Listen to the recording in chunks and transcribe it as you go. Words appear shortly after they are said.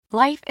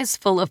Life is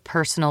full of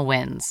personal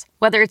wins,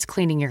 whether it's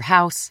cleaning your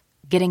house,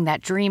 getting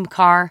that dream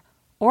car,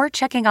 or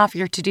checking off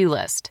your to-do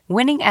list.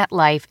 Winning at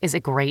life is a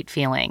great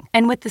feeling.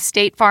 And with the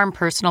State Farm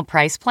Personal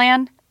Price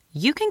Plan,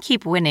 you can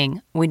keep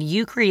winning when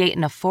you create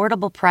an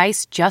affordable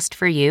price just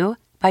for you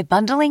by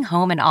bundling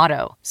home and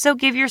auto. So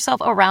give yourself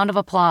a round of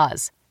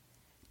applause.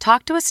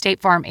 Talk to a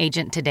State Farm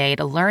agent today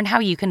to learn how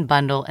you can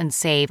bundle and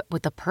save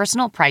with the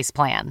Personal Price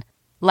Plan.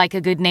 Like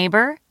a good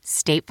neighbor,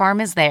 State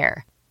Farm is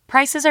there.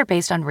 Prices are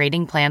based on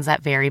rating plans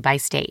that vary by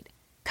state.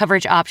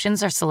 Coverage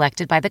options are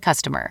selected by the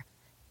customer.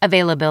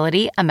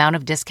 Availability, amount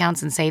of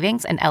discounts and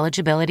savings, and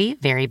eligibility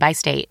vary by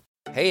state.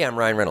 Hey, I'm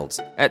Ryan Reynolds.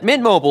 At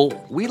Mint Mobile,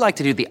 we like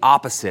to do the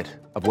opposite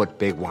of what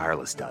Big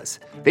Wireless does.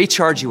 They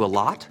charge you a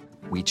lot,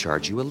 we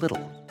charge you a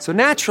little. So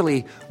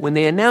naturally, when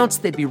they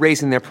announced they'd be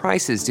raising their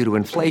prices due to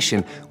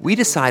inflation, we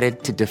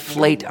decided to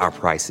deflate our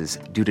prices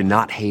due to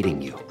not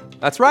hating you.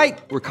 That's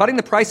right. We're cutting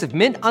the price of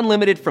Mint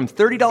Unlimited from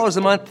 $30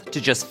 a month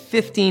to just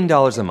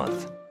 $15 a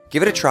month.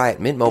 Give it a try at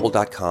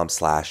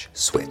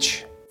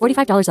mintmobile.com/switch.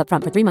 $45 up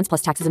front for 3 months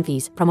plus taxes and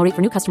fees. Promo rate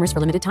for new customers for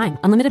limited time.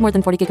 Unlimited more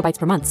than 40 gigabytes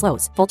per month.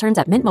 Slows full terms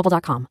at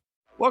mintmobile.com.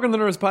 Welcome to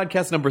the Nerdist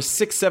Podcast number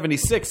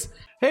 676.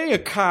 Hey,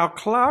 Kyle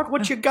Clark,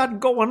 what you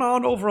got going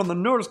on over on the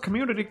Nerdist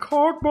Community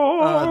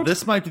Cardboard?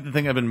 This might be the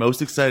thing I've been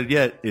most excited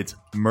yet. It's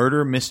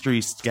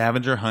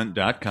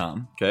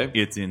murdermysteryscavengerhunt.com. Okay.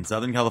 It's in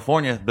Southern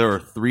California. There are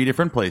 3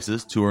 different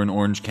places. 2 are in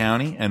Orange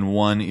County, and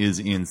 1 is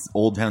in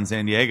Old Town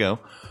San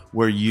Diego,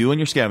 where you and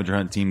your scavenger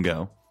hunt team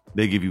go.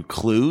 They give you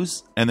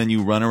clues, and then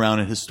you run around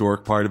a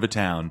historic part of a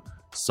town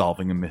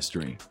solving a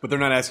mystery. But they're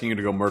not asking you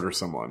to go murder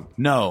someone.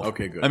 No.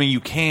 Okay, good. I mean,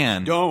 you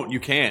can. You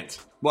can't.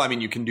 Well, I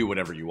mean, you can do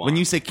whatever you want. When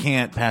you say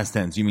can't past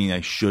tense, you mean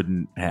I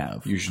shouldn't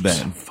have. You should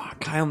then.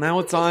 Fuck, Kyle, now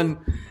it's on.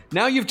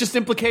 Now you've just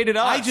implicated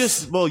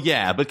us. Well,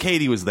 yeah, but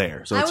Katie was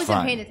there, so I it's wasn't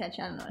fine. paying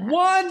attention. I don't know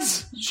what happened.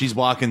 What? She's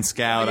walking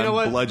scout. You know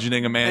what? I'm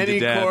bludgeoning a man to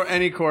death.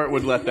 Any court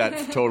would let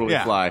that totally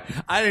Yeah. fly.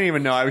 I didn't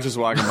even know. I was just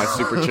walking my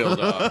super chill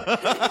dog.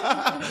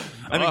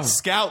 I mean,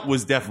 Scout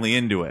was definitely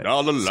into it.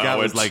 I'll allow Scout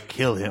was it. like,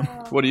 kill him.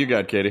 What do you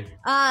got, Katie?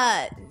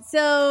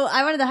 So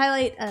I wanted to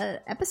highlight an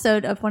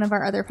episode of one of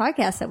our other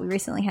podcasts that we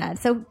recently had.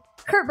 So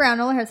Kurt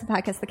Brownell has the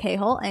podcast The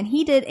K-Hole, and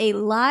he did a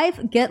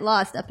live Get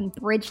Lost up in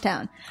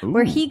Bridgetown,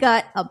 where he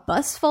got a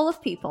bus full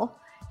of people.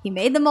 He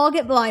made them all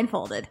get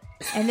blindfolded,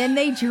 and then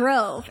they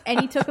drove, and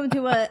he took them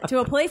to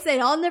a place they'd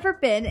all never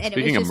been, and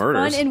Speaking it was of just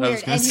murders, fun and I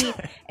weird. was And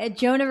gonna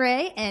Jonah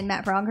Ray and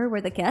Matt Bronger were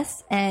the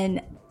guests,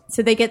 and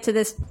so they get to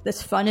this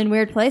fun and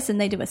weird place,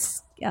 and they do a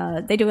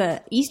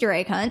Easter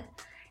egg hunt.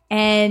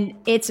 And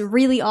it's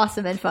really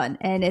awesome and fun.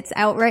 And it's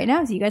out right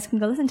now, so you guys can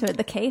go listen to it.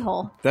 The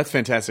K-Hole. That's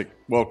fantastic.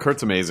 Well,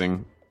 Kurt's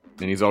amazing,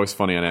 and he's always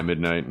funny on At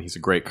Midnight, and he's a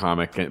great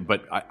comic.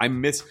 But I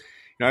miss...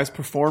 I was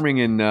performing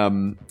in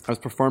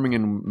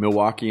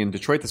Milwaukee and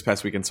Detroit this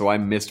past weekend, so I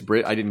missed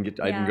I didn't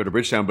go to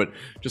Bridgetown, but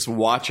just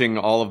watching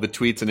all of the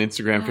tweets and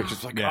Instagram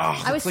pictures, like,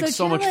 I was it's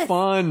so much jealous.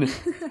 fun.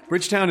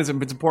 Bridgetown it's in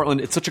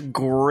Portland. It's such a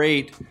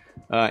great.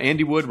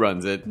 Andy Wood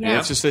runs it. Yeah.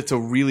 And it's a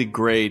really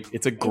great.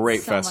 It's a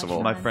great so much festival.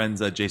 fun. My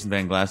friends Jason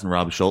Van Glass and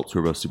Rob Schultz, who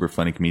are both super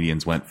funny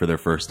comedians, went for their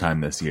first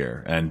time this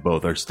year, and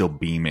both are still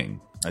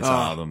beaming. I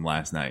saw them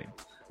last night.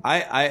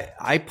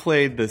 I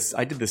played this.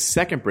 I did the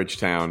second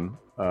Bridgetown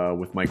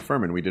with Mike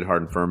Furman. We did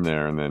Hard and Firm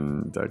there, and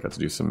then I got to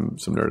do some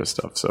Nerdist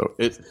stuff. So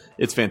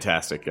it's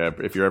fantastic.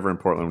 If you're ever in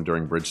Portland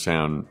during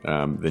Bridgetown,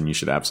 then you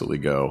should absolutely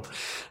go.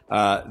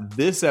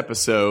 This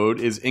episode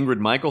is Ingrid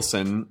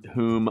Michaelson,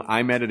 whom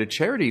I met at a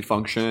charity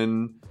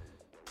function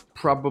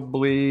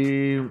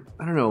probably,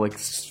 I don't know, like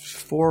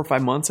 4 or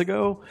 5 months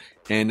ago,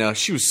 and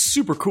she was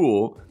super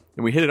cool.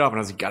 And we hit it off, and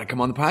I was like, "Got to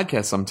come on the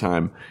podcast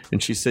sometime." And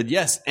she said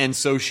yes, and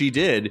so she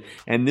did.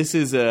 And this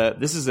is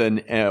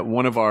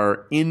one of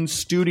our in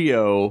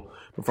studio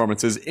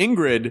performances.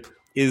 Ingrid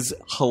is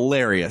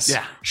hilarious.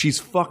 Yeah, she's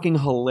fucking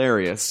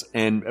hilarious.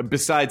 And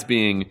besides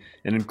being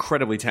an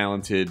incredibly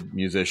talented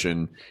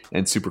musician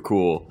and super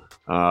cool,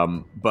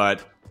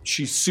 but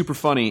she's super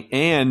funny.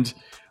 And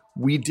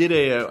I did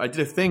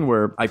a thing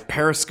where I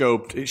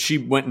periscoped. She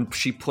went and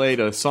she played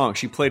a song.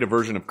 She played a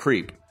version of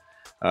 "Creep."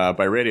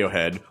 By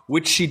Radiohead,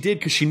 which she did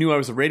because she knew I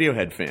was a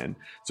Radiohead fan.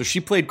 So she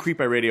played Creep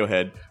by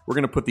Radiohead. We're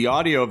going to put the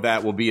audio of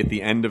that will be at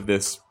the end of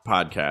this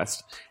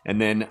podcast.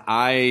 And then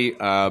I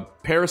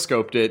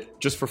periscoped it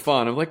just for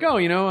fun. I'm like,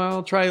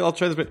 I'll try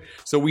this bit.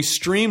 So we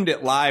streamed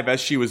it live as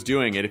she was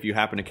doing it. If you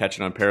happen to catch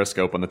it on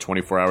Periscope on the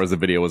 24 hours the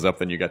video was up,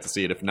 then you got to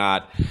see it. If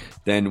not,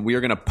 then we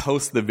are going to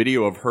post the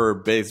video of her,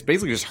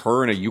 basically just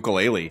her and a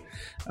ukulele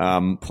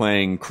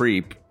playing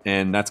Creep.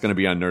 And that's going to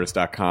be on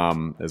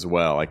Nerdist.com as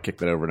well. I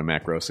kicked it over to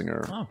Matt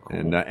Grossinger. Oh,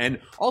 cool.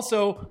 And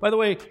also, by the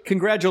way,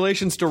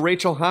 congratulations to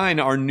Rachel Hine,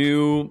 our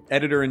new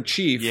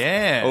editor-in-chief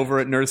over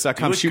at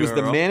Nerdist.com. She was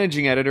the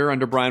managing editor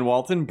under Brian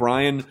Walton.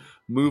 Brian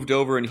moved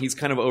over, and he's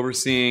kind of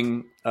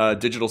overseeing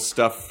digital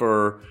stuff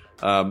for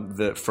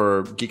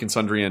for Geek and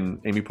Sundry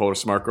and Amy Poehler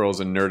Smart Girls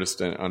and Nerdist.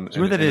 Do you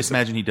know that I just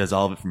imagine he does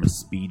all of it from a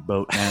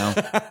speedboat now?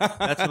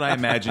 That's what I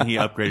imagine he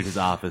upgraded his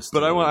office to.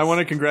 But I want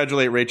to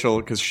congratulate Rachel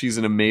because she's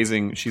an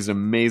amazing,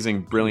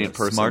 brilliant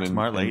person.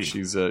 Smart lady.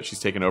 And she's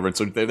taken over, and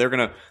so they're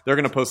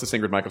gonna post this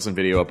Ingrid Michaelson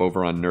video up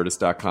over on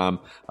Nerdist.com.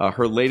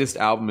 Her latest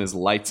album is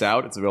Lights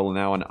Out. It's available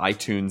now on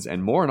iTunes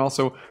and more, and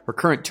also her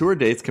current tour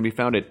dates can be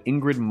found at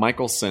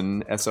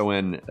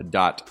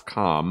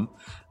ingridmichaelson.com.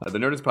 The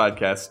Nerdist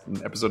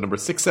Podcast, episode number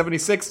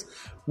 676,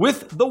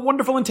 with the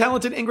wonderful and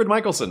talented Ingrid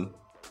Michaelson.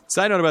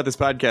 Side note about this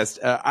podcast,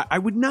 I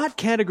would not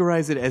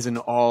categorize it as an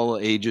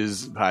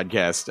all-ages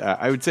podcast.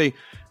 I would say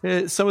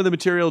some of the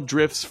material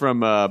drifts from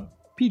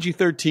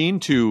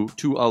PG-13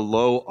 to a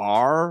low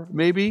R,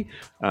 maybe,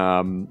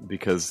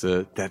 because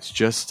that's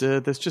just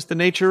the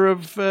nature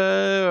of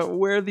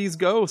where these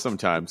go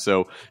sometimes.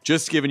 So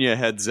just giving you a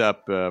heads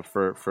up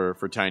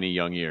for tiny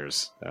young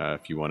ears,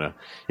 if you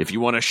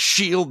wanna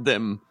shield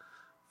them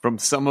from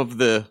some of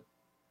the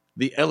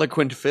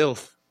eloquent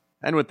filth.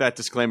 And with that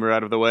disclaimer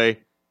out of the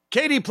way,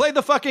 Katie, play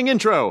the fucking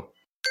intro!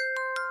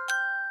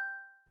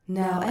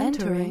 Now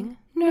entering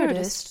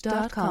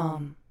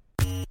Nerdist.com.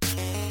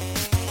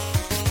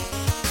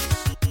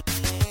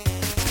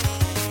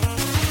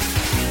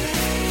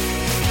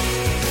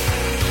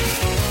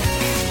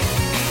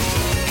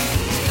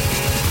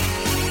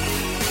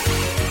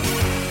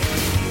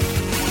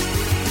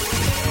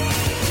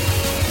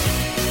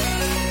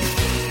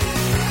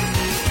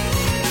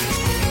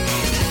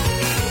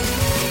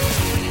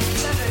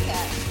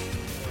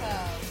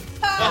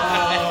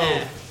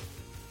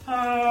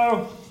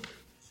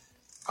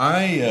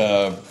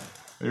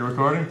 Are you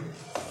recording?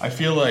 I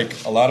feel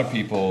like a lot of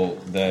people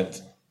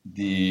that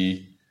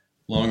the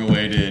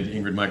long-awaited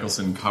Ingrid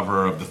Michaelson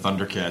cover of the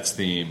Thundercats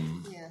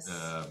theme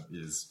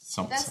is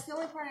something. That's the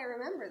only part I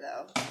remember,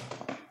 though.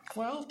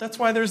 Well, that's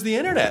why there's the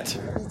internet.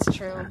 That's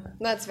true.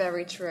 That's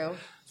very true.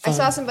 I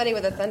saw somebody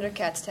with a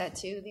Thundercats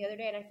tattoo the other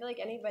day, and I feel like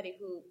anybody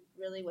who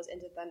really was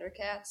into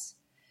Thundercats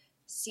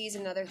sees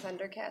another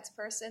Thundercats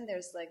person.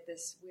 There's like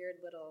this weird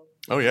little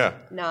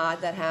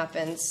nod that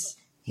happens.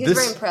 He was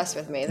very impressed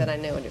with me that I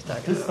knew what he was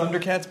talking This about.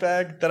 Thundercats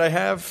bag that I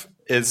have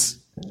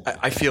is,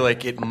 I feel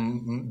like it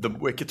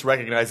gets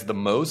recognized the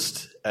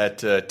most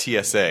at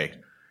TSA.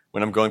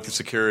 When I'm going through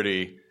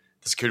security,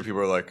 the security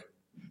people are like,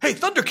 "Hey,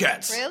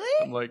 Thundercats!"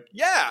 Really? I'm like,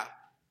 "Yeah."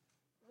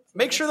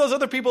 Make sure those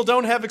other people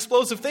don't have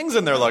explosive things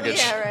in their luggage.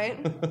 Yeah, right.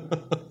 I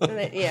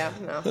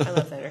love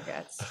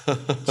Thundercats.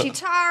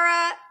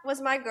 Chitara was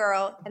my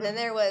girl, and then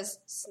there was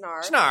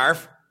Snarf.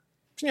 Snarf.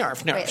 Wait,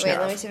 let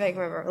me see if I can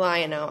remember.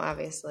 Lion-O,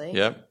 obviously.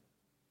 Yep.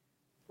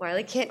 Wile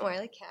E. Cat,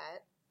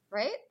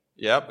 right?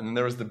 Yep, and then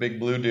there was the big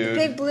blue dude.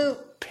 Big blue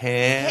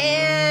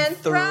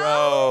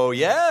Panthro.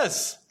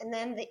 Yes. And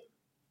then the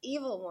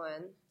evil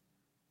one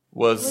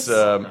was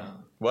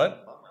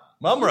what?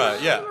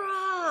 Mumra, yeah.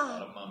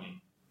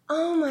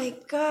 Oh my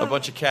god. A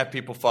bunch of cat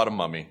people fought a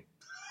mummy.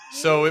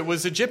 So it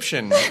was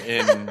Egyptian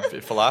in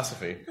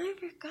philosophy. I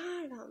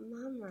forgot about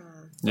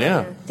Mumra.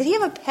 Yeah. Did he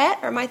have a pet,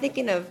 or am I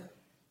thinking of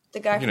the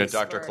guy from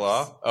Dr. Smurfs?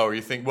 Claw? Oh,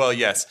 you think? Well,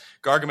 yes.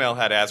 Gargamel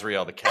had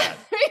Azrael the cat.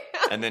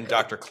 And then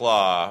Dr.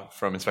 Claw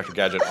from Inspector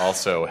Gadget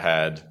also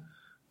had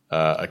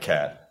a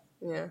cat.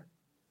 Yeah.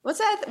 What's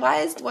that?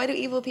 Why do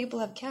evil people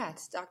have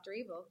cats? Dr.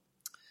 Evil.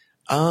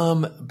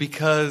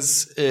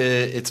 Because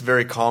it's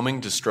very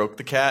calming to stroke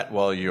the cat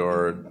while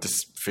you're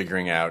just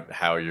figuring out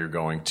how you're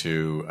going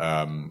to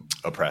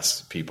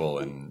oppress people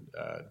and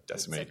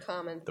decimate It's a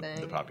common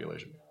thing. the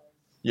population.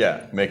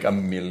 Yeah, make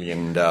 $1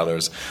 million.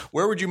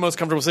 Where would you most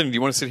comfortable sitting? Do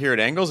you want to sit here at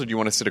angles, or do you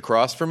want to sit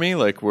across from me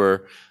like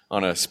we're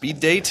on a speed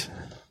date?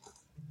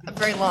 A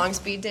very long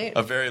speed date.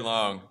 A very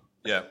long,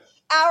 yeah.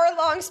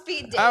 Hour-long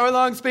speed date.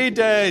 Hour-long speed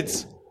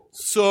dates.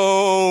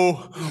 So,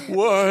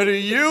 what do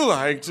you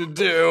like to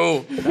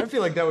do? I feel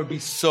like that would be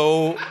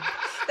so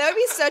That would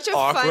be such a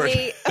awkward.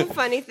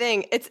 funny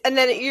thing. And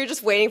then you're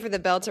just waiting for the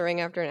bell to ring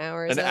after an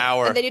hour. An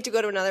hour. And then you have to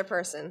go to another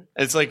person.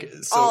 It's like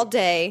so, all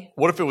day.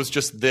 What if it was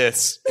just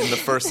this in the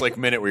first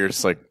minute where you're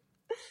just like,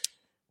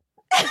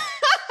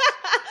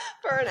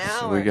 For an hour.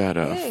 so we got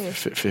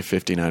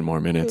 59 more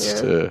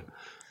minutes to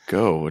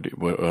go.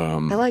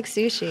 I like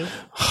sushi.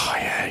 Oh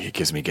yeah, it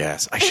gives me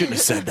gas. I shouldn't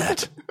have said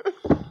that.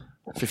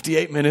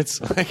 58 minutes.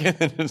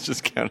 It's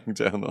just counting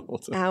down the whole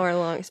time.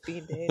 Hour-long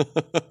speed date.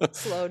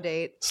 Slow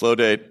date. Slow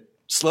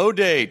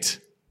date.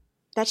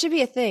 That should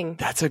be a thing.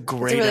 That's a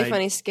great It's a really idea.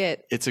 funny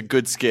skit. It's a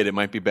good skit. It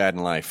might be bad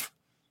in life.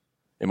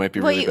 It might be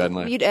really bad in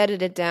life. You'd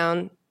edit it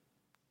down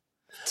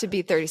to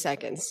be 30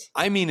 seconds.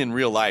 I mean, in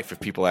real life,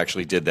 if people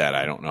actually did that,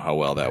 I don't know how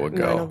well that would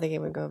go. No, I don't think it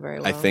would go very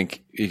well. I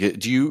think.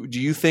 Do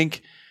you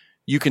think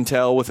you can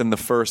tell within the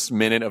first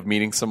minute of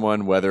meeting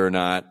someone whether or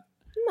not?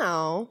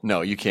 No.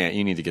 No, you can't.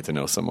 You need to get to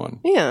know someone.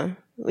 Yeah.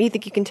 You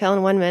think you can tell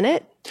in 1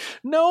 minute?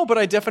 No, but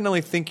I definitely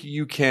think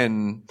you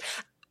can.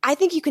 I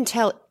think you can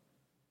tell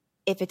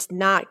if it's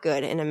not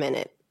good in a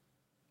minute.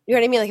 You know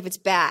what I mean? Like if it's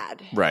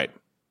bad. Right.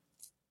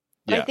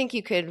 But Yeah. I think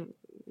you could,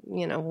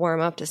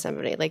 warm up to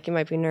somebody. Like you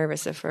might be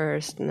nervous at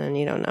first and then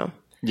you don't know.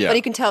 Yeah. But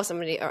you can tell if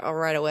somebody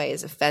right away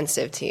is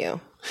offensive to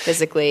you,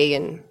 physically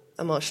and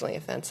emotionally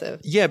offensive.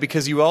 Yeah,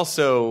 because you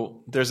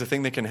also, there's a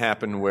thing that can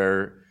happen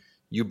where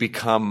you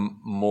become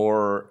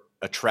more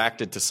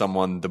attracted to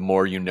someone the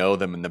more you know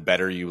them and the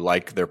better you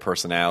like their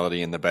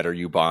personality and the better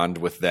you bond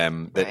with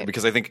them. Right.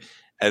 Because I think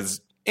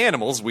as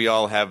animals, we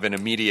all have an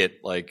immediate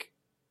like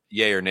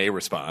yay or nay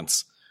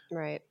response.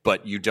 Right.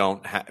 But you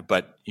don't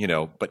but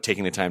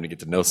taking the time to get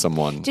to know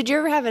someone. Did you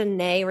ever have a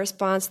nay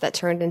response that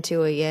turned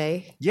into a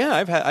yay? Yeah,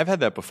 I've had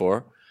that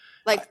before.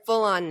 Like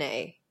full on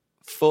nay.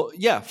 Full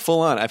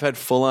on. I've had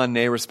full on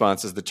nay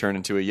responses that turn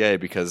into a yay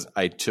because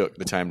I took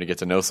the time to get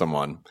to know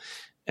someone.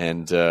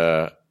 And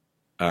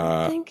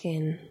I'm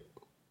thinking,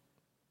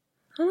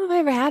 I don't know if I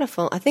ever had a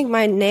full. I think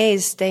my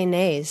nays stay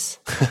nays.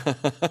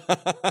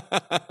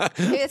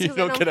 You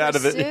don't get out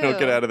of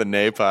the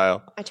nay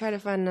pile. I try to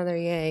find another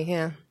yay.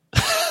 Yeah.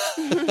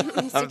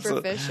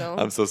 Superficial.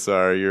 I'm so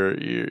sorry.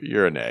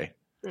 You're a nay.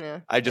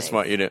 Yeah. I just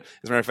want you to. As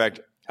a matter of fact,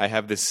 I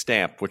have this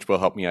stamp which will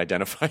help me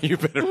identify you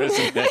better as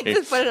a nay.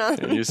 Just put it on.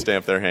 And you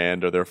stamp their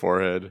hand or their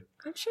forehead.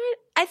 I'm sure.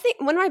 I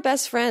think one of my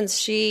best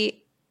friends.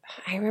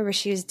 I remember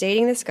she was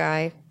dating this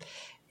guy,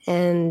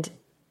 and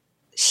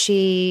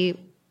she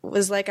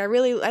was like, I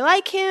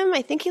like him.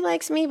 I think he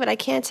likes me, but I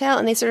can't tell.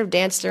 And they sort of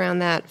danced around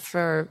that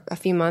for a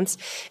few months.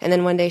 And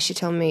then one day she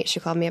called me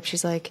up.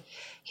 She's like,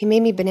 he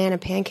made me banana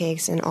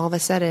pancakes, and all of a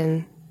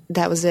sudden,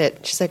 that was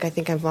it. She's like, I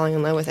think I'm falling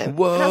in love with him.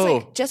 Whoa. And I was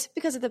like, just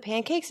because of the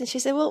pancakes? And she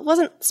said, well, it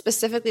wasn't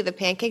specifically the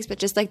pancakes, but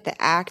just like the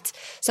act,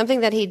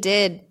 something that he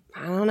did.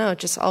 I don't know.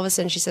 Just all of a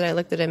sudden, she said, I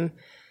looked at him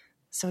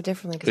so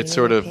differently because It he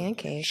sort made of me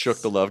pancakes.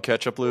 shook the love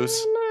ketchup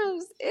loose.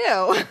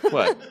 Ew.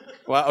 What?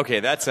 Well, okay,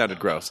 that sounded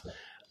gross.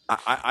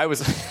 I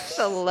was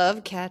The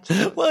love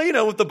ketchup.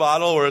 well, with the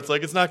bottle where it's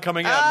like it's not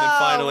coming out, and then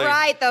finally,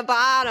 right, the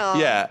bottle.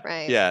 yeah,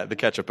 right. yeah, the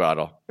ketchup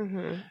bottle.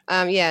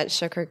 Yeah, it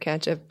shook her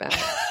ketchup out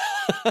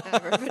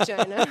of her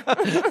vagina.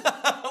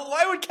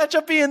 Why would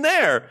ketchup be in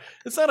there?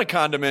 It's not a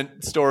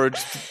condiment storage.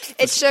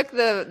 It shook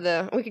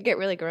the. We could get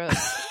really gross.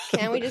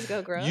 Can we just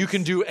go gross? You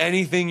can do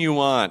anything you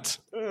want.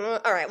 All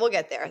right, we'll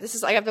get there. This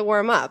is I have to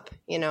warm up.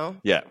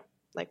 Yeah.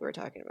 Like we were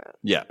talking about.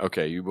 Yeah.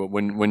 Okay.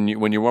 When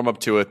you warm up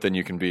to it, then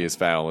you can be as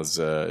foul as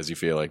you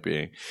feel like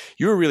being.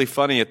 You were really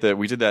funny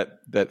we did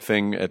that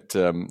thing at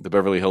the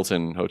Beverly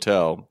Hilton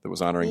Hotel that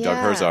was honoring Doug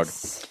Herzog,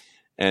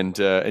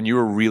 and you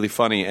were really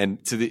funny,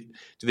 and to the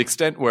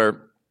extent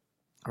where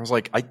I was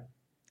like,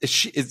 is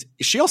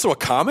she also a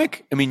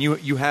comic? I mean,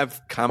 you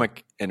have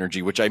comic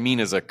energy, which I mean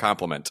is a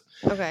compliment.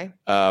 Okay.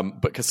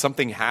 Because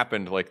something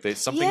happened, like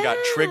something got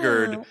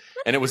triggered.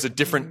 And it was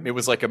it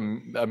was like a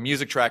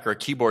music track or a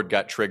keyboard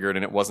got triggered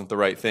and it wasn't the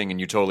right thing and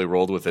you totally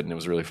rolled with it and it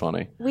was really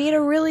funny.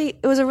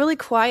 It was a really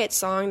quiet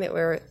song that we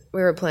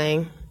were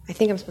playing. I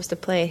think I'm supposed to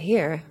play it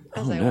here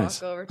as I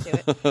walk over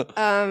to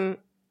it.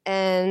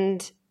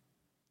 And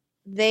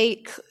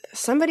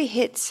somebody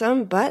hit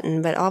some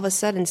button, but all of a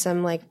sudden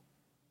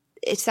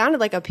it sounded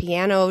like a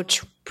piano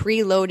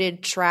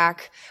preloaded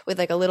track with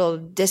like a little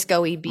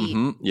disco-y beat.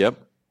 Mm-hmm.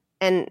 Yep.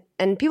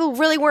 And people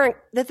really weren't.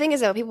 The thing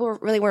is, though, people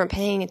really weren't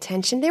paying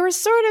attention. They were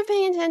sort of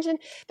paying attention,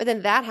 but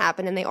then that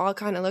happened, and they all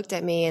kind of looked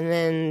at me, and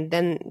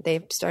then they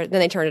started. Then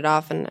they turned it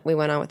off, and we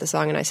went on with the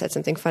song. And I said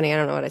something funny. I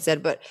don't know what I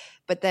said, but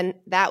then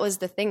that was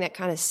the thing that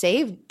kind of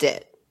saved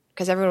it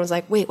because everyone was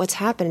like, "Wait, what's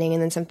happening?"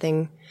 And then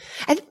something.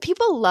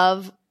 People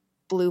love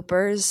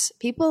bloopers.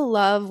 People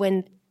love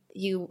when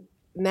you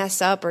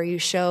mess up or you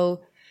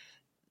show.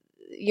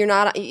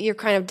 You're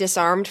kind of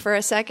disarmed for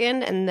a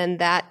second, and then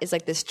that is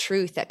like this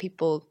truth that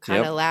people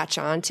kind of latch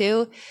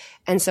onto.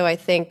 And so I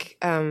think,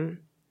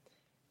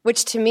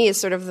 which to me is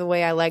sort of the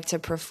way I like to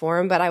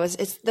perform, but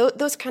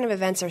those kind of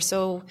events are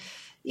so,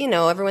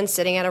 everyone's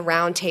sitting at a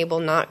round table,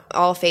 not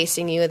all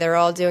facing you. They're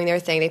all doing their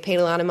thing. They paid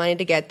a lot of money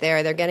to get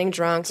there. They're getting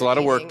drunk. It's a lot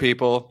of work,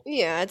 people.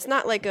 Yeah. It's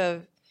not like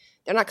they're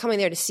not coming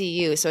there to see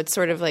you. So it's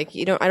sort of like,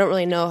 I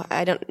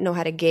don't know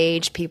how to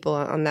gauge people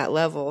on that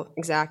level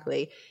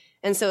exactly.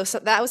 And so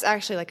that was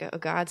actually like a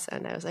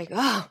godsend. I was like,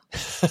 oh,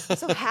 I'm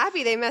so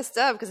happy they messed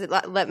up because it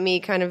let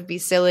me kind of be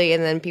silly.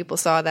 And then people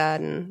saw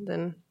that, and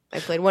then I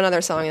played one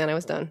other song, and then I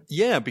was done.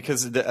 Yeah,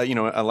 because in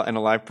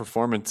a live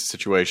performance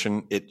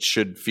situation, it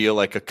should feel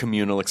like a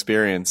communal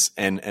experience,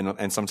 and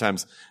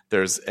sometimes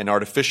there's an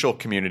artificial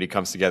community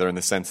comes together in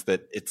the sense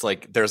that it's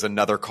like there's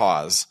another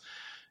cause,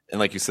 and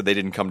like you said, they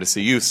didn't come to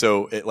see you,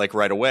 so it like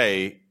right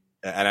away.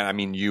 And I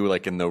mean you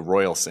like in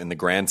the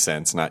grand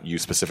sense, not you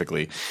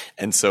specifically.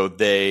 And so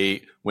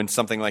when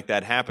something like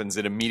that happens,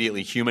 it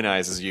immediately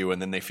humanizes you,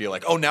 and then they feel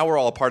like, oh, now we're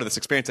all a part of this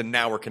experience, and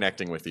now we're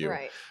connecting with you.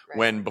 Right.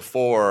 When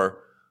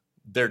before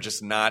they're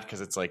just not,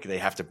 because it's like they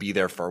have to be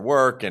there for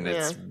work, and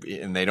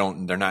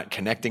they're not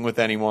connecting with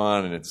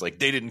anyone, and it's like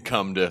they didn't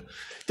come to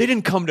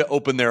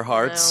open their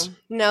hearts.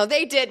 No,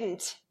 they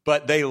didn't.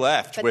 But they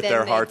left with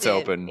their hearts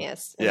open.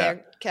 Yes. And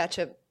their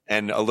ketchup.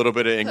 and a little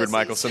bit of Ingrid Pussies.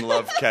 Michaelson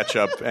love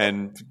ketchup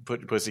and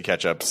pussy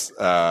ketchups.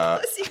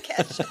 Pussy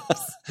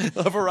ketchups.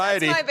 A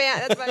variety. That's my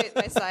band. That's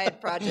my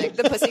side project.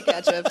 The pussy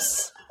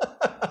ketchups.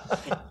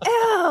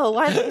 Ew!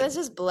 That's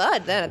just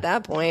blood. Then at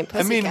that point,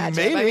 pussy ketchup.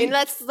 maybe. I mean,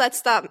 let's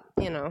stop.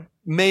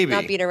 Maybe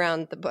not beat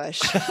around the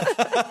bush.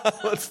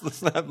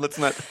 let's not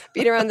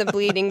beat around the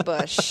bleeding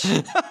bush.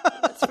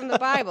 That's from the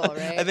Bible,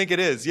 right? I think it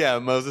is. Yeah,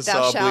 Moses Thou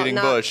saw a shalt bleeding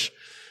not bush.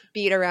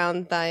 Beat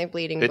around thy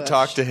bleeding bush. It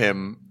talked to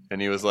him,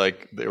 and he was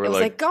like, "They were It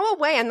was like, go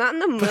away! I'm not in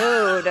the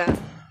mood.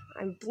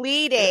 I'm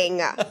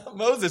bleeding.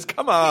 Moses,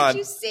 come on." Can't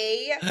you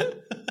see?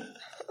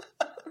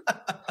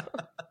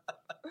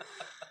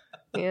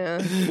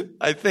 Yeah.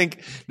 I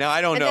think now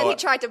I don't And know. then he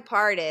tried to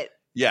part it.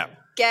 Yeah,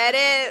 Get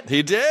it?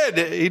 he did.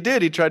 He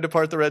did. He tried to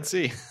part the Red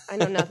Sea. I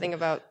know nothing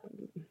about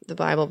the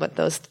Bible, but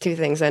those two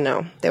things I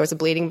know. There was a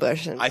bleeding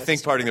bush. And I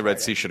think parting the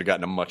Red Sea should have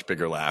gotten a much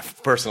bigger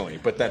laugh, personally.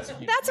 But that's what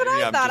maybe I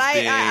I'm thought. just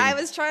being- I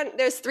was trying.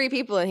 There's 3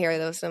 people in here,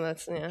 though, so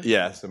that's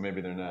Yeah, so maybe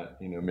they're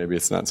not. Maybe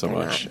it's not so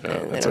much. They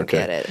That's don't okay.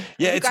 get it.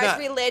 Yeah, you it's guys not.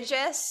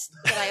 religious?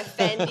 Did I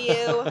offend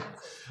you?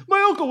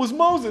 My uncle was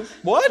Moses.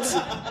 What?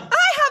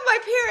 I have my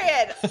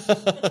period.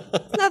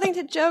 It's nothing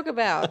to joke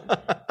about.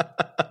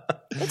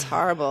 It's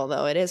horrible,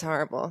 though. It is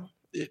horrible.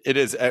 It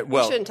is. We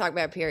Well, shouldn't talk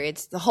about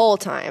periods the whole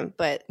time,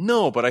 but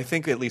no, but I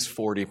think at least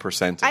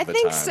 40% of the I time.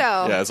 think so.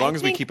 Yeah, as long I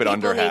as we think keep it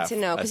under people half. need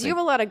to know, I because you think-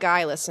 have a lot of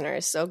guy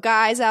listeners. So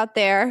guys out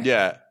there,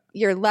 Yeah.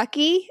 you're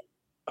lucky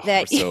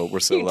that we're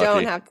so you lucky.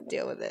 don't have to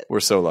deal with it. We're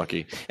so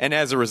lucky, and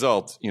as a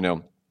result,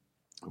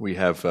 we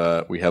have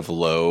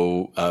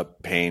low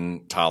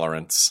pain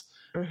tolerance.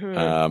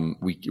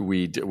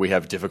 Mm-hmm. We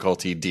have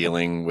difficulty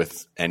dealing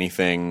with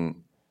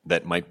anything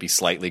that might be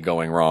slightly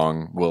going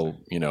wrong. We'll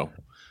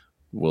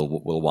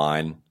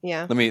whine.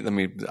 Yeah.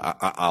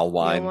 I'll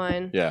whine. You'll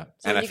whine. Yeah,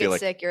 So and when I you feel get like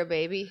sick, you're a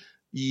baby.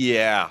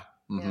 yeah.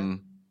 Mm-hmm.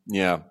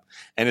 Yeah.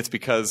 And it's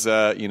because,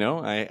 I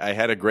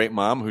had a great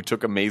mom who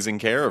took amazing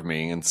care of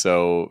me. And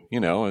so,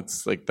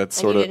 it's like that's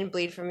And sort you of. didn't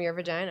bleed from your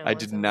vagina. I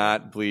did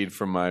not bleed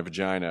from my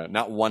vagina.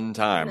 Not one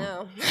time.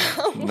 No.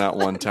 Not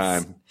one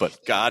time. But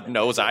God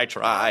knows I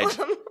tried.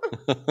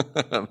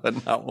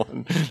 But not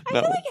one. I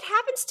feel like it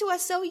happens to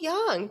us so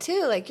young,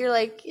 too. Like, you're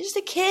just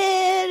a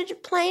kid. You're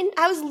playing.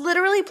 I was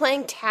literally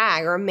playing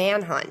tag or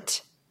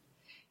manhunt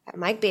at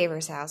Mike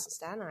Baver's house in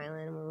Staten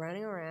Island. And we're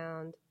running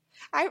around.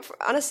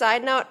 On a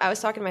side note, I was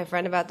talking to my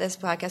friend about this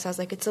podcast. I was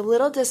like, it's a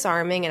little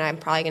disarming, and I'm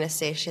probably going to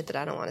say shit that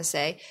I don't want to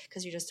say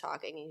because you're just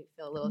talking and you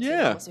feel a little too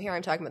normal. So here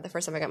I'm talking about the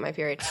first time I got my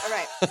period. All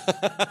right.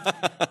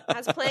 I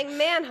was playing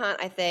Manhunt,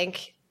 I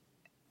think.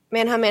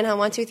 Manhunt,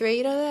 1, 2, 3.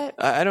 You know that?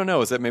 I don't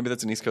know. Maybe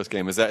that's an East Coast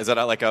game? Is that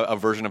like a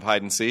version of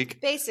hide and seek?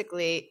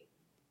 Basically,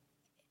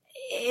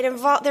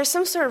 there's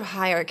some sort of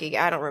hierarchy.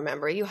 I don't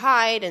remember. You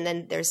hide, and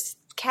then there's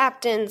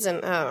captains,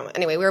 and I don't know.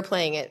 Anyway, we were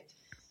playing it.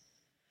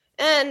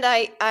 And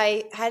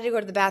I had to go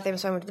to the bathroom,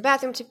 so I went to the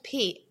bathroom to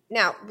pee.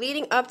 Now,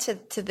 leading up to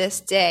this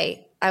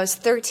day, I was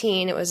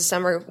 13. It was a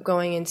summer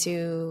going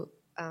into,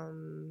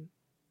 8th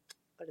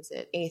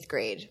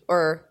grade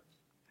or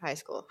high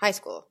school? High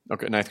school.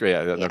 Okay, 9th grade.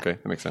 Yeah. Okay,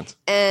 that makes sense.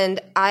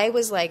 And I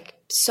was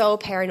so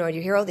paranoid.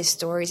 You hear all these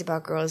stories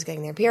about girls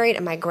getting their period,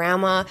 and my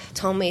grandma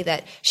told me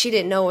that she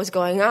didn't know what was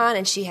going on,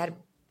 and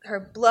her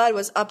blood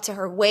was up to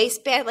her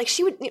waistband.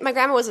 My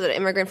grandma was an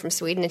immigrant from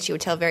Sweden, and she would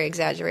tell very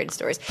exaggerated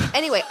stories.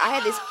 Anyway, I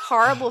had these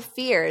horrible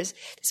fears.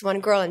 This one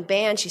girl in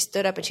band, she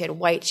stood up and she had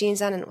white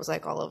jeans on, and it was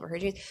all over her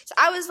jeans. So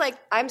I was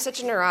I'm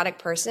such a neurotic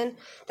person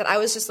that I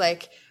was just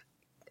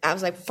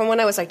from when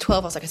I was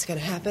 12, I was it's going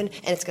to happen,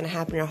 and it's going to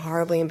happen in a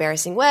horribly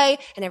embarrassing way,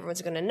 and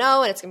everyone's going to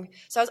know, and it's going to.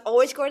 So I was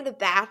always going to the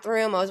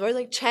bathroom. I was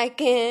always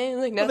checking,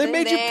 nothing They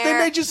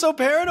made you so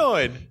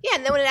paranoid. Yeah,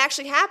 and then when it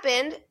actually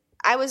happened,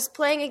 I was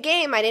playing a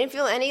game. I didn't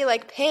feel any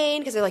pain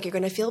because they're you're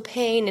going to feel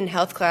pain in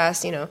health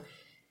class, I go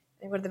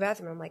to the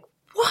bathroom. I'm like,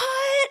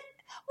 what?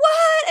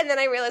 And then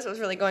I realized what was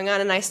really going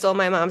on, and I stole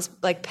my mom's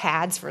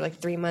pads for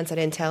 3 months. I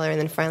didn't tell her, and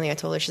then finally I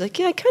told her. She's like,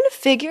 yeah, I kind of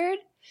figured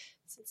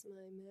since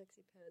my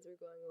maxi pads were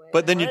going away.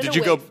 But then did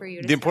you go?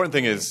 The The important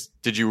thing is,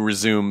 did you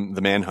resume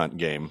the manhunt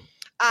game?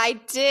 I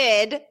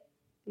did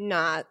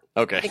not.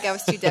 Okay. I think I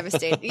was too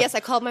devastated. Yes, I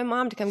called my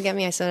mom to come get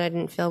me. I said I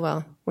didn't feel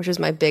well, which was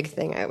my big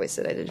thing. I always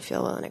said I didn't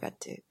feel well, and I got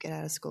to get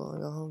out of school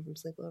and go home from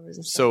sleepovers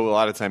and stuff. So a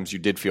lot of times you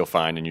did feel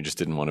fine, and you just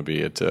didn't want to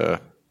be at.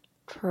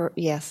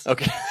 Yes.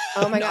 Okay.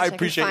 Oh my gosh! I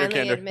appreciate can your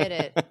finally candor. admit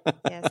it.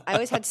 Yes, I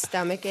always had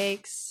stomach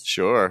aches.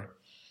 Sure.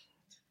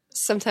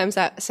 Sometimes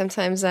I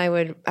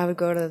would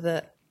go to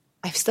the.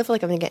 I still feel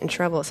like I'm gonna get in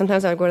trouble.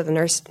 Sometimes I would go to the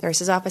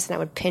nurse's office and I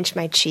would pinch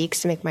my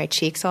cheeks to make my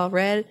cheeks all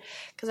red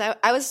because I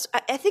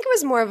think it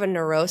was more of a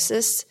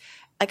neurosis.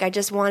 I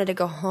just wanted to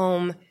go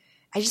home.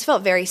 I just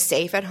felt very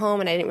safe at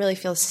home, and I didn't really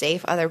feel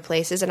safe other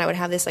places. And I would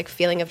have this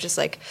feeling of just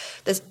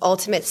this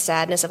ultimate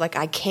sadness of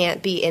I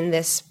can't be in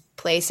this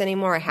place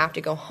anymore. I have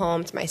to go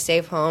home to my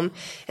safe home.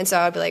 And so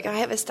I would be I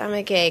have a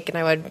stomach ache, and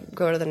I would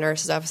go to the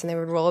nurse's office, and they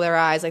would roll their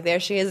eyes there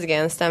she is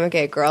again, stomach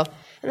ache girl.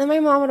 And then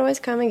my mom would always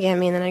come and get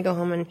me, and then I'd go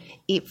home and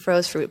eat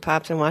froze fruit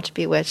pops and watch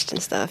Bewitched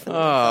and stuff. And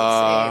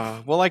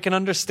well, I can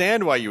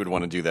understand why you would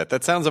want to do that.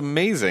 That sounds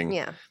amazing.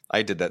 Yeah.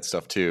 I did that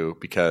stuff too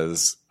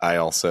because I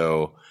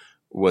also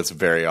was a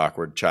very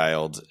awkward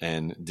child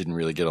and didn't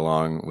really get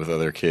along with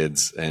other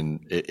kids.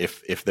 And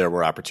if there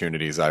were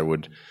opportunities, I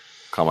would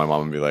call my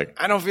mom and be like,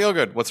 I don't feel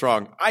good. What's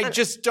wrong? I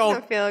just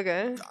don't feel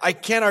good. I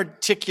can't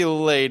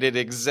articulate it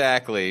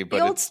exactly. But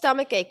the old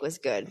stomach ache was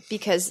good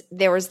because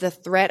there was the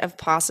threat of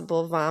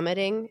possible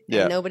vomiting.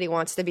 And nobody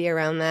wants to be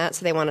around that.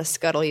 So they want to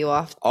scuttle you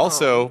off.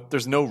 Also,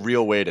 there's no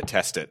real way to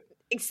test it.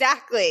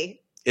 Exactly.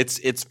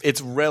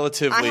 It's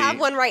relatively. I have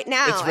one right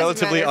now. It's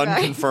relatively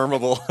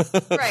unconfirmable.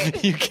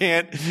 Right. You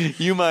can't.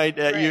 You might.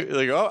 You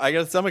like. Oh, I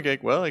got a stomach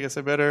ache. Well, I guess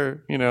I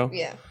better.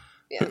 Yeah.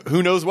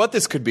 Who knows what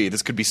this could be?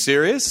 This could be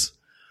serious.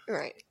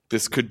 Right.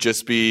 This could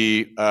just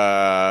be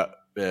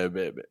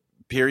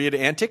period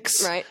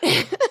antics. Right.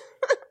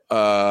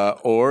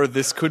 Or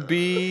this could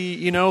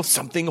be,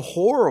 something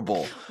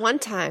horrible. One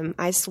time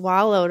I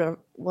swallowed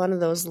one of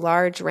those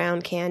large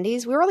round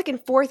candies. We were like in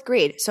 4th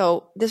grade.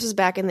 So this was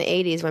back in the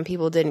 80s when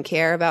people didn't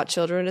care about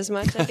children as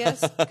much, I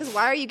guess. Because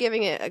why are you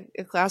giving a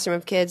classroom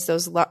of kids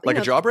those a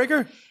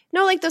jawbreaker?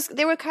 No, like those.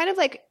 They were kind of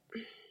like,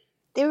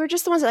 they were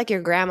just the ones that like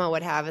your grandma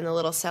would have in the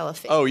little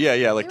cellophane. Oh,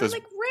 yeah. Like they those. Were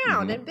like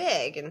round and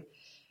big.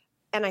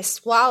 And I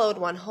swallowed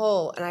one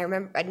whole. And I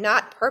remember,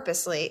 not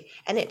purposely.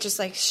 And it just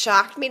like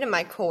shocked me to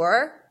my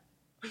core.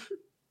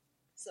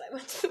 So I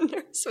went to the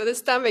nurse with a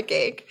stomach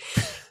ache.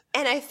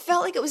 And I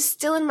felt like it was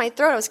still in my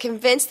throat. I was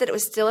convinced that it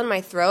was still in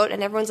my throat.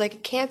 And everyone's like,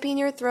 it can't be in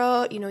your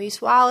throat. You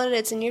swallowed it.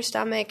 It's in your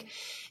stomach.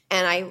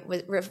 And I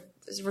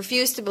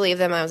refused to believe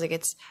them. I was like, I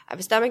have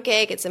a stomach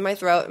ache. It's in my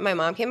throat. And my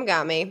mom came and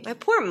got me. My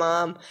poor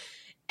mom.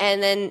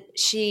 And then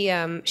she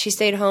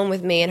stayed home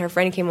with me, and her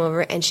friend came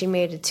over, and she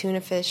made a tuna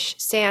fish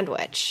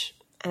sandwich.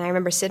 And I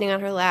remember sitting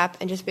on her lap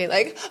and just being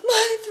like,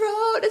 my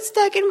throat, it's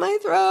stuck in my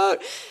throat.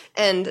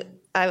 And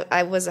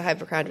I was a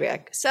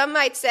hypochondriac. Some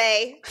might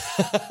say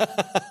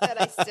that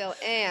I still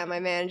am, my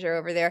manager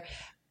over there.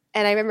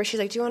 And I remember she's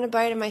like, do you want a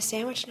bite of my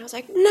sandwich? And I was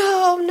like,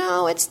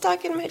 no, it's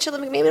stuck in my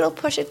chili. Maybe it'll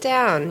push it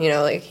down,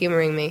 like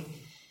humoring me.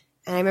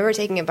 And I remember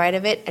taking a bite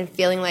of it and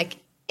feeling like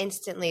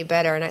instantly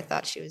better. And I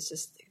thought she was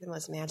just the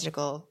most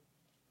magical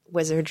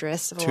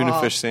wizardress of all.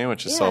 Tuna fish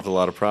sandwiches solved a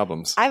lot of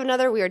problems. I have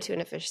another weird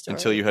tuna fish story.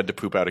 Until you had to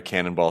poop out a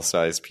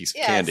cannonball-sized piece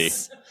of candy.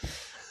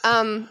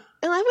 And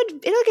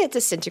it'll get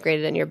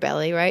disintegrated in your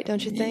belly, right?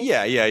 Don't you think?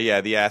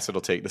 Yeah.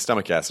 The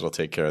stomach acid will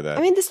take care of that.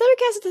 I mean, the stomach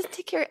acid doesn't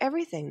take care of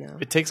everything, though.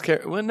 It takes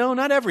care. Well, no,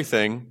 not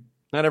everything.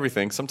 Not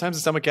everything. Sometimes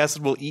the stomach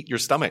acid will eat your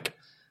stomach.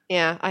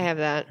 Yeah, I have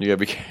that. You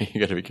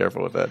gotta be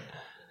careful with that.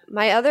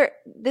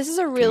 This is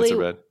a really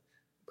peanuts are bad.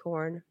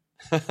 Corn.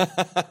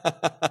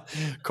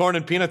 Corn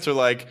and peanuts are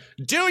like,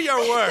 do your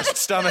worst,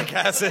 stomach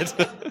acid.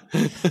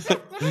 They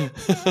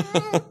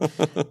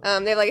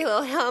have like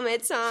little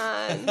helmets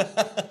on.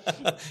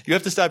 You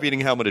have to stop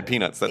eating helmeted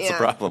peanuts. That's the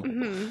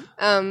problem.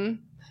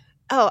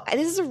 Mm-hmm.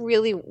 This is a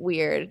really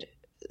weird,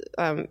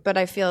 but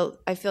I feel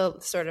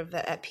sort of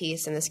at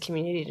peace in this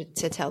community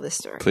to tell this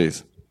story.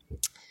 Please.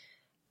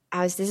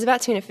 This is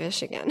about tuna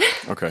fish again.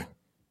 Okay.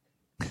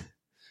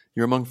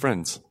 You're among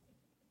friends.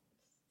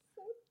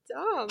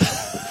 Dumb.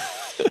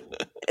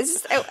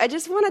 I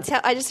just want to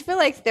tell. I just feel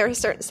like there are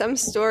some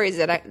stories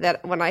that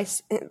when I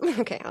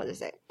okay, I'll just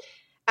say,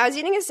 I was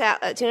eating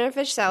a tuna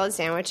fish salad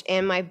sandwich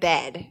in my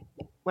bed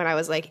when I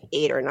was like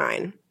 8 or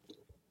 9,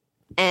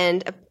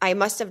 and I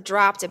must have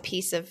dropped a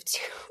piece of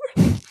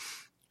tuna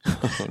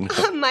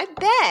on my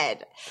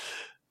bed,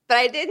 but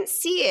I didn't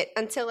see it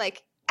until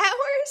like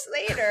hours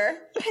later.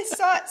 I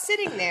saw it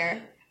sitting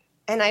there.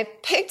 And I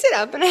picked it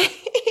up and I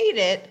ate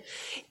it.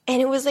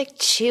 And it was like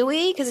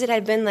chewy because it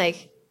had been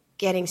like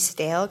getting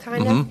stale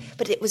kind of.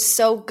 But it was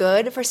so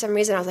good for some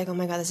reason. I was like, oh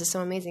my God, this is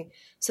so amazing.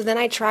 So then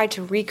I tried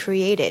to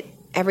recreate it.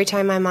 Every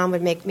time my mom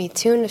would make me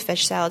tuna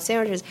fish salad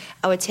sandwiches,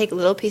 I would take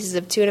little pieces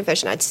of tuna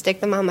fish and I'd stick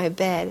them on my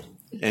bed.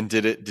 And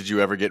did you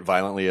ever get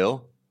violently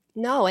ill?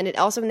 No, and it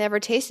also never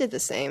tasted the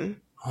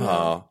same.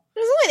 Oh. It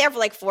was only there for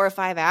like 4 or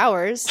 5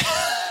 hours.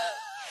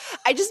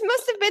 I just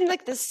must have been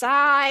like the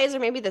size, or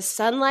maybe the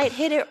sunlight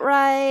hit it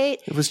right.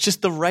 It was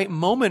just the right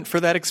moment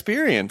for that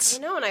experience.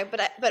 I know,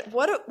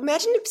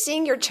 imagine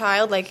imagine your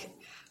child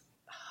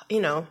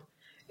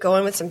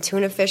going with some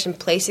tuna fish and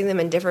placing them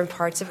in different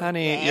parts of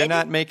Honey, your bed. You're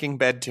not making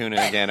bed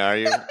tuna again, are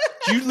you?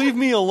 You leave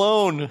me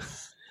alone.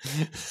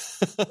 You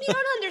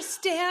don't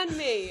understand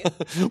me.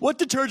 What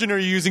detergent are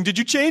you using? Did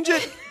you change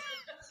it?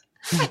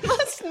 I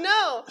must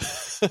know.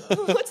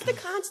 What's the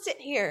constant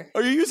here?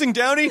 Are you using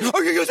Downy?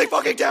 Are you using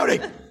fucking Downy?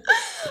 I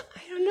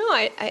don't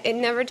know. It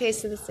never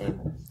tasted the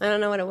same. I don't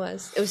know what it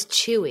was. It was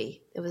chewy.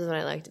 It was what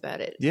I liked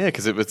about it. Yeah,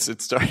 because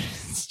it's starting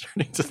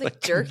to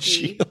like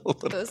jerky. Congeal a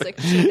little it was bit. like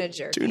tuna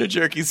jerky. Tuna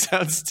jerky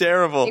sounds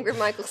terrible. Ingrid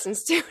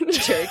Michaelson's tuna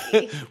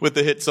jerky. With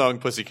the hit song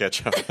Pussycat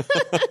Shop.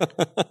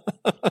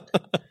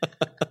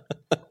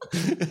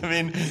 I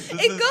mean,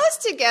 it goes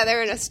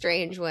together in a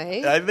strange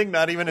way. I think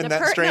not even in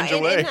that strange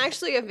way. In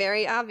actually a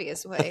very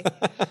obvious way.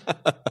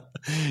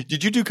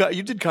 Did you do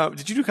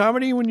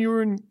comedy when you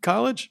were in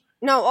college?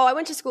 No, I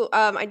went to school.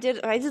 I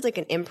did like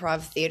an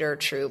improv theater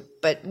troupe,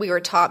 but we were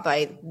taught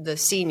by the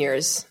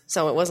seniors,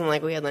 so it wasn't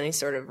like we had any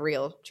sort of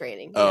real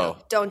training. You know,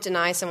 don't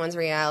deny someone's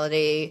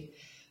reality.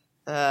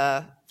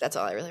 That's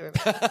all I really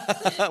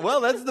remember.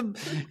 Well,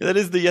 that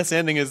is the yes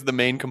ending is the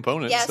main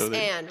component. Yes, so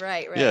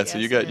right. Yeah, yes, so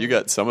you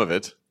got some of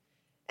it.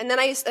 And then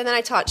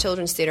I taught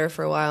children's theater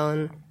for a while,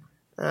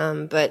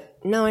 and but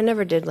no, I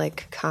never did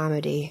like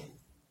comedy.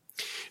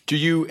 Do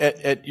you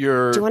at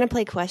your? Do you want to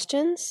play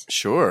questions?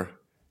 Sure.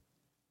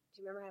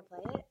 Do you remember how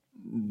to play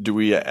it? Do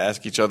we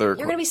ask each other?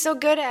 You're gonna be so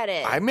good at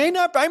it. I may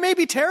not. I may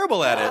be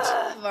terrible at it.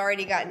 I've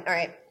already gotten. All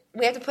right,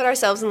 we have to put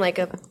ourselves in like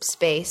a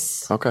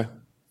space. Okay.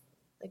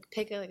 Like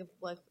pick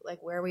like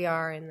where we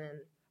are, and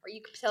then or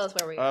you can tell us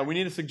where we are. We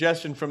need a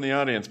suggestion from the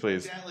audience,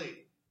 please.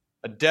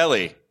 A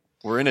deli.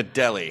 We're in a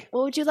deli.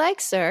 What would you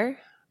like, sir?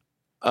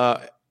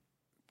 Can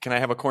I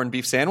have a corned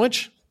beef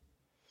sandwich?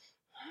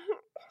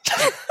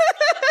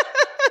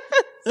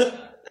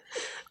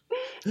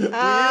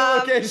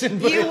 Location,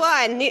 please. You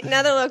won.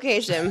 Another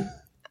location.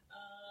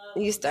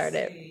 You start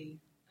it.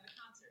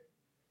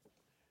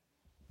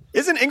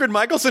 Isn't Ingrid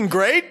Michaelson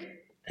great?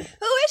 Who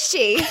is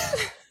she?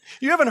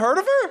 You haven't heard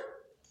of her?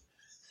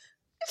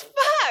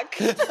 Fuck.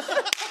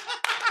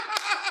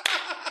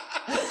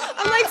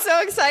 I'm like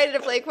so excited to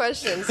play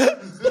questions.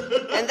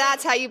 And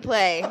that's how you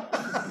play.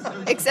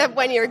 Except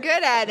when you're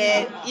good at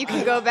it, you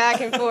can go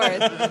back and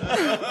forth.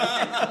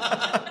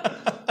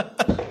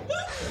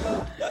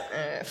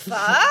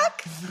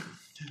 Fuck?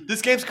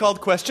 This game's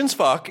called Questions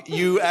Fuck.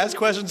 You ask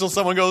questions till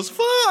someone goes,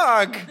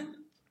 fuck.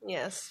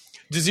 Yes.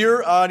 Does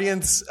your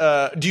audience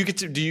are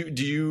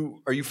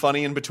you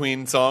funny in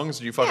between songs?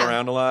 Do you fuck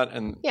around a lot?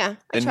 Yeah,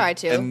 I try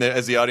to. And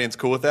is the audience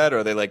cool with that? Or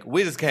are they like,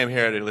 we just came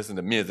here to listen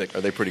to music?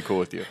 Are they pretty cool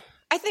with you?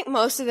 I think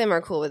most of them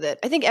are cool with it.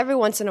 I think every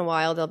once in a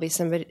while there'll be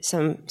somebody.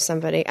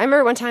 I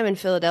remember one time in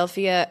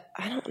Philadelphia,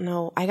 I don't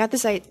know, I got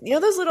this idea. You know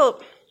those little, you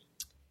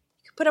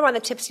can put them on the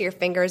tips of your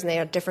fingers and they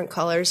have different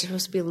colors. They're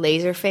supposed to be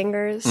laser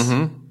fingers.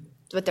 Mm-hmm.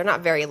 But they're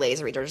not very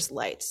lasery. They're just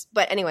lights.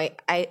 But anyway,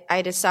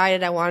 I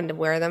decided I wanted to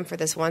wear them for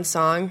this one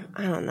song.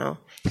 I don't know.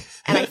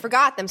 And I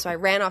forgot them, so I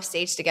ran off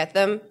stage to get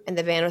them. And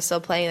the band was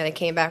still playing, and I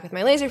came back with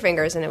my laser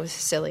fingers, and it was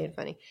silly and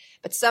funny.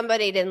 But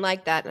somebody didn't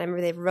like that. And I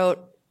remember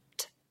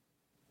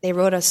they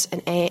wrote us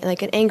an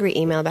angry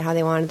email about how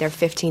they wanted their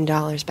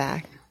 $15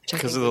 back.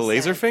 Because of the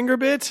laser finger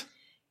bit?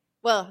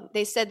 Well,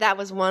 they said that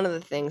was one of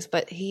the things,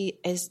 but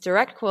his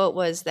direct quote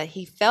was that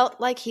he felt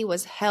like he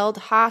was held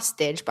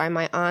hostage by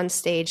my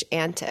onstage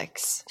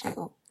antics.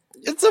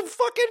 It's a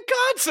fucking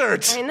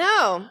concert! I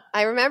know.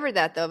 I remembered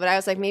that, though, but I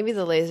was like, maybe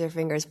the laser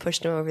fingers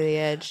pushed him over the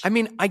edge. I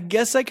mean, I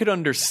guess I could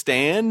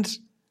understand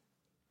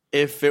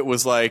if it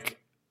was like,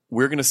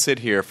 we're going to sit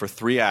here for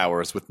 3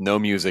 hours with no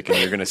music and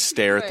you're going to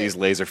stare at these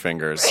laser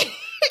fingers.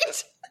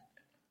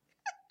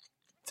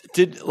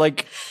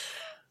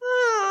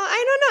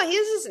 I don't know. He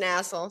was just an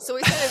asshole. So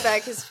we sent him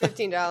back his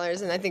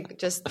 $15, and I think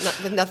just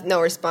no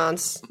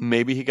response.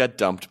 Maybe he got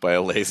dumped by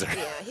a laser.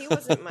 Yeah, he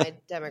wasn't my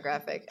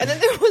demographic. And then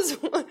there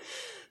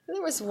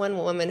was one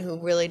woman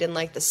who really didn't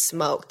like the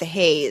smoke, the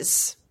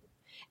haze.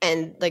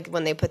 And like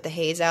when they put the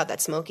haze out, that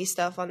smoky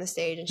stuff on the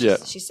stage,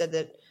 and she said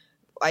that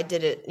I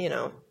did it, you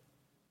know.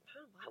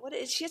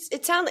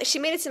 It sounded like she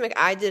made it seem like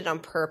I did it on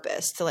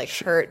purpose to like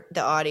hurt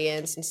the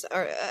audience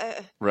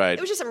right. It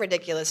was just something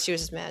ridiculous. She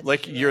was just mad.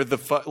 Like you're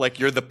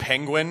the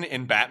penguin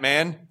in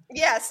Batman.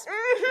 Yes.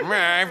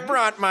 I've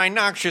brought my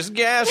noxious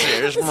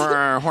gases. Sounds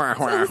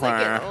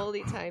like an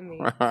oldie timey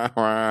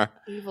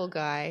evil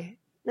guy.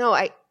 No,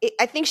 I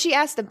think she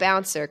asked the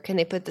bouncer, "Can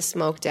they put the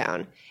smoke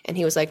down?" And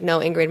he was like, "No,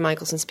 Ingrid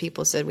Michaelson's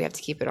people said we have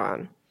to keep it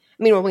on."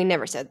 Meanwhile, we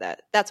never said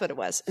that. That's what it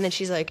was. And then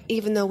she's like,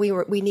 "Even though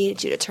we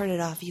needed you to turn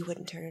it off, you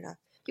wouldn't turn it off."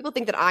 People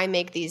think that I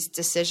make these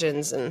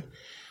decisions, and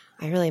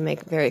I really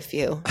make very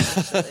few.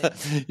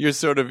 You're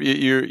sort of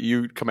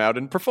you come out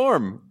and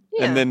perform,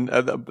 and then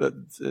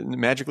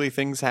magically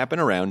things happen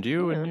around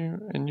you,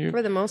 and you.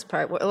 For the most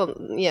part, well,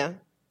 yeah.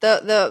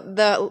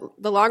 The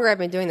longer I've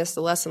been doing this,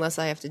 the less and less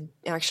I have to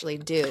actually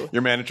do.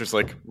 Your manager's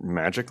like,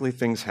 magically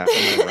things happen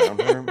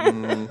around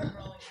her.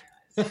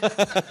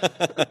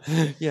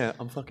 Yeah,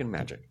 I'm fucking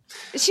magic.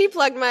 She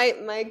plugged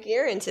my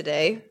gear in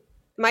today.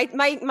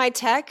 My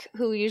tech,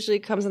 who usually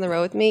comes on the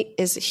road with me,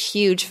 is a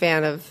huge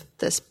fan of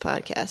this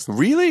podcast.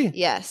 Really?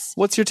 Yes.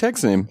 What's your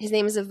tech's name? His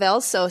name is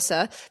Avel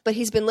Sosa, but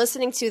he's been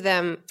listening to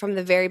them from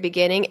the very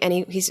beginning, and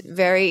he's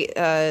very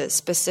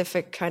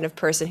specific kind of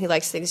person. He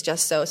likes things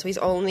just so he's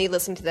only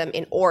listening to them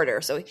in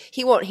order. So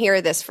he won't hear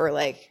this for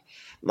like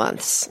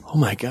months. Oh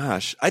my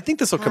gosh. I think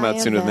this will come out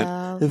sooner than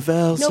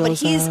Avel No, but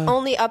he's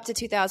only up to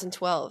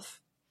 2012.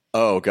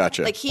 Oh,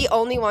 gotcha. Like he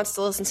only wants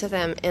to listen to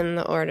them in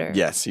the order.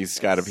 Yes, he's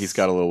got a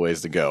little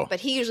ways to go.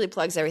 But he usually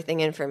plugs everything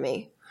in for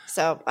me,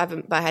 so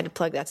I had to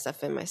plug that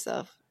stuff in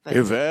myself.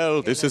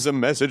 Yvel, this is a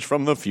message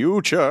from the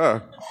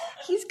future.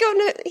 He's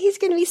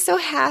gonna be so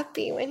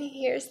happy when he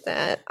hears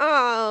that.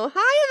 Oh,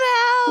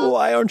 hi, Yvel.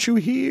 Why aren't you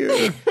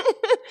here?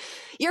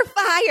 You're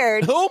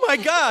fired. Oh my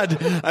God!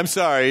 I'm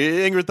sorry.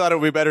 Ingrid thought it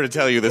would be better to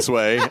tell you this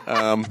way.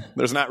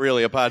 There's not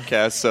really a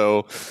podcast,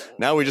 so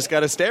now we just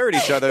got to stare at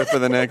each other for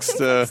the next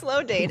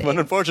Slow dating. But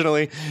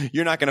unfortunately,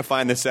 you're not going to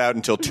find this out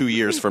until 2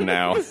 years from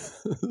now.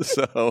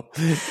 So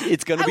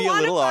it's going to be a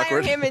little I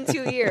awkward. him in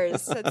 2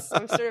 years.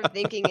 I'm sort of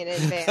thinking in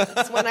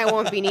advance when I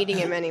won't be needing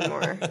him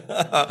anymore.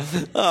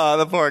 Oh,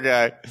 the poor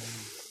guy.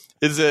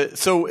 Does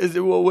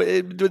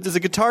a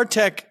guitar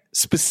tech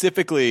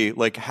specifically,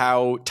 like,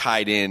 how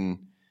tied in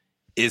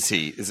is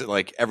he? Is it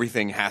like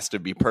everything has to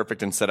be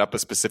perfect and set up a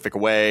specific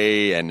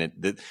way, and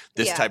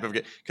type of,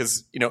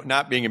 because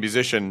not being a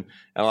musician,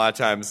 and a lot of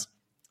times,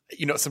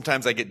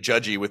 sometimes I get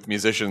judgy with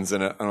musicians,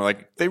 and I'm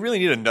like, they really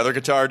need another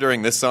guitar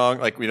during this song,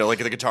 like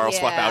the guitar will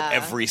swap out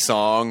every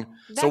song.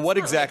 So what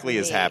exactly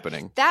is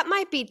happening? That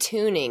might be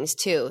tunings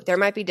too. There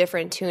might be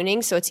different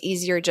tunings, so it's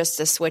easier just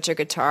to switch a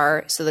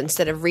guitar. So that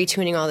instead of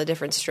retuning all the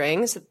different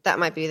strings, that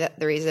might be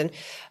the reason.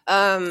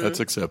 That's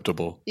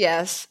acceptable.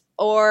 Yes.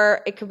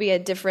 Or it could be a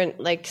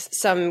different, like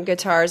some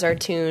guitars are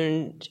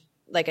tuned,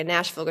 like a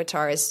Nashville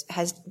guitar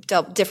has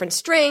different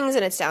strings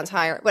and it sounds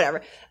higher,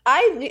 whatever.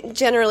 I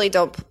generally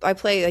don't, I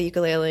play a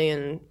ukulele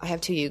and I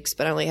have 2 ukes,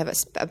 but I only have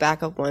a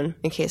backup one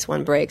in case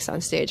one breaks on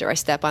stage or I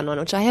step on one,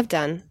 which I have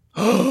done.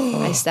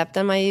 I stepped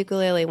on my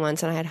ukulele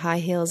once and I had high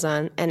heels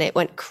on and it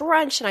went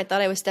crunch and I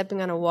thought I was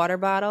stepping on a water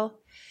bottle.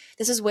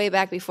 This is way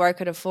back before I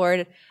could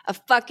afford a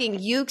fucking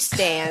uke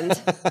stand.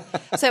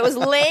 So it was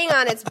laying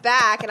on its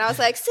back, and I was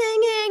like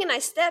singing, and I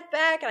stepped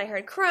back, and I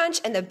heard crunch,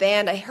 and the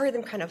band, I heard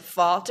them kind of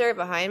falter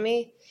behind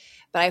me.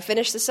 But I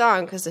finished the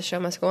song because the show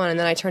must go on, and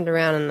then I turned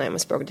around, and I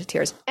almost broke into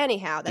tears.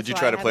 Anyhow, that's Did you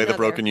try to play the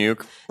broken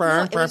uke?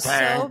 No, it was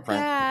so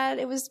bad.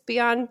 It was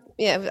beyond,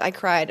 I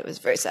cried. It was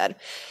very sad.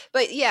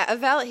 But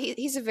yeah,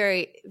 he's a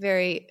very,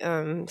 very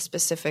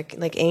specific,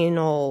 like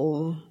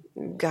anal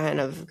kind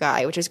of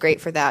guy, which is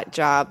great for that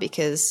job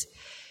because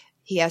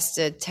he has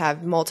to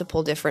have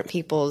multiple different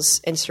people's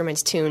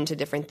instruments tuned to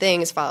different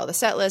things, follow the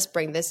set list,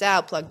 bring this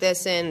out, plug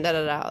this in,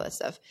 all that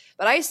stuff.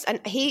 But I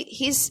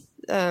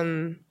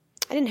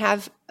didn't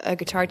have a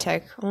guitar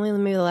tech only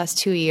maybe the last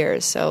 2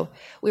 years, so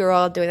we were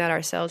all doing that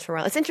ourselves for a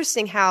while. It's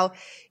interesting how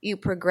you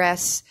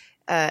progress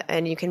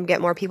and you can get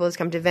more people to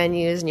come to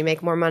venues and you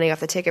make more money off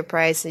the ticket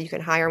price and you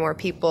can hire more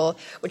people,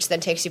 which then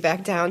takes you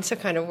back down to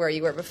kind of where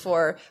you were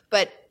before.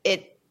 But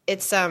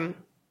it's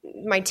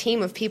my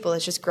team of people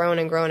has just grown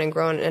and grown and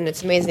grown, and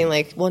it's amazing.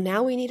 Like, well,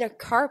 now we need a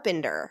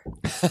carpenter.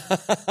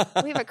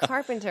 We have a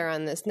carpenter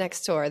on this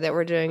next tour that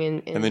we're doing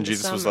in and then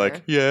Jesus summer. Was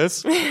like,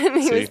 yes.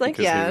 And he was like,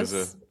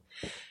 yes.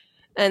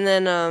 And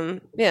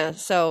then,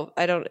 so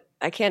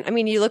I can't, I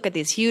mean, you look at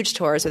these huge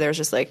tours where there's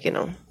just like,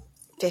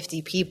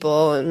 50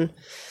 people and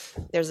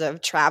there's a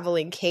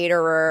traveling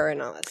caterer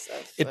and all that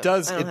stuff. It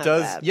does.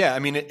 That. Yeah. I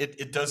mean,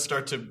 it does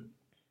start to,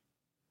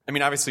 I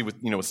mean, obviously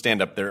with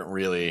stand-up, they're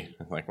really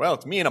like, well,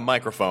 it's me and a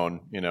microphone,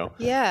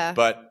 Yeah.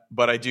 But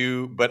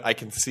I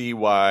can see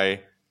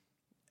why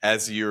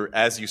as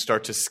you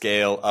start to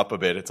scale up a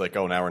bit, it's like,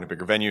 oh, now we're in a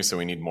bigger venue, so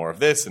we need more of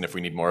this, and if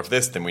we need more of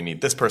this, then we need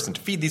this person to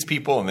feed these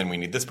people, and then we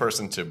need this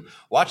person to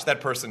watch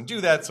that person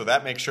do that, so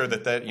that makes sure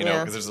that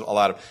because there's a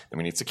lot of, and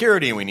we need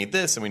security, and we need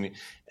this, and we need,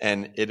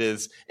 and it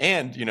is,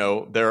 and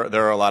there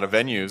are a lot of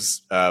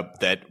venues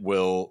that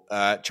will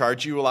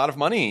charge you a lot of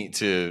money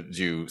to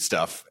do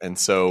stuff, and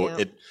so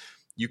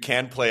you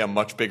can play a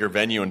much bigger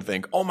venue and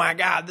think, oh my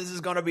God, this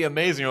is going to be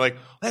amazing. You're like,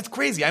 that's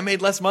crazy. I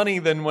made less money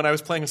than when I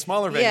was playing a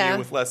smaller venue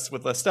with less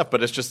stuff.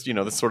 But it's just,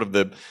 that's sort of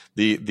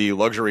the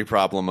luxury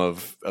problem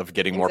of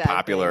getting more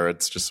popular.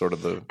 It's just sort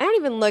of the. I don't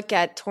even look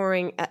at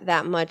touring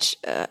that much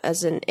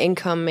as an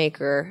income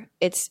maker.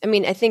 I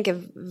think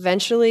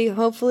eventually,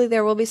 hopefully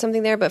there will be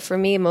something there. But for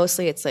me,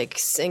 mostly it's like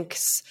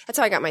syncs. That's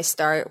how I got my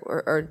start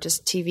or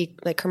just TV,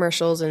 like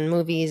commercials and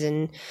movies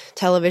and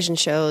television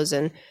shows.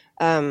 And,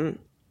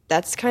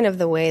 that's kind of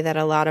the way that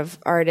a lot of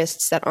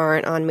artists that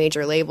aren't on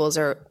major labels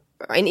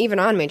and even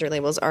on major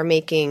labels are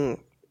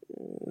making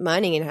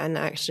money and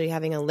actually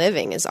having a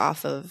living is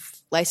off of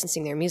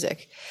licensing their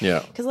music.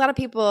 Yeah. Because a lot of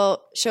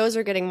people, shows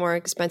are getting more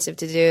expensive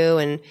to do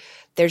and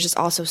there's just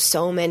also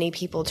so many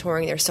people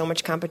touring. There's so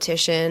much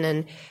competition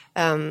and,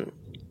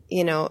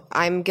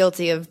 I'm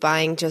guilty of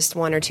buying just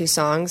 1 or 2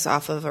 songs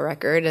off of a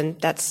record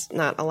and that's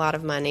not a lot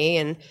of money.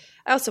 And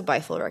I also buy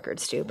full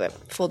records too, but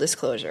full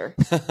disclosure,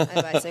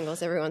 I buy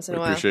singles every once in a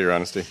while. Appreciate your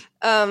honesty.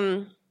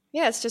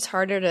 It's just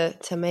harder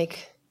to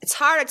make. It's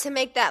harder to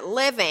make that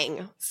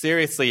living.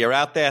 Seriously, you're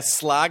out there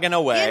slogging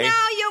away.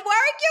 You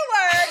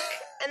work,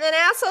 and then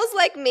assholes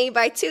like me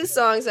buy 2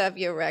 songs off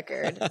your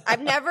record. I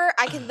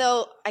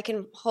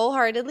can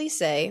wholeheartedly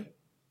say,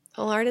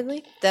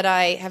 that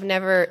I have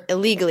never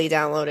illegally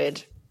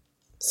downloaded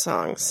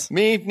songs.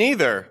 Me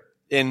neither.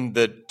 In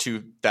the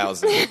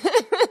 2000.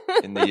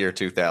 In the year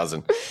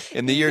 2000.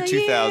 In the year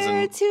 2000.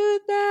 Year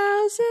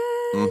 2000.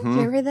 Mm-hmm. You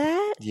remember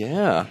that?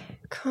 Yeah.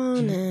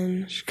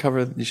 Conan.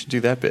 You should do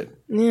that bit.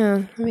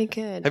 Yeah, that'd be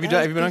good. Have you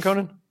been on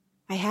Conan?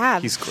 I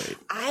have. He's great.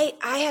 I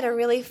had a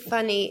really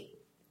funny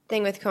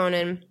thing with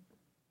Conan.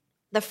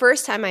 The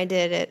first time I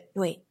did it,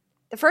 I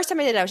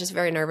was just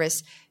very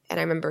nervous. And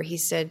I remember he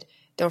said,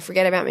 don't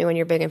forget about me when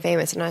you're big and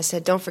famous. And I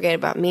said, don't forget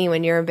about me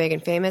when you're big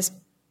and famous,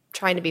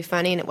 trying to be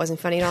funny. And it wasn't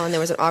funny at all. And there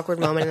was an awkward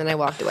moment. And then I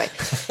walked away.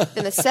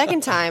 Then the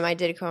second time I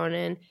did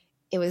Conan,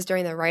 it was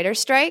during the writer's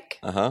strike.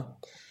 Uh-huh.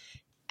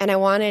 And I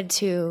wanted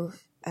to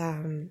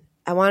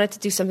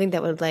do something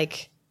that would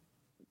like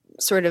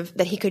sort of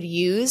that he could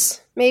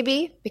use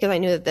maybe, because I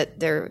knew that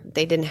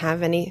they didn't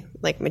have any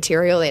like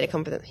material. He had to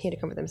come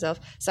with himself.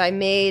 So I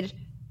made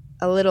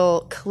a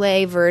little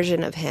clay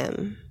version of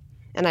him,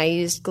 and I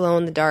used glow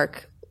in the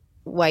dark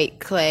white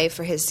clay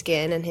for his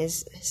skin and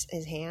his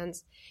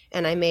hands.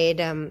 And I made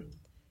and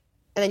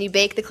then you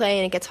bake the clay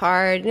and it gets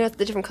hard. It's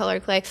the different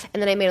colored clay.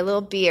 And then I made a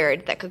little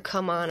beard that could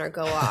come on or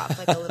go off,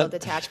 like a little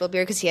detachable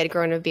beard, because he had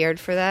grown a beard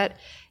for that.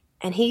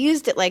 And he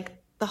used it like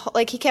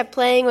he kept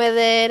playing with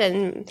it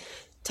and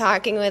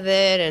talking with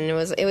it, and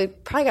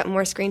it probably got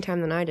more screen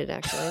time than I did,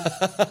 actually.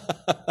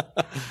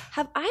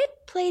 Have I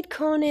played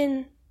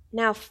Conan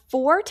now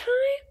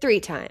 3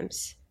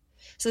 times?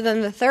 So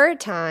then the third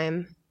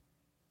time,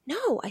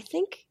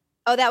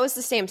 that was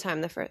the same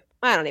time the first.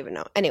 I don't even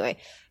know. Anyway,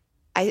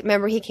 I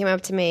remember he came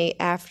up to me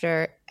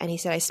after, and he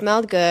said I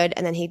smelled good,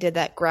 and then he did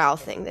that growl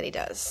thing that he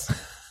does.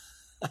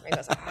 He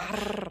goes,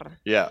 "Arr."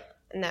 Yeah.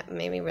 And that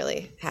made me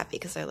really happy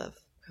because I love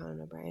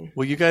Conan O'Brien.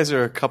 Well, you guys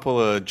are a couple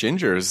of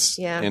gingers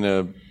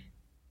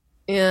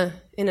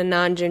in a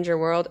non-ginger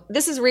world.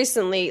 This is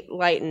recently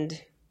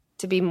lightened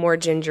to be more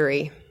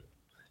gingery.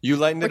 You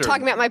lightened it? We're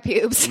talking about my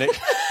pubes.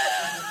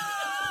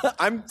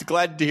 I'm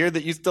glad to hear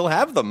that you still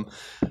have them.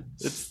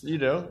 It's,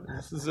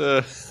 this is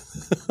a...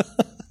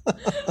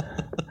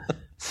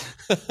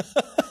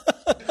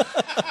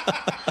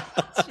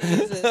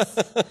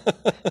 Jesus.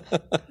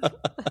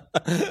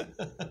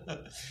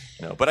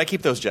 No, but I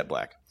keep those jet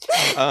black.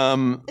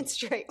 It's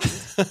straight.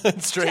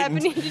 It's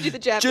straightened. To do the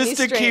Japanese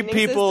just to keep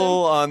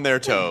people system. on their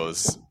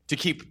toes. To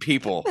keep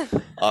people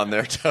on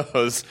their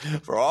toes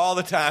for all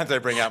the times I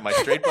bring out my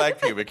straight black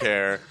pubic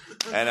hair.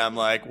 And I'm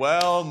like,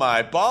 well,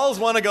 my balls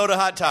want to go to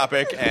Hot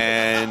Topic,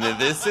 and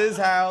this is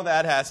how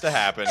that has to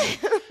happen.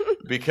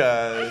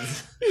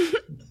 Because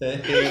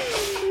they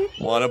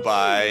want to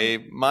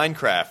buy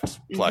Minecraft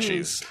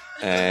plushies.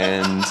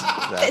 And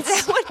that's...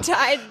 Is that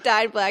what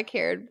dyed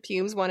black-haired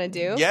pubes want to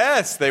do?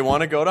 Yes, they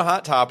want to go to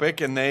Hot Topic,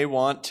 and they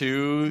want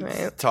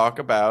to talk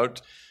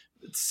about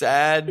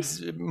sad,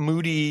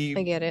 moody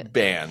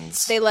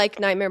bands. They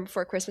like Nightmare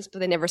Before Christmas, but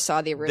they never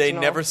saw the original. They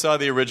never saw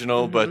the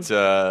original, but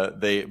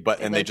they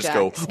just Jack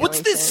go, Skellington.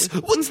 "What's this?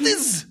 What's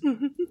this?"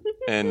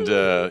 And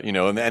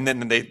and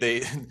then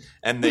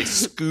they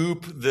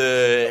scoop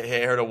the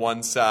hair to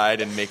one side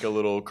and make a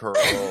little curl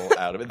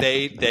out of it.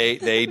 They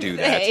do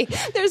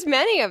that. There's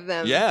many of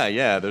them.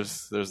 Yeah.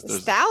 There's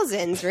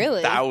thousands,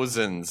 really.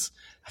 Thousands.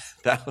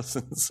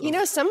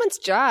 Someone's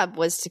job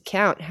was to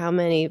count how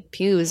many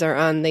pubes are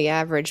on the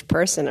average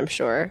person, I'm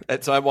sure.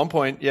 So at one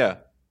point, yeah.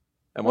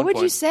 What would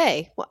you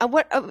say?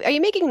 What are you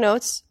making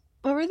notes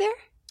over there?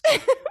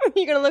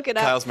 You're going to look it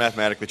up. Kyle's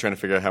mathematically trying to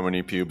figure out how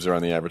many pubes are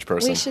on the average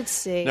person. We should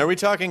see. Now, are we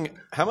talking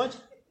how much?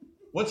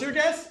 What's your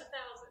guess?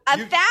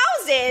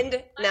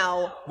 1,000?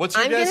 No. What's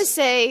your guess? I'm going to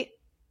say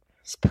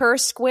per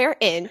square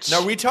inch.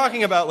 Now, are we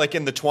talking about like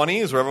in the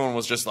 20s where everyone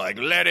was just like,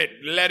 let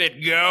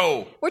it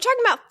go? We're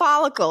talking about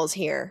follicles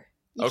here.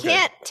 You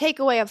can't take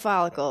away a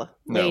follicle,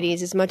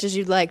 ladies, as much as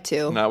you'd like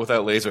to. Not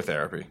without laser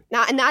therapy.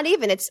 Not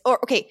even.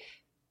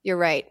 You're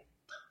right.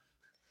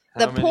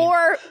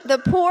 The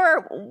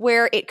poor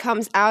where it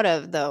comes out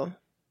of, though.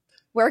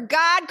 Where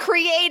God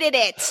created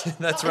it.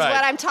 That's right. Is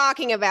what I'm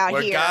talking about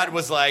where here. Where God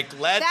was like,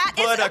 let's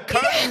put a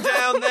curtain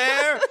down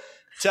there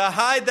to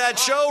hide that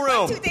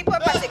showroom. 1, 2, 3, 4,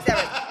 5, 6,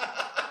 7.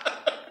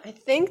 I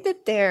think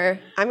that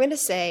I'm going to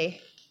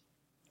say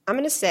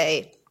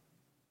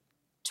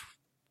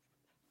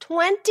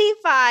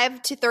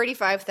 25 to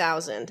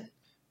 35,000.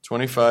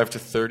 25 to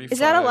 35. Is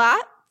that a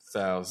lot?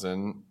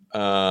 1,000.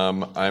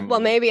 Well,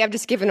 maybe I've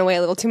just given away a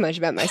little too much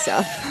about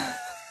myself.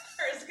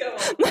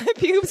 My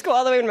pubes go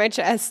all the way to my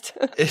chest.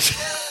 But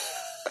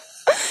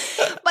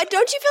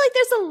don't you feel like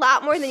there's a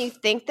lot more than you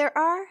think there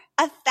are?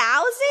 1,000?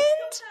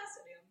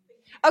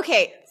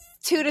 Okay,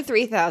 2,000 to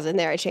 3,000.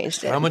 There, I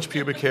changed it. How much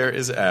pubic hair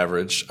is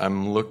average?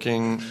 I'm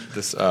looking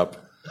this up.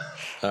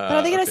 But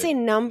are they going to say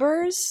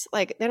numbers?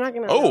 Like, they're not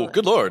going to. Oh,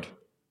 good Lord.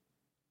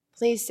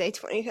 Please say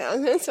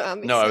 20,000. So I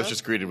was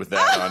just greeted with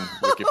that on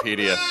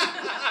Wikipedia.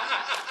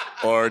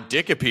 Or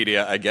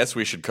Dickipedia, I guess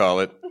we should call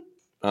it.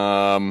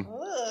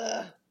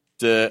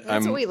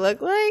 That's what we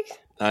look like?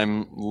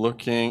 I'm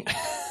looking.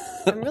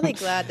 I'm really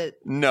glad that.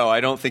 No,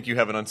 I don't think you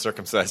have an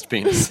uncircumcised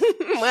penis.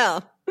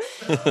 Well.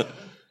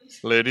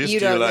 Ladies, do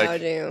you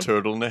like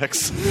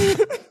turtlenecks?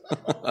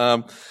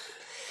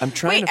 I'm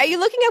trying. Wait, are you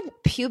looking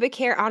up pubic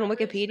hair on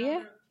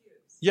Wikipedia?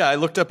 Yeah, I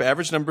looked up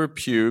average number of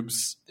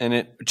pubes,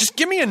 and just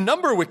give me a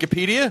number,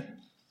 Wikipedia.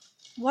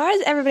 Why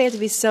does everybody have to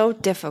be so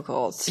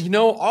difficult?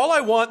 All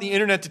I want the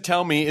internet to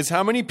tell me is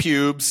how many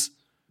pubes.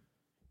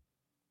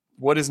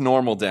 What is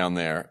normal down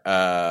there?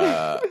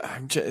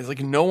 I'm just,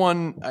 like no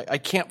one. I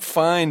can't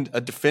find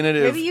a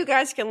definitive. Maybe you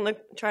guys can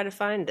try to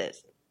find it.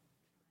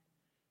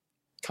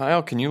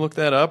 Kyle, can you look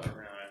that up?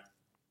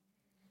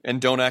 And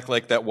don't act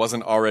like that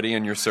wasn't already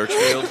in your search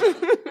field.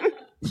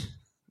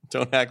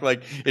 Don't act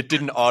like it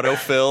didn't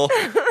autofill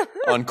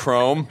on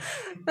Chrome.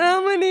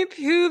 How many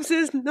pubes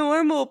is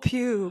normal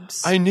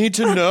pubes? I need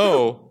to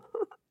know.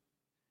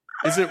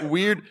 Is it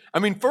weird? I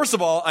mean, first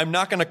of all, I'm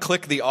not going to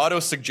click the auto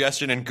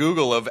suggestion in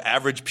Google of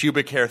average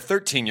pubic hair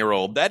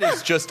 13-year-old. That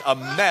is just a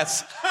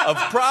mess of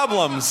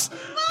problems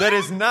that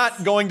is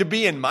not going to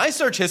be in my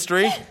search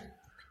history.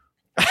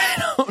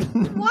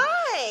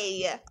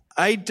 Why?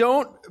 I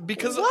don't,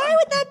 because Why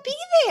would that be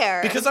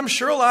there? Because I'm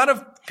sure a lot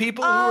of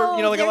people who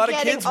are, like a lot of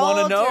kids want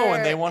to know,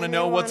 and they want to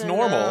know what's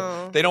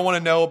normal. They don't want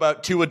to know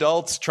about two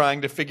adults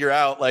trying to figure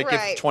out,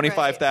 if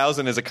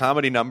 25,000 is a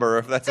comedy number, or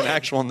if that's an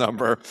actual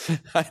number.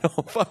 I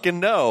don't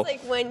fucking know.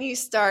 Like when you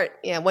start,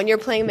 when you're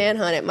playing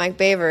Manhunt at Mike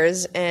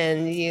Baver's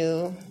and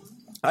you...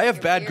 I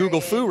have bad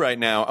Google foo right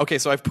now. Okay,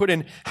 so I've put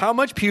in how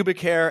much pubic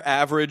hair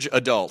average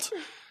adult.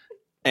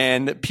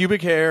 And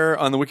pubic hair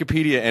on the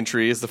Wikipedia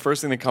entry is the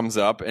first thing that comes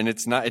up, and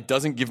it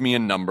doesn't give me a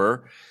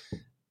number.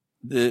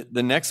 The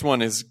next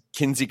one is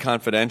Kinsey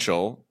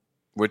Confidential,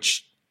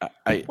 which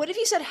What if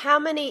you said how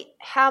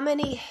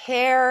many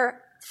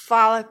hair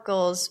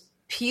follicles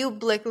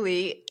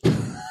publicly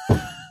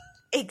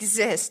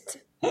exist?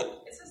 It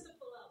says to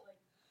pull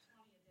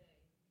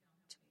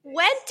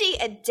out 20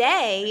 a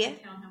day.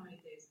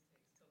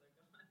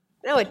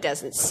 No, it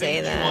doesn't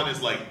say that.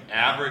 Which one is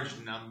average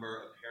number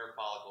of hair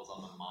follicles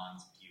on the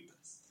mons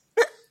pubis?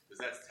 Because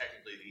that's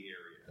technically the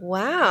area.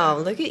 Wow,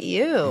 look at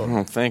you.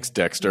 Oh, thanks,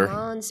 Dexter.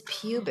 Mons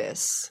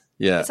Pubis.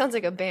 Yeah. That sounds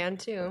like a band,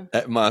 too.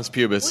 Mons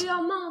Pubis. We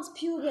are Mons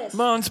Pubis.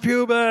 Mons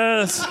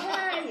Pubis.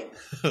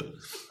 Okay.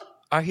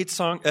 I hate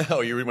song.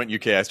 Oh, you went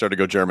UK. I started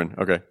to go German.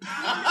 Okay.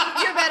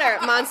 You're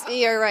better. Mons,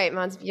 you're right.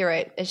 Mons, you're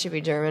right. It should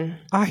be German.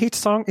 Our hit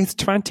song is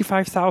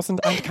 25,000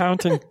 and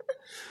counting.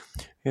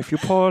 If you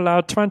pull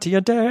out 20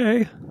 a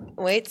day.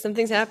 Wait,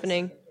 something's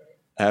happening.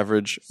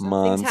 Average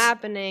Mons Something's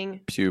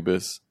happening.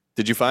 Pubis.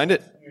 Did you find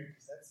it?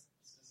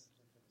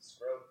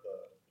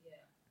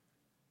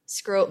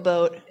 Scrote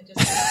boat.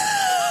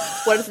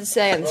 What does it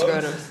say on the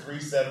scrotum?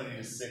 370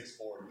 to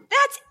 640.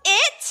 That's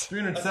it?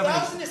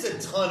 370 is a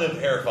ton of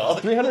hair follicles.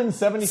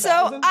 370,000?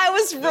 So I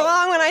was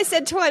wrong when I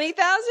said 20,000?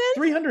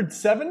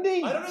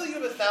 370? I don't know that you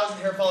have 1,000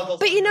 hair follicles.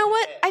 But you know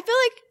what? I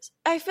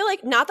feel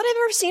like not that I've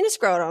ever seen a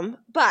scrotum,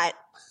 but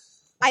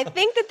I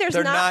think that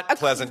They're not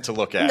pleasant to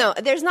look at. No,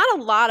 there's not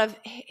a lot of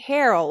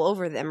hair all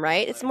over them,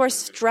 right? It's more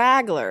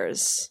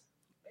stragglers.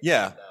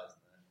 Yeah.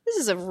 This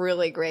is a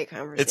really great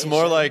conversation. It's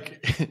more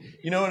like,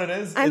 you know what it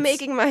is? I'm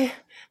making my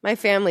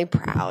family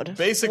proud.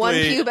 Basically, one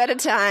pube at a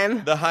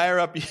time. The higher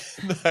up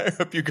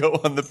you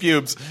go on the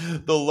pubes,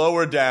 the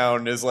lower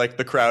down is like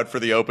the crowd for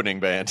the opening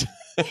band.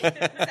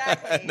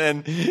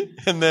 Exactly.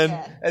 and then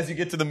as you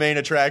get to the main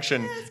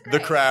attraction, the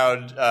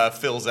crowd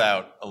fills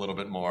out a little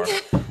bit more.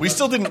 We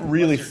still didn't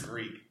really,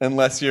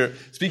 unless you're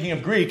speaking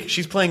of Greek.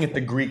 She's playing at the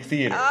Greek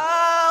Theater.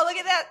 Oh, look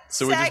at that!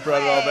 So we just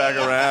brought it all back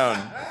around.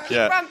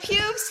 Yeah. From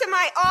pubes to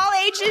my all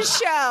ages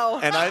show.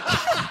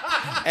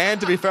 And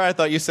to be fair, I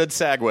thought you said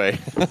Sagway.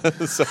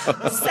 So,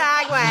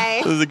 Sagway.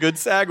 It was a good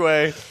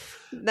Sagway.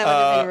 That would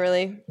have been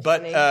really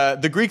funny.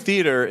 But the Greek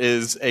Theater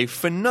is a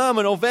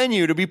phenomenal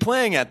venue to be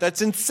playing at.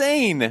 That's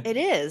insane. It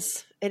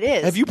is. It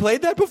is. Have you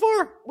played that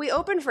before? We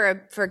opened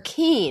for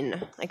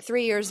Keen like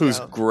 3 years Who's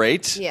ago.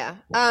 great. Yeah.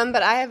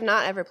 But I have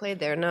not ever played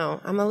there.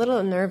 No. I'm a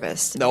little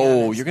nervous.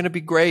 No, you're going to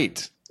be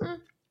great.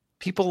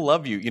 People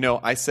love you. You know,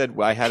 I said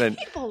I had an.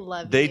 People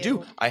love They you.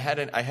 do. I had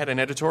an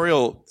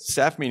editorial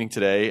staff meeting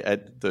today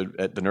at the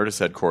Nerdist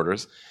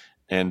headquarters,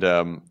 and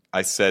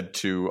I said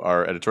to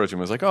our editorial team,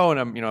 I was like, "Oh, and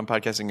I'm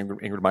podcasting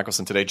Ingrid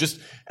Michaelson today, just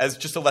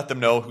to let them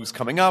know who's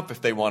coming up,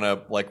 if they want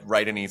to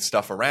write any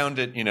stuff around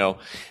it,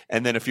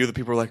 And then a few of the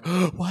people were like,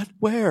 oh, "What?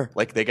 Where?"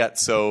 They got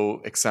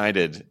so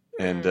excited,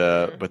 and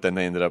but then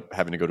they ended up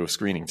having to go to a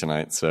screening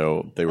tonight,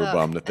 so they were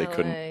bummed that they LA.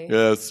 couldn't.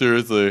 Yeah,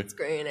 seriously.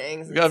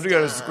 Screenings. You have to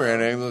go to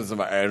screenings.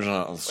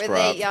 With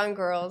 8 young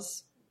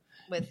girls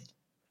with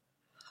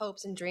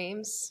hopes and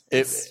dreams,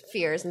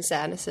 fears and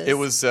sadnesses. It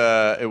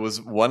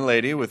was one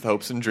lady with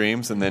hopes and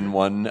dreams, and then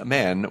one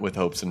man with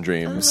hopes and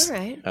dreams. Oh, all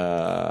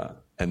right.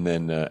 And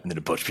then a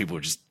bunch of people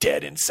were just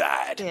dead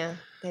inside. Yeah,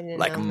 they didn't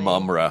like know me.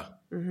 Mumra.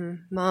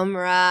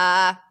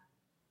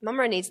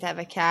 Mumra needs to have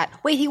a cat.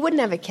 Wait, he wouldn't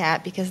have a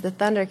cat because the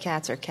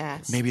Thundercats are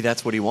cats. Maybe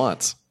that's what he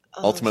wants.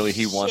 Ultimately,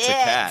 he wants a shit.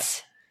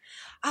 cat.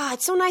 Ah,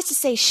 it's so nice to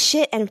say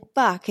shit and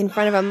fuck in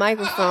front of a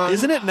microphone.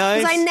 Isn't it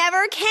nice? Because I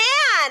never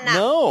can.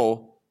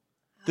 No.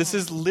 This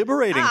is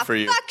liberating for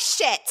you. Fuck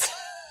shit.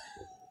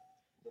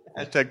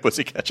 Hashtag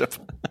pussy ketchup.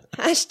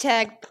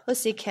 Hashtag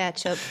pussy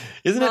ketchup.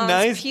 Isn't it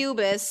nice?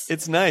 Pubis.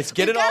 It's nice.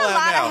 Get We've it all out got a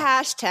now. lot of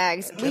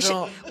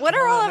hashtags. What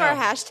are all of our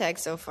hashtags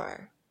so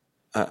far?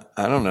 I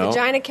don't know.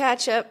 Vagina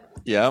ketchup.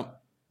 Yeah.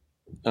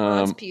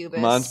 Mons pubis.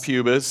 Mons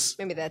pubis.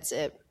 Maybe that's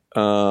it.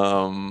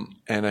 And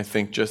I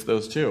think just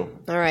those two.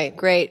 All right,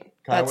 great.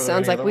 Kyle, That were there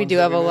sounds any like other we ones do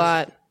that have we a missed?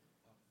 lot.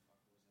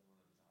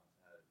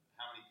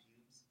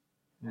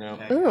 No.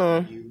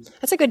 Ooh,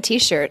 that's a good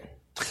T-shirt.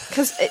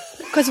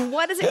 Because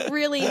what does it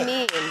really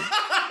mean?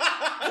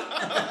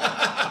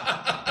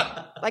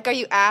 Like, are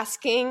you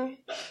asking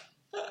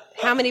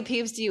how many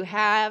pubes do you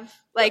have?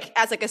 Like,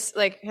 as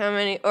like how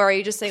many, or are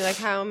you just saying like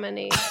how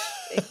many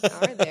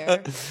are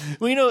there?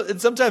 Well,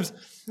 and sometimes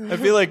I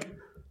feel like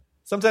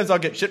sometimes I'll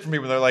get shit from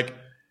people. They're like,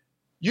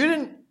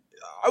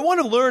 I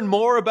want to learn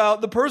more about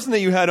the person that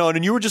you had on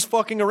and you were just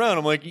fucking around.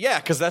 I'm like, yeah,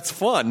 because that's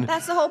fun.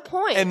 That's the whole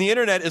point. And the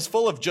internet is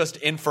full of just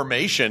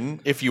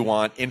information if you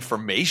want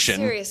information.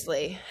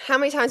 Seriously. How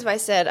many times have I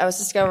said I was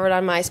discovered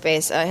on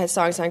MySpace? I had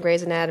songs on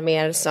Grey's Anatomy.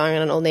 I had a song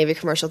on an Old Navy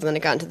commercial. Then it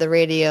got into the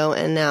radio.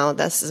 And now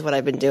this is what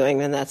I've been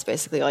doing. And that's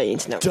basically all you need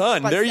to know.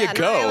 Done. There you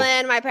go.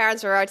 Island. My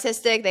parents were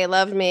artistic. They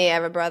loved me. I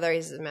have a brother.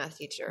 He's a math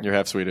teacher. You're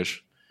half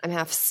Swedish. I'm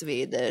half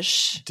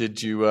Swedish.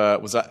 Did you,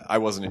 I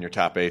wasn't in your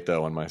top 8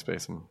 though on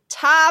MySpace.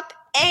 Top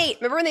 8.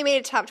 Remember when they made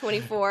it top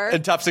 24?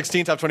 And top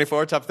 16, top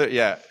 24, top 30.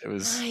 Yeah, it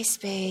was.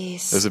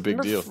 MySpace. It was a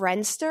big deal.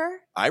 Friendster?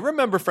 I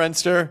remember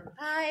Friendster.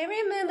 I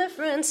remember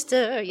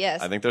Friendster.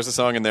 Yes. I think there's a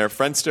song in there.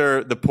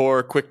 Friendster, the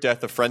poor quick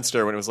death of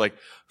Friendster, when it was like,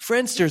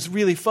 Friendster's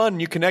really fun.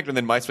 You connect. And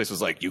then MySpace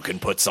was like, you can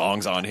put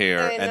songs on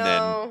here. I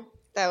know.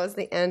 That was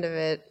the end of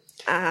it.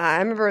 I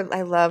remember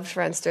I loved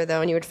Friendster,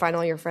 though, and you would find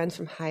all your friends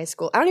from high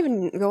school. I don't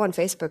even go on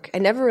Facebook. I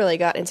never really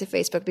got into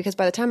Facebook because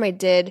by the time I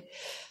did,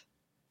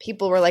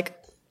 people were like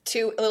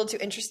a little too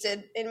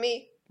interested in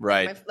me.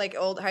 Right. My like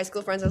old high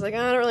school friends, I was like,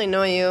 I don't really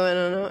know you. I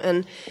don't know.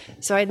 And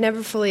so I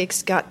never fully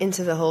got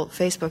into the whole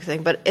Facebook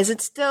thing. But is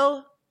it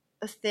still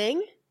a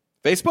thing?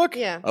 Facebook?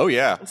 Yeah. Oh,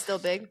 yeah. It's still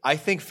big? I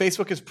think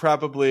Facebook is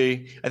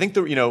probably,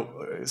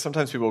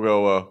 sometimes people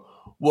go,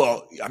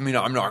 well, I mean,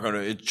 I'm not going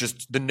to, it's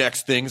just the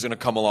next thing's going to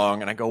come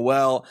along. And I go,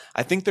 well,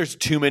 I think there's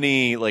too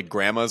many like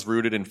grandmas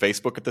rooted in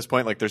Facebook at this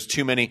point. Like there's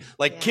too many,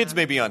 kids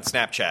may be on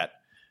Snapchat,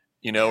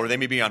 or they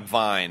may be on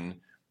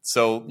Vine.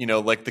 So,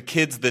 like the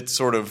kids that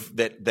sort of,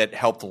 that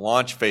helped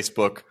launch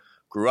Facebook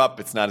grew up.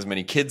 It's not as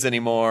many kids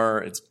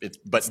anymore. It's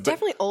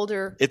definitely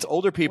older. It's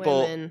older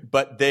people, women.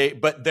 but they've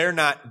built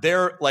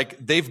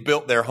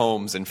their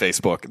homes in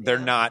Facebook. They're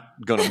not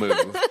going to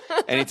move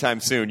anytime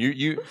soon.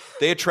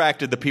 They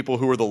attracted the people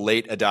who were the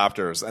late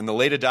adopters, and the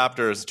late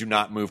adopters do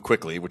not move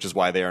quickly, which is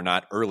why they are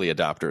not early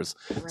adopters.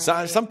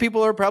 Right. Some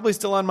people are probably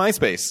still on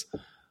MySpace.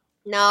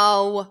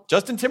 No.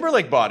 Justin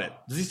Timberlake bought it.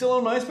 Does he still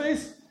own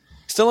MySpace?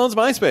 Still owns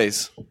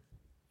MySpace.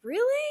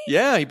 Really?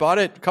 Yeah, he bought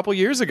it a couple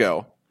years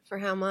ago. For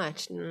how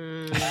much?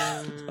 $100.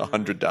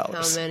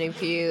 How many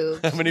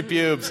pubes? How many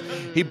pubes?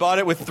 He bought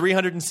it with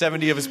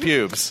 370 of his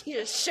pubes. He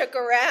just shook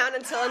around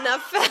until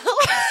enough fell.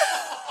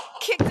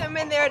 Kicked them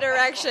in their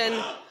direction.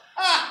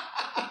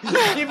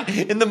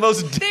 In the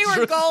most They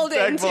were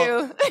golden,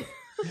 too.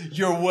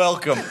 You're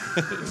welcome.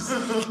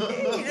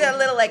 He did a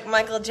little,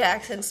 Michael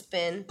Jackson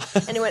spin.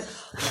 And he went...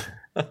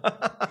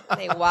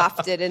 They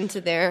wafted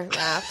into their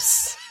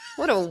laps.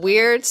 What a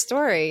weird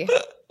story.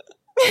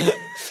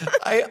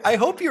 I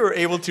hope you were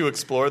able to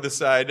explore the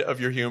side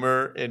of your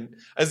humor. Do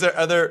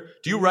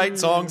you write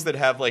songs that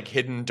have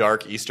hidden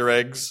dark Easter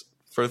eggs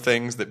for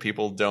things that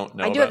people don't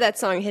know? I do have that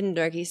song, Hidden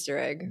Dark Easter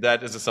Egg.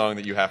 That is a song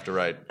that you have to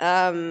write.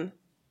 I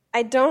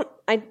don't.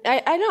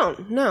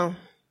 No.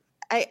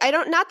 I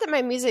don't. Not that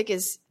my music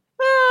is.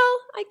 Well,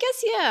 I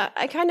guess yeah.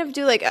 I kind of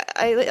do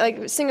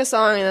I sing a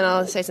song and then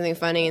I'll say something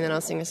funny and then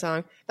I'll sing a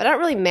song. But I don't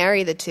really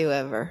marry the two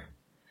ever.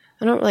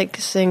 I don't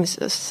sing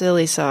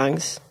silly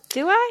songs.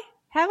 Do I?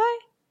 Have I?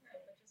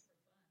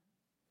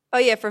 Oh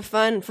yeah, for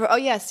fun. Oh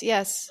yes.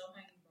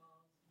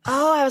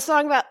 Oh, I was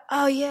talking about.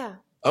 Oh yeah.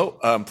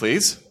 Oh,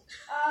 please. Where'd it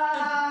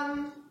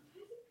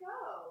go?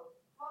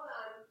 Hold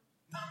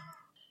on.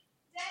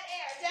 Dead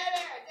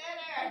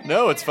air.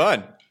 No, it's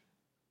fun.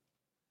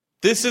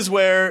 This is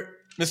where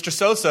Mr.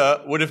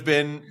 Sosa would have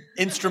been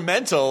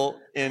instrumental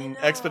in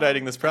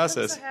expediting this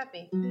process. I'm so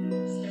happy.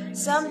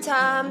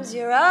 Sometimes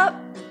you're up.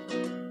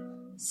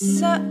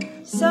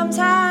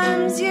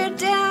 Sometimes you're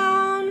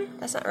down.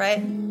 That's not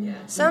right. Yeah.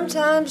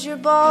 Sometimes your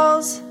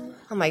balls.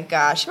 Oh my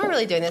gosh, am I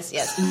really doing this?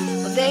 Yes.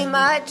 Well, they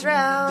might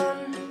drown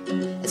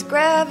as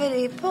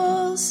gravity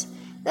pulls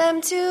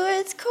them to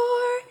its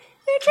core.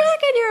 You're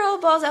dragging your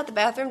old balls out the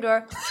bathroom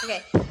door.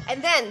 Okay.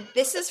 And then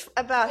this is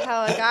about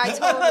how a guy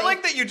told me. I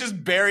like that you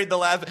just buried the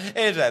last.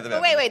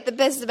 Wait.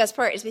 This is the best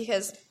part. Is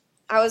because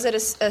I was at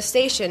a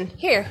station.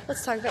 Here,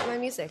 let's talk about my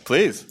music.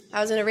 Please. I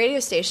was in a radio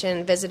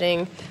station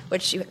visiting,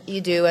 which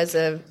you do as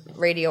a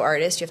radio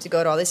artist. You have to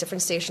go to all these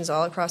different stations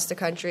all across the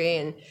country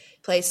and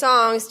play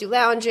songs, do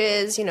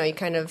lounges. You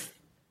kind of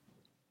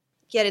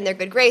get in their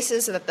good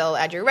graces so that they'll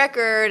add your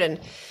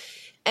record.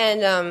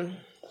 And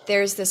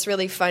there's this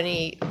really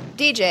funny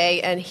DJ,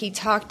 and he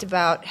talked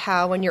about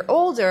how when you're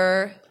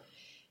older,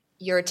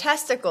 your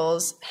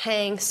testicles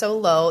hang so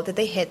low that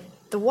they hit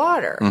the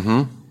water.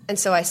 Mm-hmm. And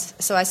so I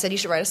said, you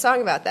should write a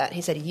song about that.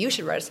 He said, you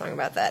should write a song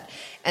about that.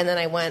 And then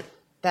I went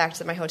back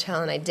to my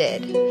hotel and I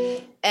did.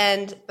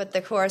 But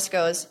the chorus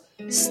goes,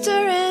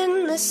 stir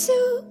in the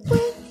soup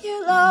with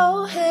your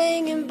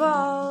low-hanging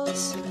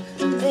balls,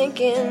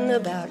 thinking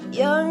about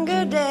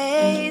younger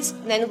days.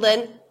 And then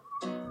Lynn,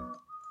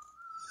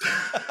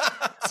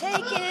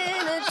 taking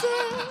a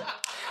dip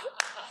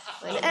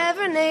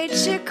Whenever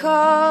nature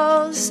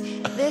calls,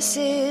 this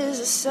is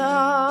a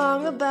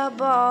song about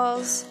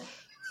balls.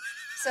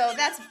 So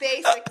that's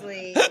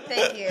basically,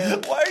 thank you.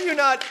 Why are you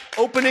not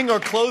opening or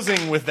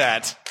closing with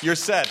that, your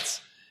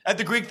sets, at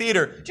the Greek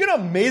Theater? Do you know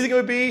how amazing it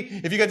would be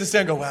if you got to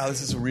stand and go, wow,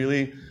 this is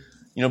really,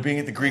 being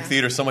at the Greek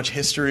Theater, so much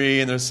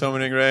history, and there's so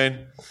many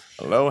great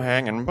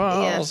low-hanging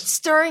balls. Yeah.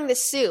 Stirring the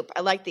soup.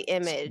 I like the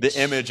image.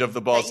 The image of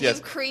the balls, that yes.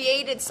 You've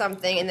created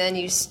something, and then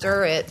you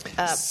stir it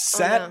up.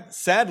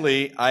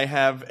 Sadly, I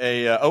have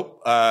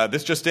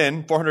this just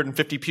in,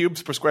 450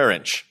 pubes per square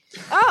inch.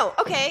 Oh,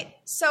 okay.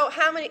 So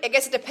how many? I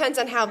guess it depends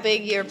on how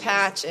big your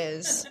patch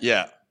is.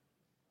 Yeah.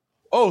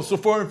 Oh, so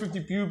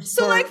 450 pubes.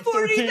 So like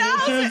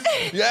 40,000.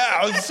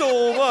 Yeah,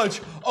 so much.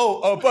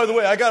 Oh, by the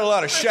way, I got a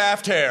lot of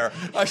shaft hair.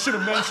 I should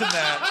have mentioned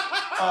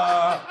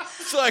that.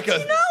 It's like You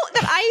know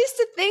that I used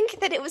to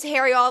think that it was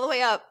hairy all the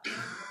way up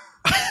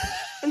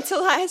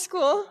until high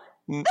school.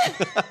 It's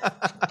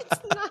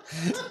not.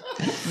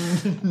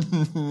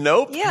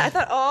 Nope. Yeah, I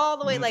thought all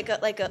the way like a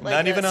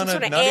not even on a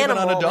sort of not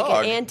animal, even on a dog.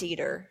 like an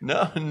anteater.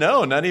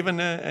 No, not even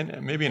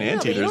maybe an But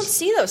anteater. you don't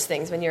see those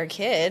things when you're a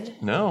kid.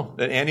 No,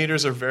 the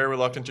anteaters are very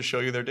reluctant to show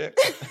you their dick.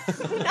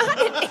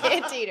 Not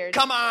an anteater.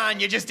 Come on,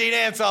 you just eat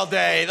ants all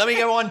day. Let me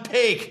get one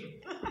peek.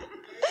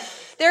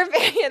 They're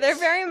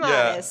very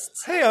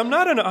modest. Hey, I'm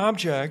not an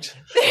object.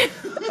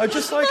 I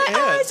just like My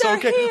ants. eyes are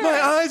Okay, here.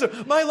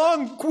 My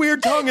long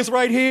weird tongue is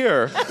right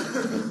here. Do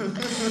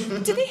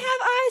they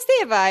have eyes? They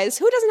have eyes.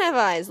 Who doesn't have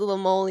eyes? Little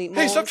moles.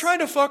 Hey, stop trying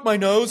to fuck my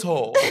nose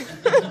hole.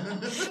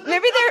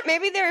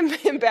 Maybe they're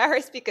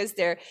embarrassed because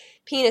their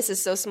penis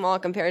is so small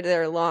compared to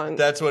their long.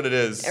 That's what it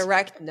is.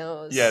 Erect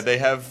nose. Yeah, they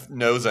have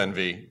nose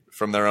envy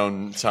from their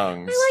own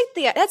tongues. I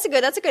like that's a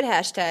good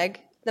hashtag.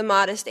 The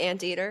modest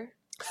anteater.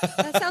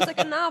 That sounds like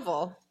a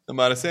novel. The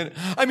modest ant.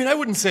 I mean, I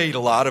wouldn't say eat a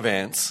lot of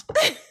ants.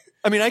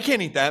 I mean, I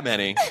can't eat that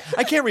many.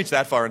 I can't reach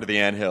that far into the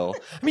anthill.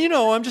 I mean,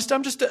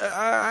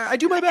 I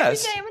do my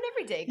best. I'm an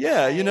everyday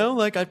guy. Yeah,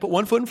 like I put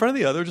one foot in front of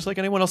the other, just like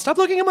anyone else. Stop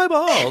looking at my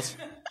balls.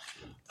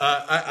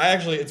 I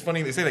actually, it's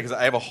funny they say that because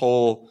I have a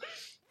whole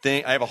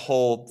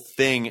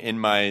thing in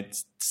my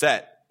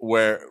set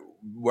where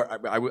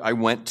I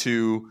went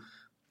to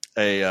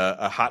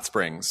a hot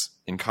springs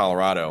in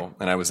Colorado,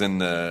 and I was and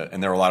there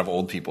were a lot of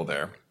old people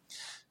there.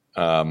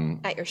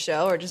 At your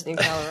show or just in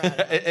Colorado?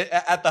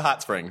 At the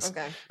hot springs.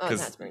 Okay. Oh,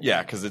 it's hot springs.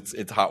 Yeah, because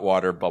it's hot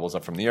water bubbles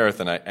up from the earth,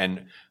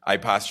 and I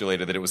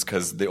postulated that it was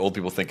because the old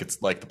people think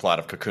it's like the plot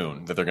of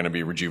Cocoon, that they're going to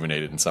be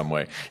rejuvenated in some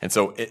way. And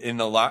so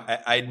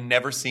I'd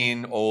never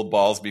seen old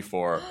balls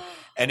before,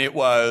 and it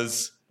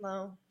was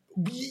low.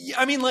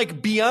 I mean,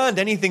 like beyond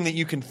anything that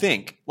you can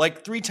think,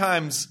 like 3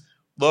 times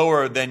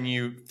lower than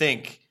you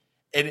think,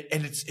 and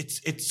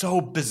it's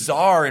so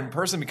bizarre in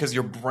person because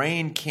your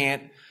brain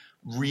can't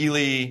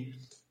really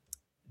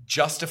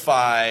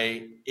justify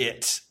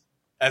it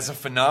as a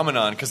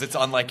phenomenon because it's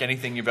unlike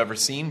anything you've ever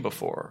seen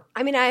before.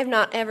 I mean, I have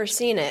not ever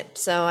seen it,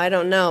 so I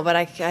don't know. But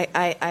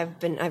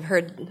I've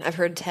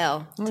heard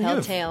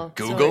telltale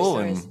Google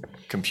stories. and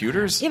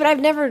computers. Yeah, but I've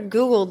never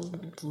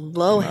Googled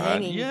low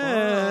hanging ball.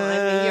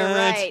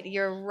 I mean,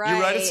 you're right.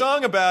 You write a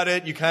song about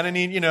it. You kind of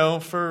need,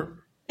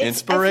 for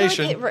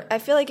inspiration. I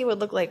feel like it would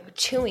look like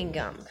chewing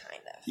gum, kind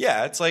of.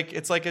 Yeah, it's like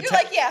a.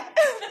 Yeah.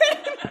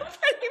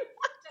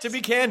 To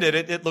be candid,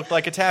 it looked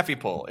like a taffy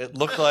pull. It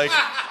looked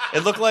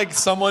like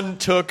someone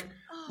took,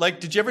 like,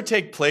 did you ever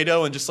take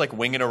Play-Doh and just like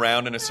wing it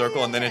around in a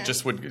circle and then it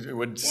just would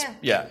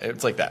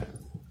it's like that.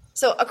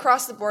 So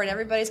across the board,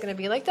 everybody's going to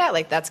be like that?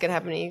 Like that's going to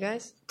happen to you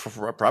guys?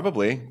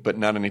 Probably, but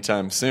not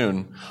anytime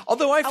soon.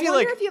 Although I feel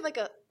wonder if you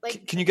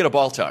have can you get a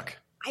ball tuck?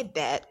 I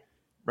bet.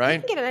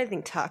 Right? You can get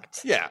anything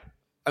tucked. Yeah.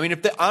 I mean,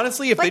 if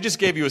they just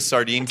gave you a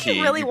sardine key. Do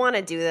you really want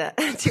to do that?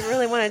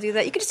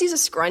 You could just use a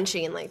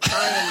scrunchie and like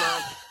tie them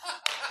up.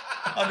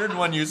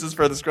 101 uses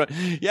for the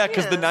scrunchie. Yeah,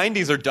 because the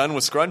 90s are done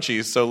with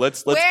scrunchies, so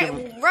let's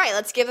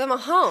give them a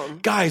home.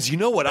 Guys, you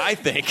know what I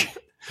think?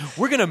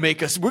 We're gonna be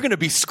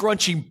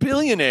scrunchy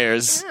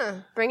billionaires.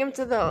 Yeah, bring them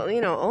to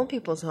the old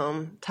people's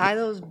home. Tie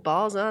those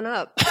balls on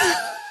up.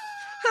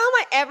 How am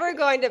I ever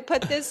going to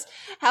put this?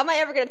 How am I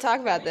ever going to talk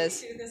about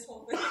this?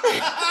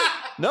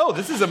 No,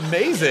 this is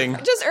amazing.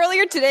 Just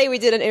earlier today, we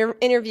did an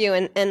interview,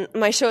 and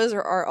my shows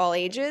are all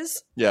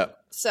ages. Yeah.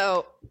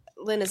 So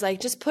Lynn is like,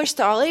 just push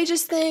the all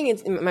ages thing.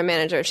 It's my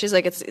manager. She's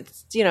like, it's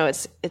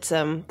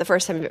the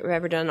first time we've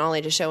ever done an all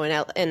ages show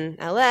in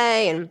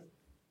LA,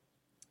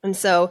 and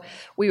so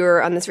we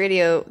were on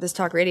this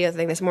talk radio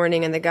thing this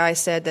morning, and the guy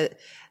said that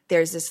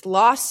there's this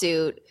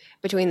lawsuit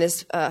between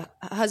this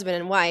husband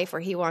and wife where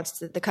he wants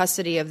the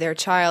custody of their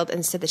child,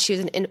 and said that she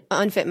was an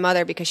unfit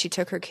mother because she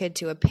took her kid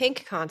to a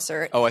Pink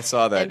concert. Oh, I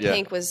saw that. And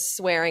Pink was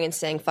swearing and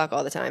saying fuck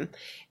all the time,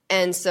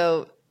 and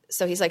so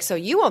he's like, so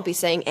you won't be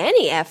saying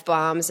any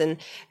F-bombs. And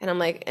I'm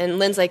like, and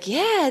Lynn's like,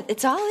 yeah,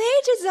 it's all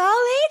ages.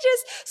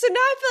 So now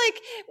I feel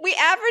like we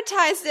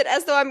advertised it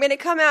as though I'm going to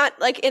come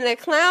out like in a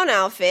clown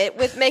outfit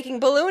with making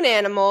balloon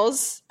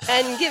animals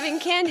and giving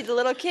candy to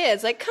little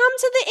kids. Like, come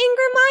to the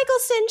Ingrid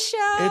Michaelson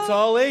show. It's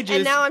all ages.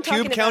 And now I'm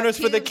talking cube counters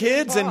for the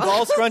kids and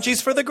ball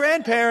scrunchies for the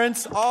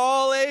grandparents.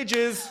 All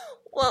ages.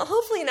 Well,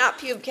 hopefully not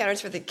pube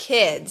counters for the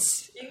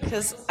kids,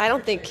 because I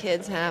don't think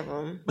kids have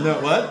them.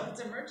 No, what?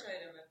 It's a merch item.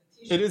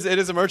 It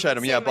is a merch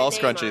item. Yeah, ball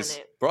scrunchies.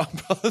 I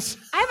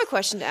have a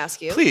question to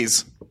ask you.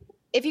 Please.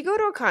 If you go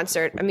to a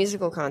concert, a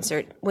musical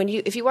concert,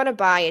 if you want to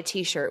buy a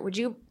T-shirt,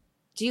 do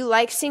you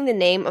like seeing the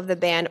name of the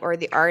band or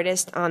the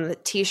artist on the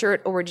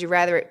T-shirt, or would you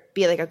rather it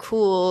be like a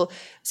cool,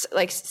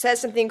 like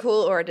says something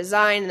cool or a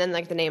design and then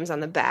like the name's on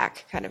the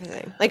back kind of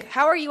thing? Like,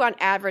 how are you on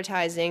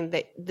advertising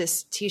that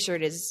this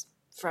T-shirt is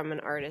from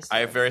an artist? I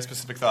have very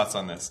specific thoughts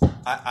on this.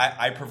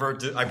 I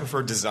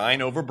prefer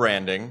design over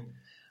branding.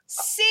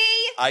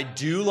 See, I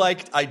do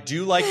like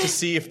to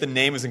see if the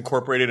name is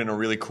incorporated in a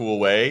really cool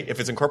way. If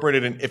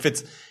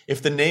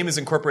the name is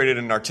incorporated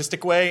in an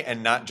artistic way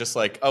and not just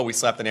like, oh, we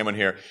slapped the name on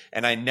here.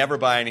 And I never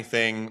buy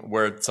anything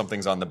where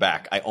something's on the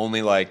back. I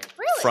only like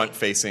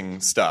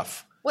front-facing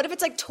stuff. What if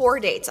it's like tour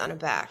dates on a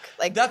back?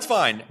 Like that's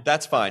fine.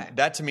 Okay.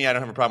 That to me I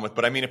don't have a problem with.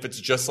 But I mean, if it's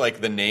just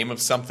like the name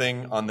of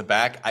something on the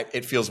back,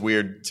 it feels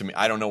weird to me.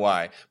 I don't know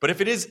why. But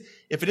if it is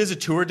a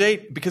tour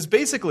date, because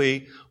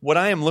basically what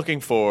I am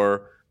looking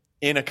for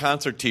in a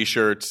concert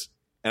T-shirt,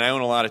 and I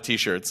own a lot of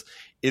T-shirts,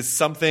 is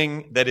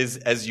something that is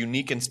as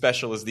unique and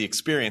special as the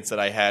experience that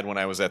I had when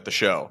I was at the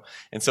show.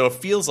 And so it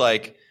feels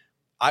like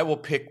I will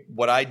pick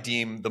what I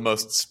deem the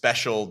most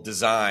special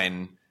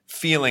design,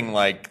 feeling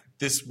like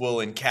this will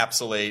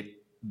encapsulate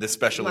the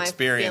special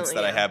experience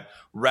that I have,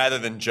 rather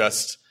than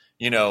just,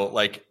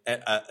 like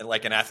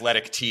an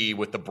athletic tee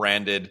with the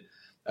branded.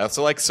 I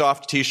also like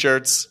soft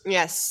T-shirts.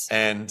 Yes.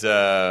 And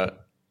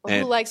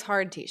who likes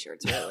hard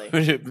T-shirts,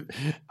 really?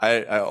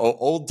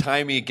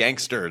 Old-timey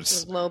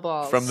gangsters with low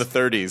balls from the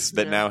 30s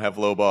that now have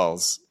low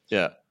balls.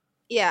 Yeah.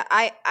 Yeah,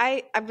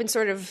 I've been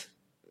sort of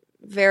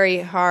very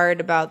hard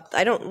about –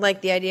 I don't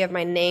like the idea of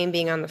my name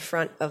being on the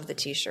front of the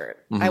T-shirt.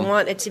 Mm-hmm. I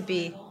want it to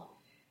be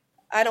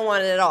 – I don't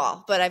want it at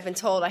all, but I've been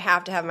told I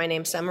have to have my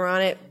name somewhere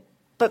on it.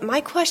 But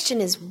my question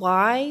is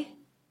why?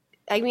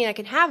 I mean, I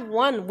can have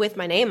one with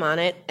my name on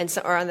it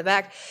or on the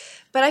back –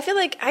 but I feel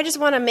like I just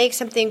want to make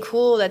something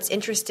cool that's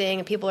interesting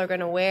and people are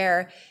going to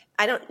wear.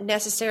 I don't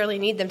necessarily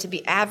need them to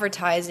be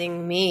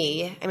advertising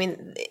me. I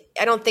mean,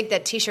 I don't think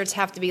that T-shirts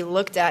have to be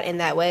looked at in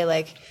that way,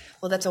 like,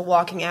 well, that's a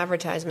walking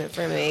advertisement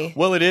for me.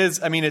 Well, it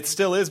is. I mean, it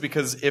still is,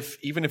 because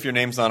even if your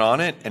name's not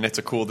on it and it's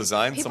a cool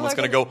design, someone's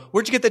going to go,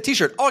 where'd you get that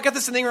T-shirt? Oh, I got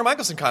this in the Ingrid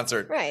Michaelson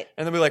concert. Right.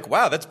 And they'll be like,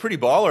 wow, that's pretty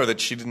baller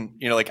that she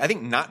didn't, I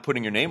think not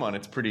putting your name on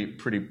it's pretty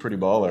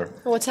baller.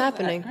 Well, what's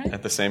happening?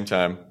 At the same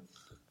time.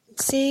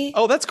 See?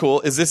 Oh, that's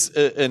cool. Is this?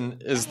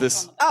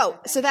 Oh,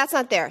 so that's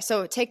not there.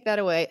 So take that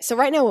away. So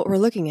right now what we're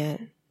looking at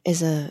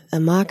is a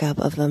mock-up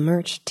of a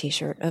merch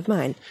T-shirt of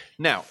mine.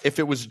 Now, if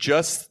it was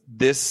just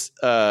this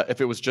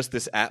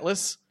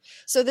atlas.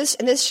 So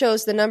this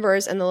shows the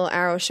numbers, and the little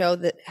arrow show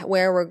that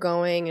where we're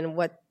going and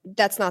what.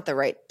 Those aren't the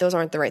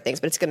right things,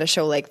 but it's going to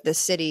show like the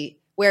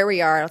city where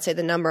we are. I'll say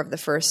the number of the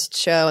first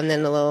show, and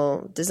then the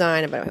little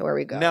design about where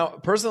we go. Now,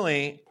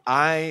 personally,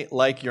 I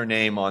like your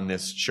name on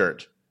this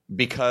shirt,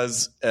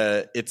 because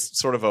it's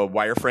sort of a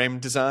wireframe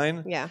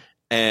design. Yeah.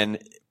 And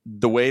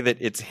the way that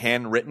it's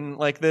handwritten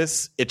like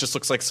this, it just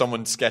looks like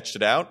someone sketched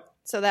it out.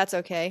 So that's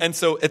okay. And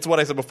so it's what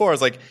I said before.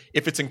 Is like,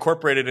 if it's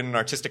incorporated in an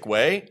artistic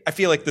way, I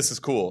feel like this is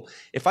cool.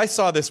 If I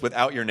saw this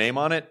without your name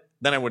on it,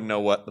 then I wouldn't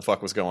know what the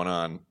fuck was going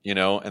on,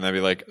 And I'd be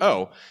like,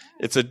 oh,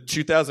 it's a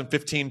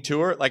 2015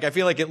 tour. Like, I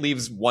feel like it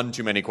leaves one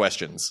too many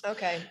questions.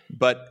 Okay.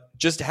 But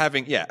just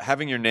having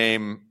your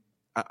name,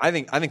 I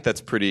think that's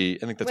pretty.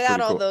 I think that's without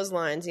pretty cool. all those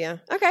lines, yeah.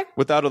 Okay.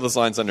 Without all those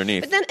lines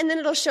underneath. But then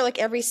it'll show like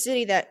every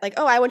city that like,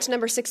 oh, I went to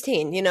number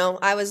 16.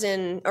 I was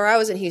in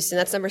Houston.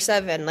 That's number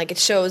 7. Like, it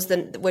shows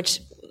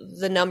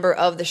the number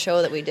of the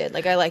show that we did.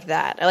 Like, I like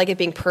that. I like it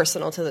being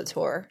personal to the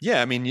tour.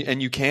 Yeah, I mean,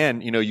 and you can,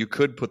 you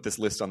could put this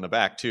list on the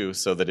back too,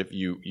 so that if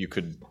you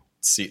could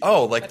see,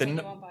 oh, like the. You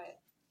won't buy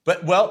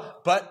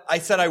it. But I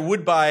said I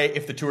would buy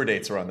if the tour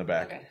dates are on the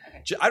back. Okay.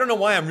 I don't know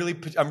why I'm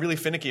really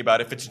finicky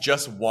about if it's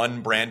just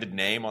one branded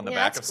name on the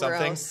back of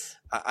something. Gross.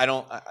 I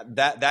don't.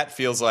 That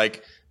feels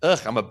like,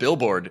 ugh, I'm a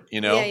billboard.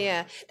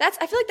 Yeah.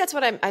 I feel like that's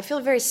what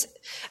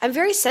I'm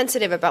very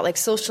sensitive about, like,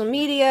 social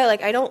media.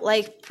 Like, I don't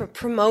like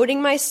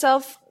promoting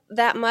myself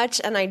that much,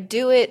 and I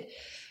do it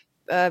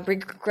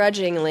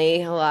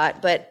begrudgingly a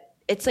lot. But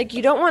it's like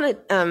you don't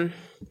want to.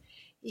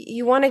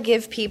 You want to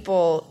give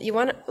people. We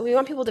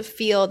want people to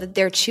feel that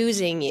they're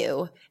choosing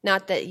you,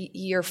 not that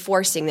you're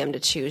forcing them to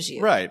choose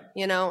you. Right.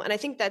 And I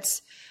think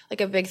that's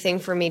like a big thing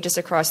for me, just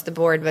across the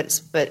board.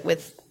 But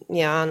with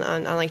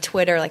on like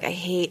Twitter, like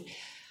I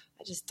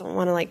just don't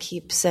want to like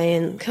keep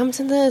saying, come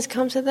to this,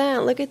 come to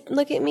that, look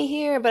at me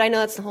here. But I know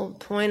that's the whole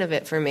point of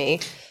it for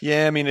me.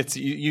 Yeah, I mean, it's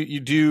you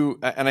do,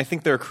 and I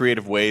think there are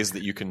creative ways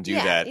that you can do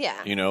that.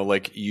 Yeah.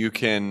 Like you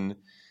can.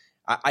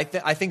 I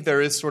think there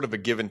is sort of a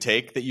give and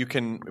take that you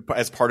can,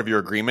 as part of your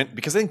agreement,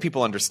 because I think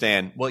people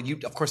understand. Well,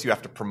 of course you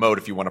have to promote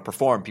if you want to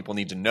perform. People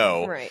need to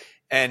know. Right.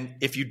 And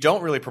if you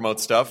don't really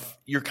promote stuff,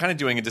 you're kind of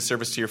doing a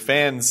disservice to your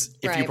fans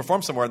if you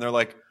perform somewhere and they're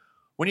like,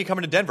 when are you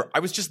coming to Denver? I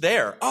was just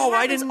there. Oh,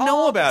 I didn't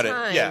know about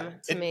it. Yeah.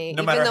 To me.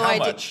 No matter how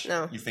much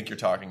you think you're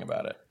talking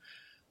about it.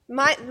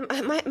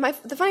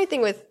 The funny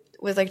thing with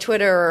like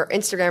Twitter or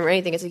Instagram or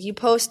anything is like you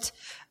post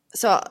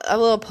a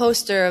little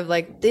poster of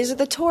like these are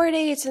the tour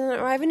dates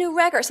or I have a new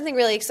record or something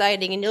really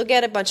exciting and you'll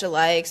get a bunch of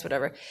likes,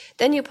 whatever.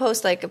 Then you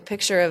post like a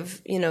picture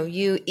of,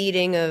 you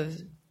eating a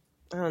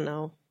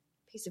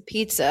piece of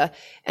pizza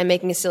and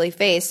making a silly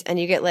face and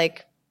you get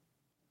like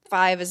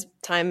 5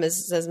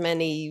 times as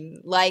many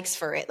likes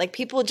for it. Like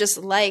people just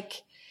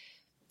like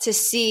to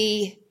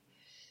see.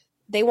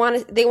 They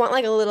want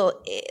like a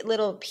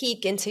little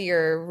peek into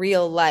your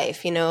real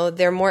life,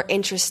 They're more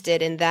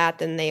interested in that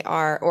than they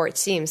are, or it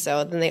seems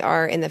so, than they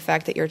are in the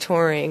fact that you're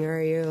touring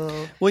or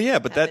you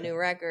have a new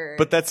record.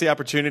 But that's the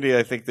opportunity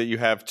I think that you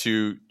have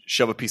to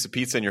shove a piece of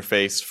pizza in your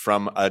face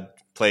from a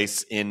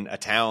place in a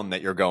town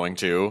that you're going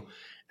to,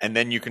 and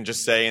then you can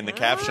just say in the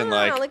caption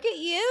like, "Look at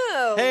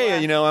you! Hey,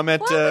 I'm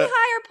at. Why don't we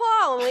hire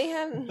Paul?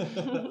 And we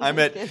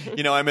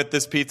have. I'm at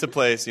this pizza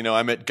place.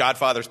 I'm at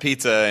Godfather's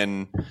Pizza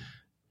and."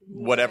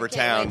 Whatever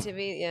town,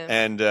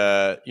 and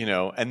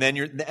and then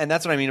and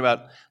that's what I mean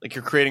about like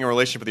you're creating a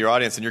relationship with your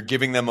audience and you're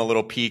giving them a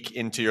little peek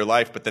into your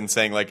life, but then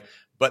saying like,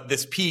 but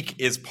this peek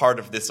is part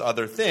of this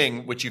other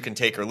thing which you can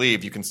take or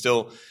leave. You can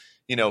still,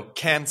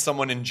 can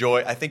someone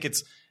enjoy? I think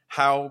it's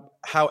how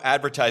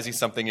advertising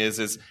something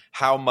is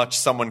how much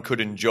someone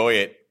could enjoy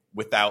it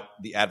without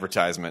the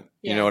advertisement.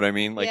 You know what I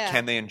mean? Like,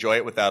 can they enjoy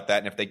it without that?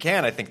 And if they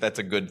can, I think that's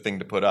a good thing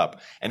to put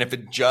up. And if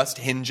it just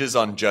hinges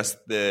on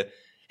just the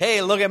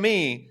hey, look at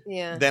me.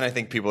 Yeah. Then I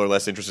think people are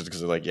less interested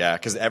because they're like,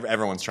 because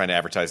everyone's trying to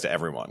advertise to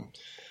everyone.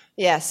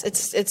 Yes,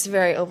 it's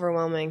very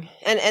overwhelming.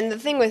 And the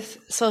thing with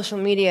social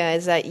media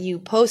is that you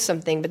post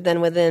something, but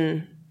then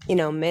within,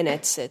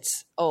 minutes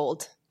it's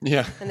old.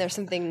 Yeah. And there's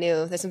something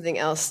new. There's something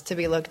else to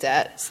be looked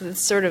at. So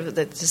it's sort of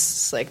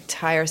this like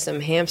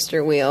tiresome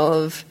hamster wheel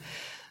of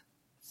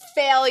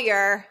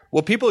failure.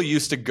 Well, people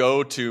used to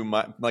go to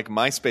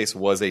MySpace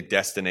was a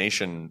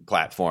destination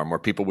platform where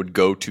people would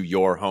go to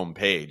your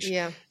homepage.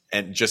 Yeah.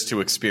 And just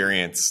to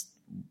experience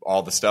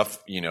all the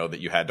stuff,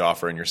 that you had to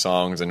offer in your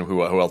songs and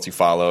who else you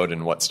followed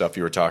and what stuff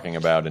you were talking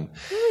about. And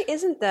really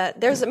isn't that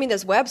there's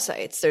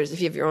websites. There's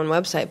if you have your own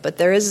website, but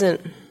there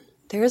isn't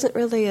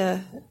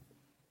really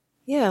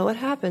what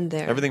happened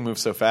there? Everything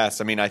moves so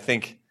fast. I mean, I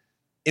think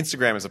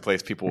Instagram is a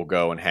place people will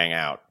go and hang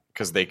out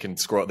because they can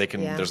scroll.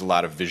 There's a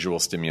lot of visual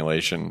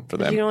stimulation for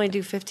them. You can only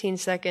do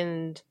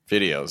 15-second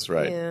videos,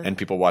 right? Yeah. And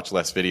people watch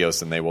less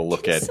videos than they will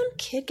look at. Did some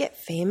kid get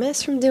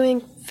famous from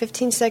doing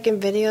 15-second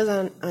videos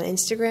on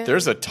Instagram?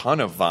 There's a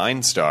ton of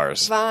Vine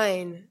stars.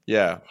 Vine.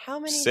 Yeah. How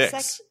many?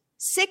 6.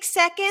 6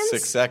 seconds?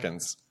 6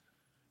 seconds,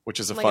 which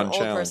is a fun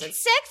challenge. 6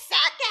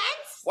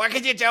 seconds? What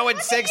could you do in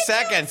 6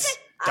 seconds?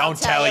 Don't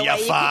tell your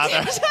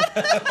father.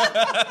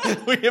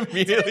 We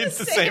immediately did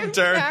the same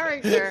turn.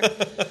 Character.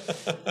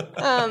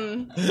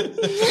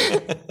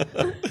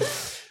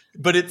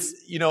 But it's,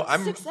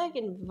 I'm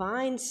 6-second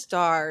Vine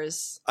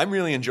stars. I'm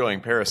really enjoying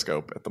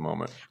Periscope at the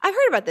moment. I've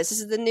heard about this. This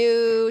is the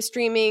new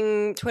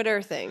streaming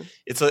Twitter thing.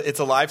 It's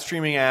a live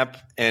streaming app,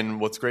 and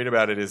what's great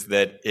about it is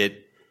that I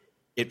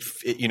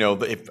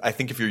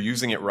think if you're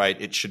using it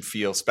right, it should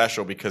feel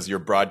special because you're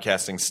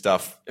broadcasting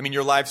stuff. I mean,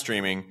 you're live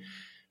streaming.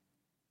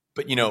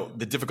 But,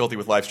 the difficulty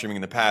with live streaming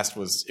in the past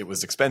was it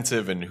was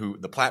expensive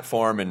and the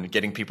platform and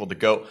getting people to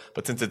go.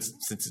 But since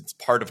it's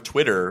part of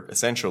Twitter,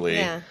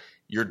 essentially,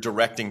 you're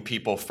directing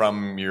people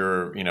from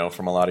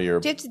from a lot of your.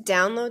 Do you have to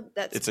download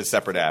that? It's a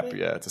separate app.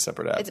 Yeah, it's a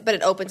separate app. But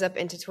it opens up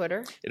into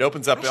Twitter? It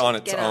opens up on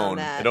its own.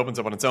 It opens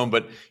up on its own.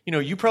 But,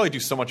 you probably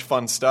do so much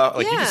fun stuff.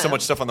 Like you do so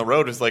much stuff on the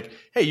road. It's like,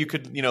 hey, you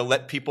could,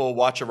 let people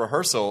watch a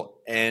rehearsal.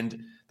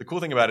 And the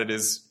cool thing about it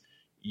is,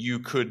 you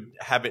could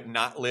have it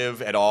not live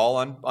at all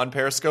on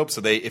Periscope.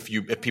 So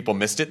if people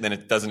missed it, then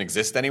it doesn't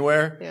exist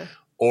anywhere. Yeah.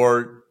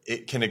 Or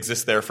it can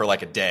exist there for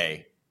like a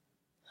day.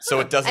 So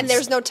it doesn't. And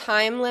there's no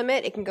time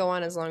limit. It can go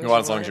on as long as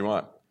you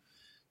want.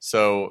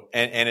 So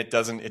and it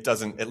doesn't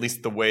at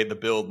least the way the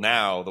build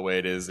now, the way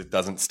it is, it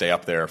doesn't stay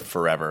up there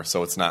forever.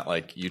 So it's not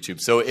like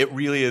YouTube. So it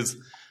really is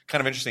kind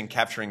of interesting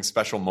capturing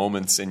special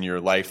moments in your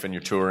life and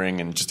your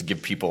touring and just to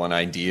give people an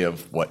idea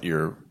of what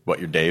your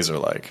days are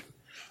like.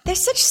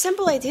 There's such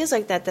simple ideas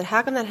like that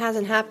how come that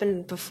hasn't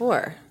happened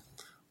before?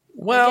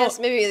 Well, I guess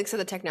maybe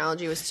the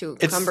technology was too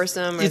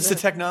cumbersome. It's the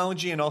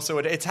technology, and also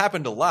it's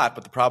happened a lot,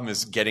 but the problem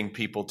is getting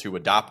people to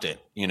adopt it,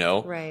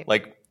 Right.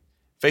 Like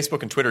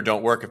Facebook and Twitter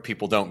don't work if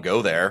people don't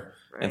go there.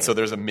 Right. And so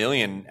there's a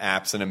million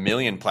apps and a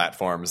million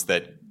platforms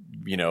that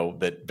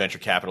venture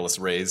capitalists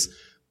raise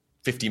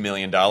 $50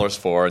 million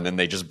for, and then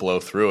they just blow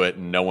through it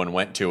and no one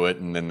went to it,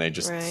 and then they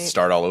just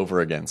start all over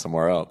again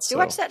somewhere else. You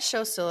watched that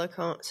show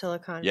Silicon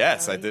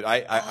Yes, Valley? I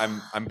did.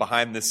 I'm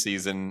behind this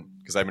season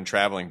because I've been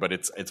traveling, but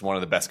it's one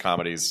of the best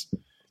comedies.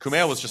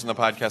 Kumail was just on the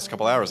podcast a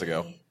couple hours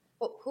ago.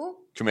 Who?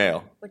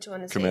 Kumail. Which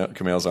one is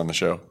Kumail's on the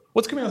show.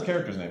 What's Kumail's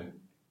character's name? Don't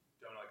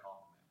know. I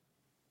call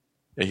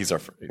him. Yeah, he's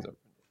our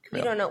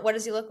You don't know. What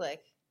does he look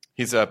like?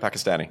 He's a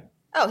Pakistani.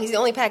 Oh, he's the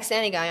only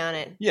Pakistani guy on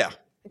it. Yeah.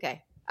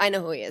 Okay. I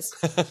know who he is.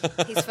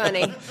 He's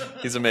funny.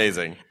 He's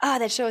amazing.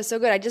 That show is so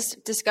good. I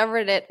just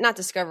discovered it. Not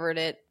discovered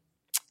it.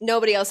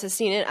 Nobody else has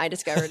seen it. I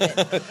discovered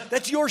it.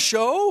 That's your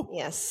show?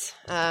 Yes.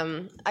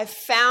 I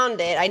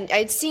found it.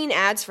 I'd seen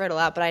ads for it a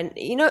lot, but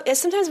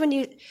sometimes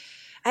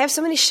I have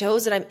so many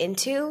shows that I'm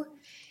into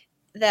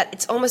that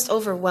it's almost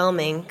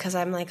overwhelming because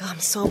I'm like, oh, I'm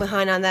so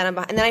behind on that. And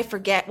then I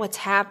forget what's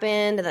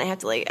happened. And then I have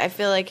to I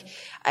feel like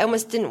I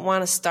almost didn't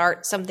want to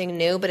start something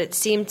new, but it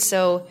seemed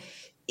so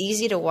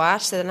easy to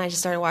watch. So then I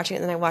just started watching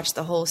it, and then I watched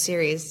the whole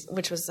series,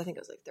 which was, I think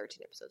it was like 13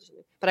 episodes or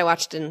something. But I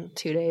watched it in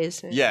 2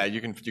 days. Yeah, you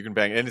can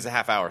bang it. And it's a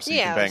half hour, so you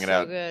can bang it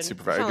out good.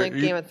 super It's fast. not like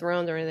Game of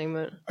Thrones or anything,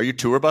 but Are you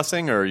tour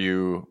busing, or are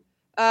you...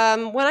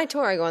 when I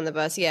tour, I go on the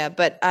bus, yeah.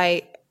 But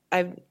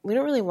we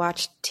don't really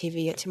watch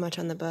TV too much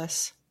on the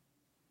bus.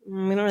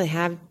 We don't really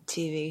have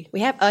TV. We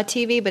have a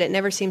TV, but it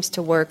never seems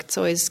to work. It's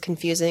always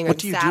confusing. What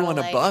do you do on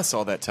a bus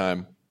all that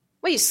time?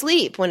 Well, you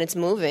sleep when it's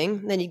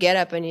moving. Then you get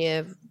up and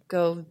you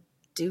go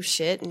do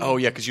shit. Oh,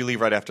 yeah, because you leave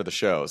right after the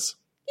shows.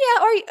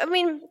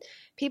 Yeah,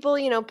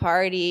 people,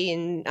 party,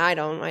 and I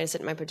don't. I just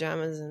sit in my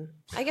pajamas. And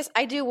I guess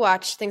I do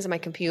watch things on my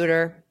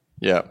computer.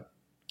 Yeah.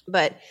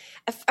 But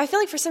I feel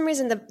like for some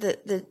reason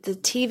the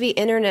TV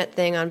internet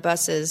thing on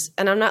buses,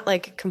 and I'm not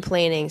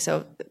complaining,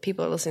 so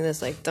people are listening to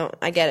this don't,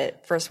 I get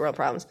it, first world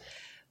problems.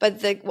 But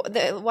the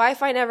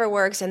Wi-Fi never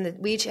works, and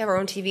we each have our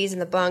own TVs in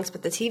the bunks,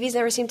 but the TVs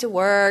never seem to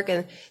work,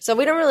 and so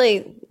we don't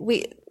really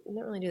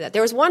do that.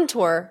 There was one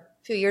tour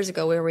a few years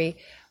ago where we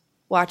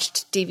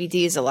watched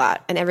DVDs a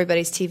lot, and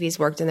everybody's TVs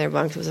worked in their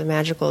bunks. It was a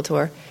magical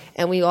tour,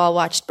 and we all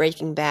watched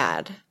Breaking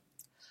Bad.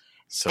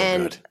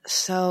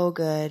 So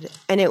good,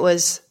 and it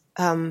was.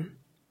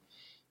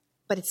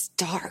 But it's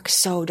dark,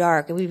 so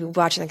dark. And we'd be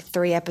watching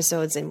 3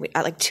 episodes, and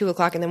at 2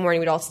 o'clock in the morning,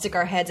 we'd all stick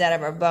our heads out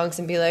of our bunks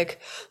and be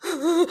like,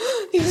 "You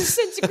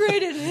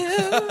disintegrated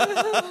him.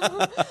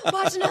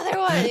 Watch another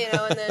one,"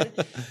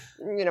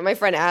 And then, my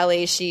friend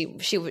Allie, she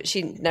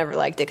never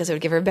liked it because it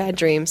would give her bad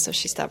dreams, so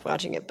she stopped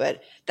watching it.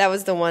 But that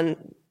was the one.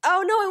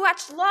 Oh no, we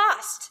watched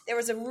Lost. There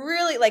was a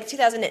really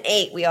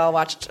 2008. We all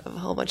watched a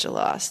whole bunch of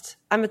Lost.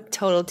 I'm a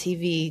total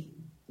TV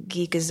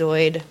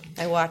geekazoid.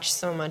 I watch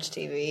so much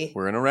TV.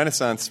 We're in a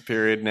renaissance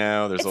period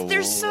now. There's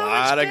so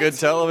lot of good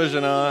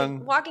television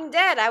on. Walking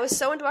Dead. I was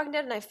so into Walking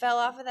Dead, and I fell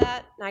off of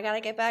that. And I got to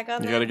get back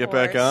on. You got to get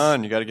back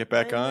on. You got to get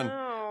back on.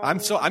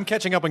 I'm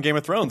catching up on Game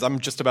of Thrones. I'm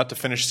just about to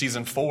finish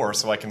season 4,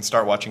 so I can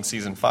start watching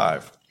season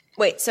 5.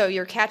 Wait, so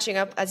you're catching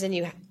up, as in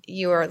you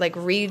are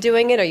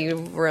redoing it, or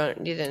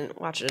you didn't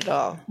watch it at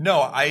all?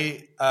 No,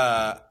 I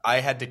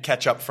had to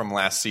catch up from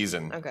last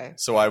season. Okay.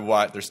 So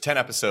there's 10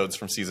 episodes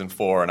from season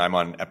 4, and I'm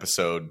on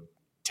episode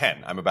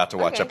 10. I'm about to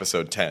watch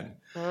episode 10.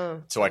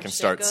 Oh, so I can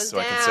start.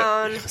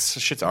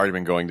 Shit's already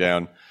been going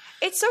down.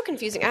 It's so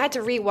confusing. I had to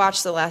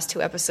rewatch the last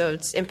 2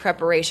 episodes in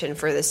preparation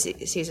for the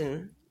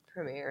season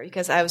premiere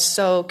because I was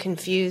so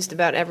confused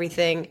about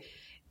everything.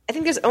 I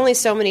think there's only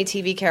so many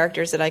TV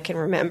characters that I can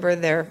remember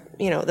their,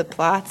 the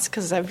plots,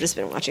 because I've just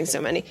been watching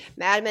so many.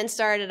 Mad Men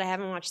started. I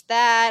haven't watched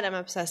that. I'm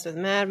obsessed with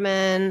Mad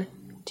Men.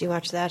 Do you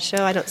watch that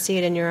show? I don't see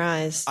it in your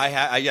eyes.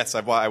 Yes,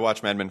 I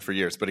watched Mad Men for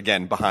years, but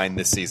again, behind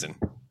this season.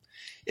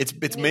 It's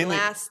mainly...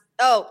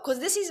 because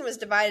this season was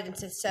divided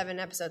into 7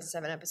 episodes.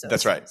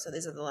 That's right. So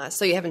these are the last.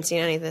 So you haven't seen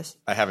any of this?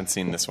 I haven't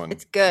seen this one.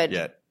 It's good.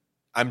 Yet.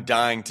 I'm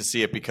dying to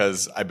see it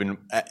because I've been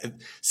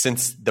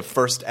since the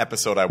first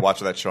episode I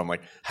watched of that show. I'm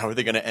like, how are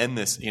they going to end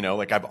this?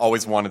 I've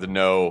always wanted to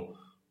know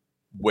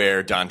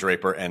where Don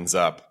Draper ends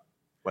up,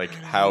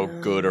 how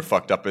good or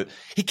fucked up it.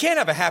 He can't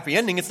have a happy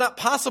ending. It's not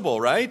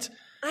possible, right?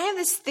 I have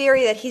this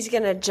theory that he's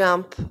going to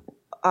jump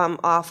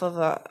off of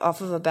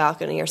a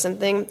balcony or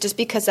something, just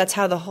because that's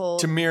how the whole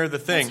to mirror the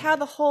thing. That's how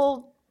the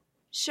whole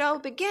show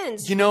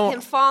begins.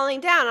 Him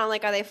falling down. I'm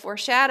like, are they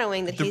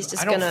foreshadowing that he's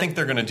just? I don't think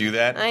they're going to do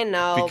that. I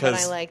know, but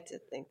I like to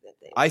think that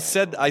they. I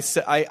said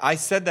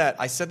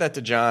that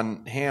to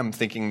John Hamm,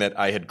 thinking that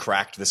I had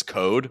cracked this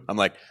code. I'm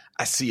like,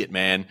 I see it,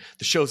 man.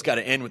 The show's got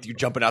to end with you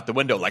jumping out the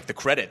window like the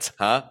credits,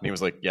 huh? And he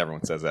was like, yeah,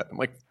 everyone says that. I'm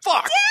like,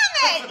 fuck.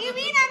 Damn it! You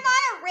mean I'm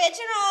not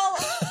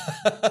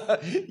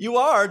original? You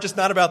are, just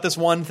not about this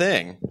one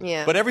thing.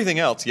 Yeah. But everything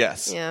else,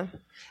 yes. Yeah.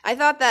 I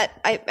thought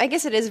that I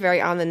guess it is very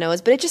on the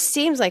nose, but it just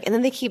seems like, and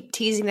then they keep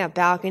teasing that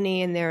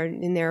balcony in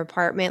their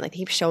apartment, they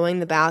keep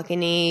showing the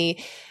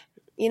balcony,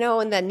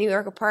 in that New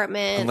York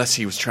apartment. Unless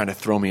he was trying to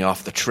throw me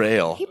off the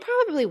trail. He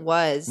probably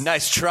was.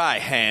 Nice try,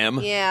 Ham.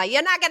 Yeah,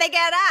 you're not gonna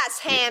get us,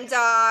 Ham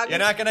dog. You're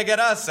not gonna get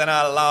us and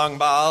our long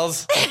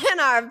balls and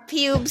our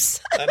pubes.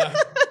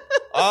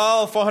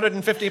 All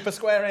 450 per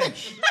square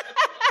inch.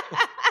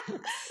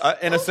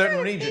 In a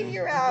certain region.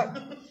 Figure out.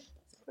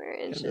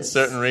 Inches. In a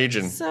certain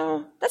region.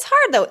 So that's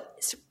hard, though.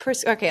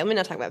 Okay, let me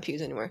not talk about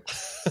pubes anymore.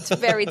 It's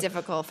very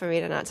difficult for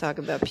me to not talk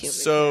about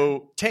pubes.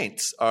 So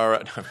taints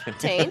are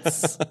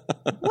taints.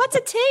 What's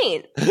a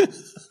taint?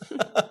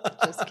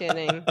 Just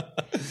kidding.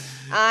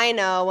 I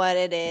know what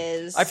it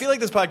is. I feel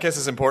like this podcast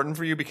is important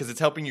for you because it's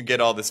helping you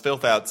get all this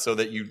filth out so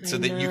that you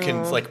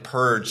can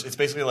purge. It's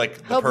basically like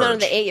the Hope purge. None of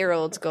the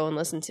 8-year-olds go and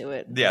listen to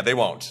it. Yeah, they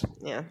won't.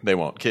 Yeah, they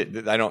won't.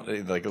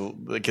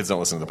 The kids don't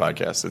listen to the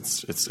podcast.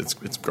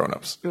 It's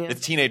grown-ups. Yeah.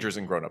 It's teenagers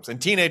and grown-ups.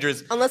 And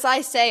teenagers, unless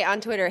I say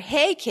on Twitter,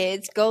 hey,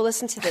 kids, go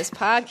listen to this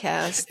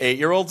podcast.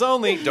 8-year-olds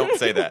only. Don't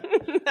say that.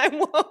 I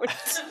won't.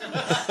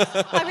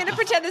 I'm going to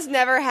pretend this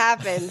never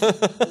happened.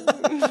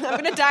 I'm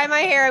going to dye my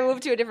hair and move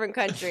to a different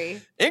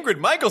country. Ingrid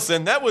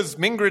Michaelson. That was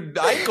Ingrid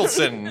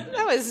Michaelson.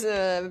 That was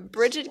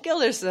Bridget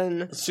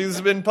Gilderson. She's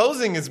been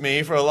posing as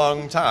me for a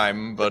long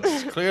time, but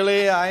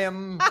clearly I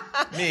am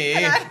me.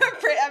 And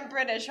I'm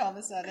British all of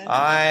a sudden.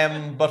 I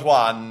am but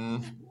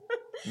one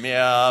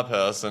mere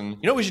person. You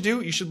know what we should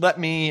do? You should let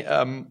me...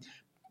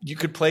 you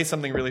could play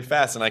something really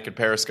fast, and I could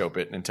Periscope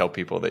it and tell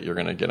people that you're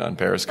going to get on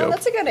Periscope. Oh,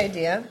 that's a good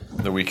idea.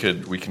 That we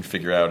can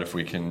figure out if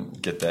we can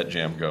get that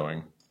jam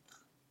going.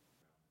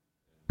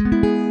 Hi,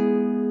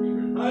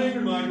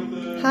 Ingrid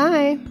Michaelson.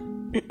 Hi.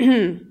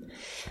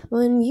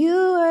 When you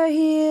were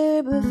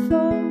here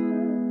before,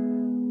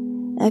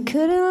 I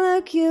couldn't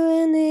look you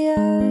in the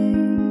eye.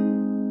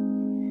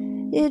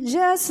 You're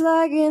just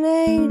like an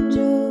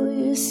angel.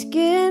 Your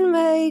skin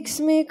makes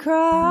me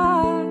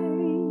cry.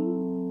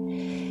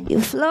 You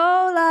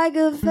flow like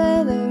a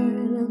feather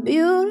in a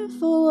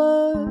beautiful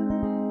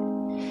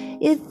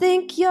world. You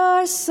think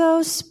you're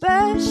so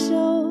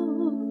special.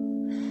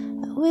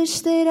 I wish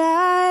that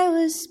I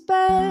was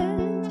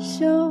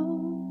special,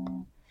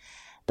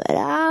 but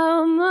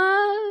I'm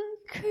a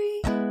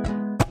creep.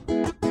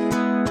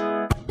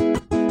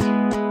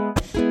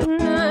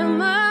 And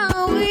I'm a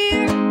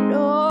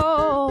weirdo.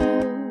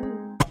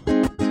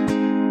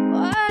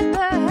 What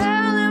the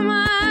hell am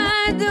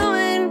I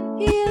doing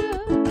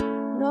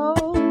here? No.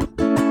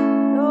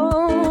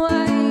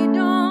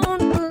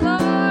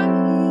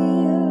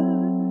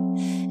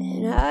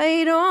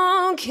 I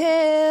don't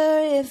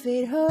care if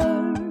it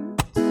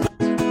hurts,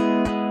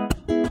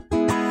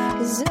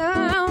 'cause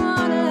I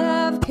wanna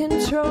have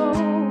control,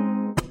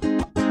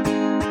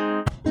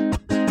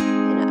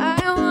 and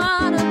I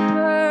want a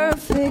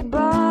perfect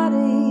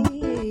body.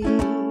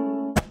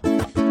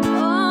 Oh,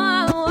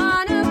 I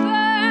want a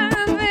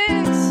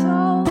perfect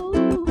soul,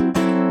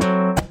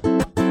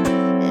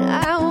 and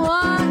I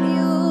want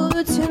you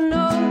to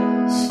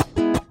notice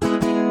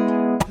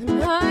when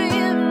I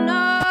am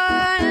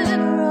not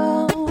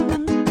around.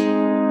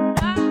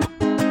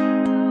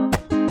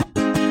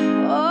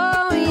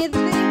 Oh, you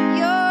think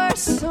you're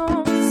so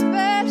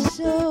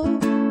special.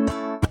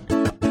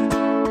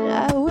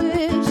 I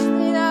wish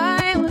that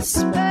I was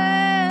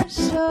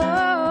special,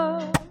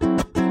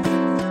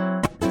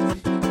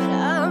 but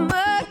I'm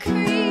a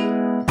creep,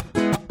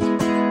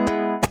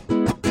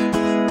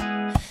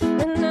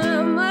 and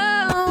I'm a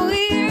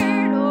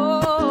weirdo.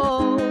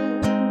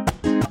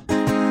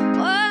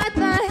 What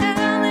the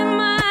hell am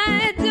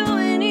I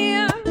doing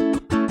here?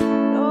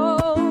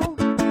 No,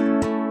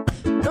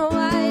 no,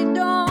 I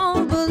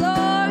don't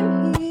belong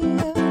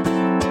here.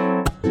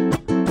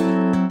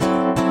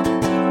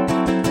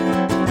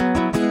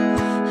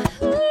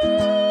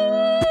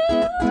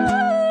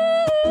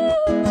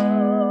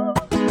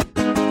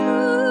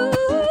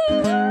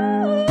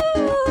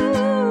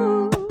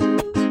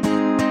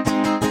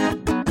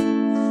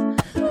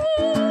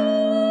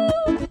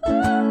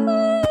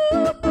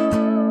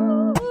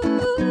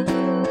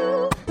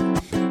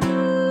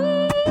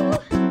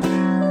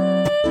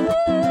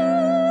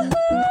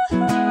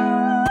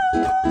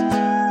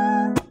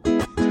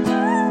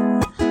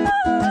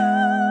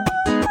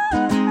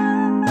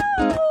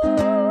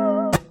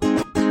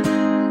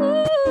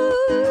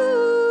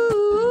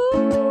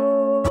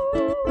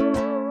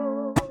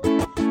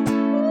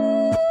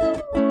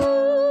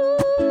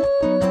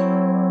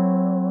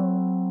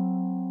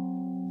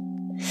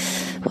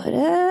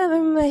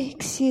 Whatever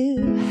makes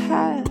you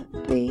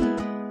happy,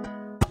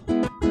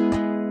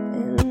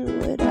 and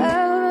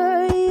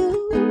whatever you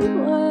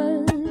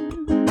want.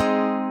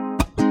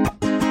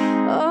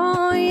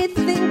 Oh, you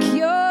think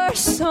you're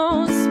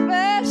so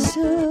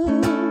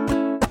special.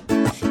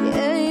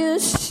 Yeah, you're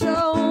so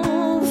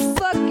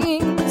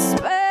fucking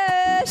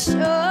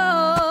special.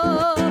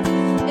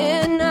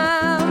 And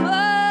I'm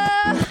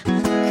a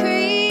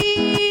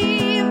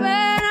creep,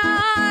 and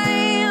I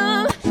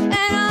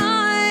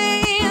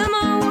am a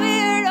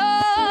weirdo.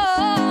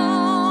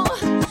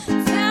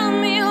 Tell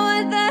me,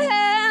 what the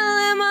hell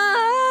am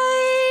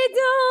I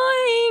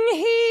doing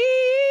here?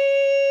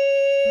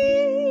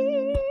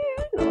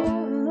 No,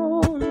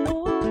 no, no.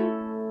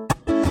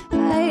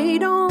 I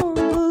don't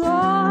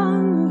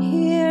belong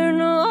here,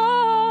 no.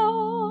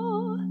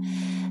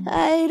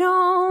 I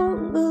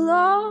don't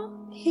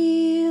belong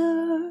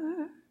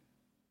here.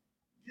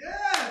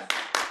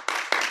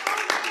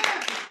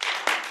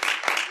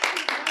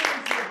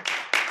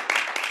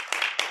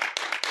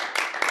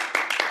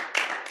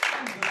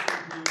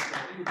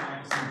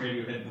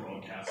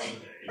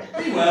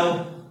 Well,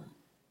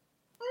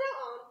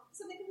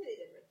 Something completely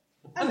different.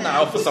 and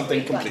now for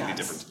something completely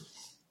different.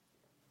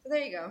 So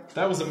there you go.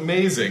 That was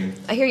amazing.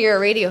 I hear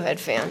you're a Radiohead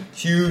fan.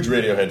 Huge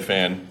Radiohead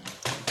fan.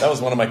 That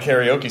was one of my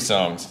karaoke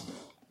songs.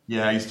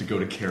 Yeah, I used to go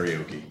to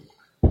karaoke.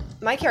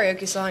 My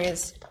karaoke song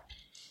is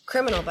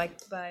 "Criminal" by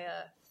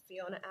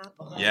Fiona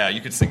Apple. Yeah,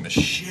 you could sing the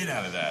shit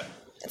out of that.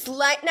 It's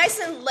nice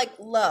and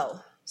low.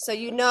 So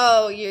you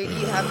know you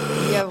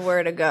have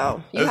where to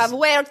go. You have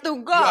where to go. You have where to go.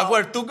 You got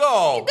where to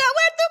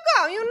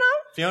go, you know?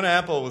 Fiona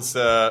Apple was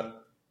the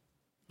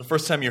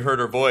first time you heard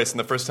her voice and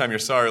the first time you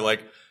saw her,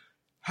 like,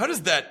 how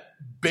does that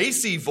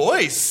bassy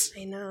voice?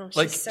 I know. She's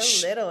like,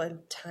 so little and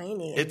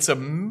tiny. It's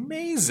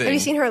amazing. Have you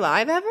seen her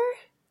live ever?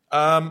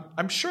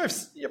 I'm sure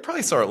you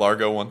probably saw her at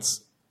Largo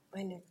once.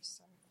 I never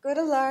saw her. Go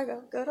to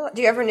Largo.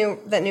 Do you ever know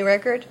that new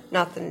record?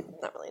 Not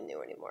really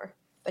new anymore.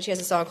 But she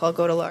has a song called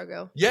Go to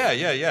Largo. Yeah.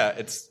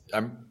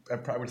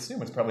 I would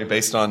assume it's probably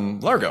based on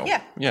Largo.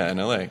 Yeah. Yeah, in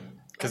LA.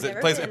 Because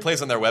it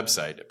plays on their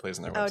website. It plays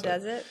on their website. Oh,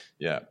 does it?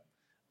 Yeah.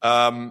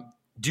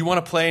 Do you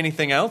want to play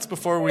anything else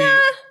before we...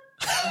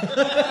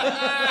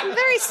 I'm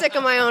very sick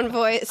of my own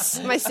voice,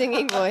 my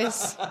singing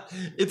voice.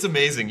 It's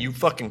amazing. You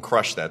fucking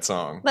crushed that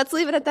song. Let's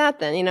leave it at that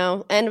then,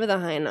 end with a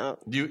high note.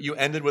 You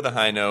ended with a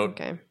high note.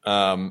 Okay.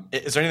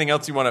 Is there anything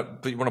else you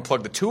want to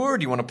plug the tour?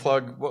 Do you want to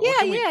plug...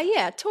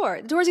 Yeah,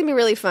 tour. The tour's going to be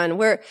really fun.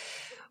 We're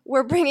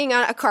bringing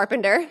out a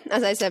carpenter,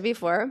 as I said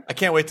before. I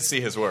can't wait to see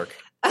his work.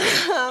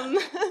 And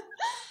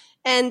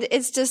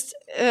it's just...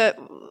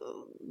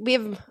 we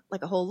have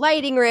like a whole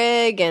lighting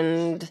rig,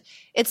 and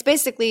it's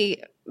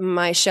basically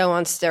my show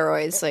on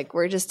steroids. Like,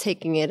 we're just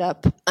taking it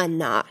up a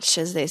notch,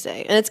 as they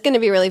say. And it's going to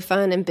be really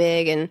fun and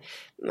big, and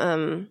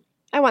I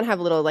want to have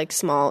little, like,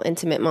 small,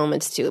 intimate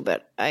moments too,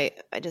 but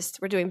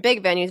we're doing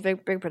big venues,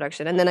 big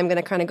production, and then I'm going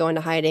to kind of go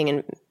into hiding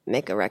and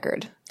make a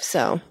record.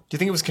 So. Do you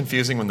think it was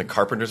confusing when the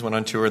Carpenters went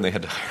on tour and they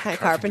had to hire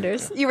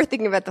Carpenters? You were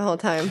thinking about the whole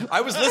time.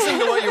 I was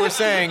listening to what you were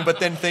saying, but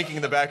then thinking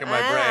in the back of my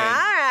brain. All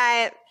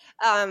right.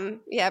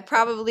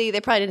 Probably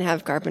they probably didn't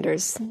have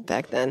carpenters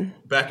back then.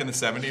 Back in the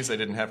 70s, they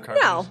didn't have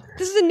carpenters? No,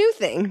 this is a new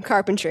thing,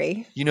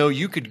 carpentry.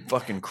 You could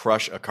fucking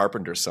crush a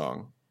Carpenter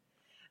song.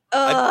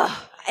 I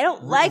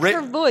don't like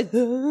her voice.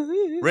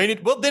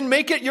 Well, then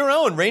make it your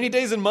own. Rainy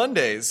Days and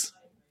Mondays.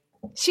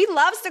 She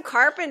loves the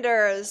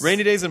Carpenters.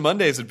 Rainy Days and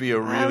Mondays would be a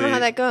really... I don't know how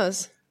that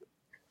goes.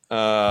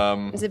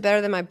 Is it better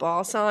than my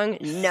ball song?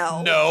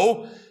 No.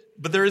 No,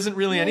 but there isn't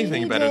really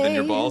anything better than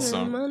your ball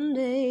song.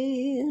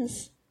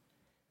 Mondays.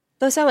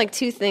 Those sound like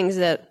two things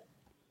that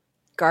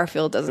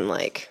Garfield doesn't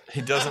like.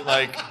 He doesn't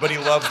like, but he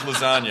loves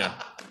lasagna.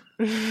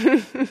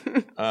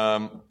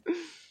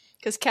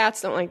 Because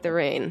cats don't like the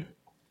rain.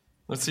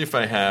 Let's see if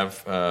I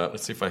have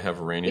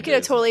Rainy Days. You could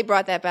have totally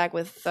brought that back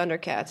with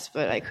Thundercats,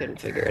 but I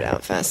couldn't figure it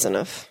out fast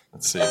enough.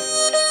 Let's see.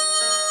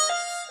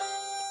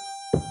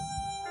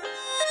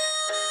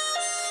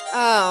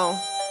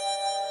 Oh.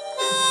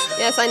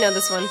 Yes, I know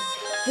this one.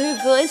 Her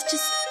voice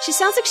she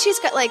sounds like she's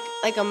got like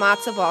a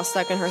matzo ball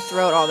stuck in her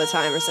throat all the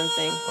time or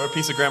something. Or a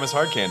piece of Grandma's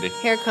hard candy.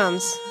 Here it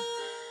comes.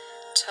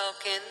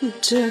 Talking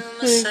to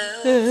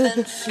myself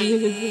and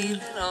feeling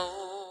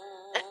old.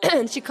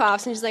 And she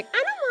coughs and she's like, I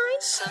don't mind.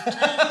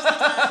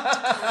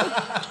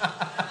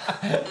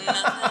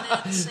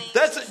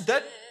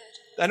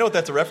 I know what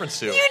that's a reference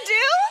to. You do?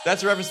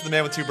 That's a reference to The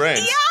Man with Two Brains.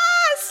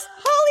 Yes!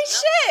 Holy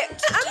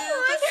shit! I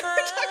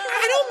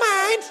don't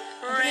mind.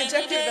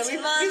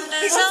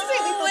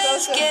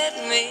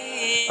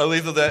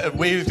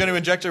 We're going to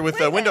inject her with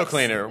a window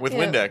cleaner with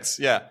Windex.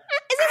 Yeah. Is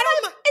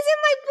it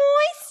my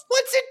voice?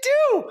 What's it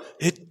do?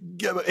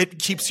 It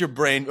keeps your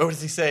brain. What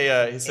does he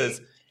say? He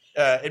says,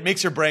 it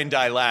makes your brain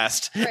die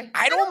last. Right.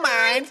 I don't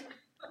mind. Is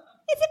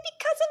it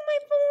because of my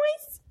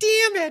voice?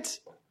 Damn it.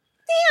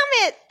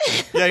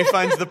 Yeah, he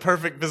finds the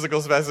perfect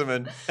physical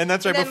specimen. And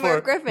that's right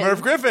before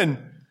Merv Griffin.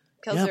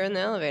 Kills her in the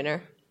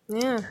elevator.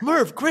 Yeah.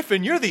 Merv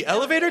Griffin, you're the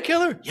elevator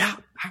killer? Yeah.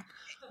 I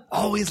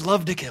always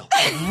loved to kill.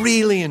 I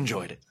really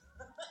enjoyed it.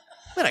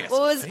 What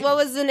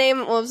was the name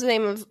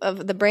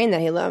of the brain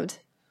that he loved?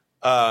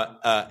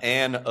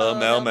 Anne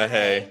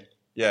Melmahay.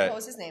 Yeah. What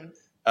was his name?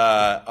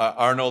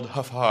 Arnold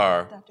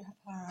Huffar. Dr.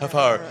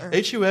 Huffar.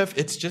 H-U-F,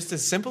 it's just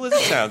as simple as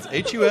it sounds.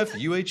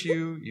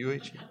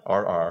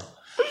 H-U-F-U-H-U-U-H-R-R.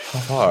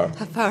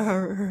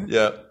 Huffar.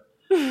 Yep.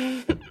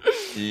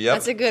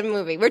 That's a good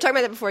movie. We were talking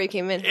about that before you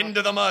came in.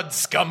 Into the mud,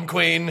 scum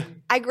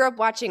queen. I grew up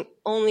watching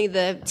only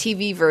the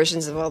TV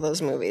versions of all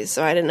those movies,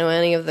 so I didn't know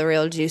any of the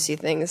real juicy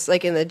things.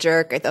 Like in The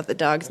Jerk, I thought the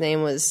dog's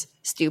name was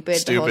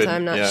Stupid the whole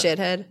time, not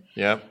Shithead.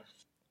 Yep.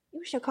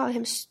 You should call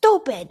him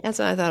Stupid. That's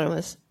what I thought it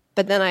was.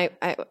 But then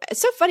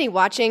it's so funny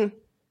watching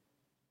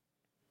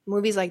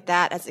movies like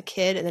that as a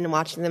kid and then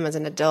watching them as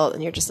an adult,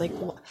 and you're just like,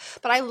 what?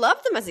 But I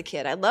loved them as a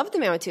kid. I loved The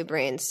Man with Two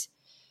Brains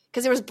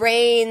because there was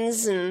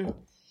brains and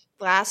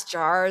glass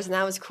jars, and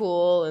that was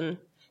cool. And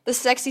the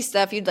sexy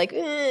stuff, you'd like,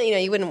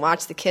 you wouldn't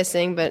watch the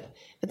kissing, but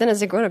then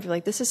as a grown up, you're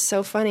like, this is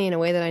so funny in a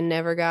way that I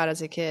never got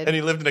as a kid. And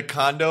he lived in a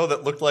condo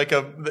that looked like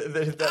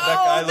David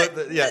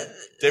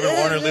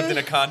Warner lived in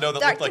a condo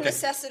that looked like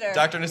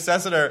Dr.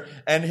 Necessiter,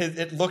 and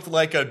it looked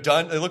like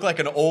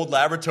an old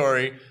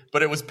laboratory,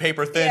 but it was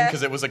paper thin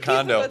because it was a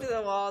condo. People go through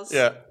the walls.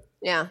 Yeah.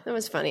 Yeah, that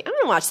was funny. I'm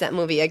gonna watch that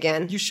movie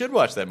again. You should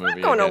watch that movie.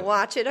 I'm going to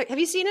watch it. Have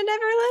you seen it,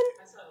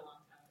 Everlyn?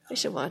 I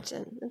should watch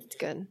it. It's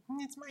good.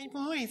 It's my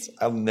voice.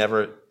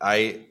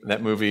 That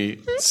movie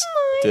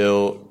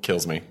still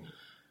kills me.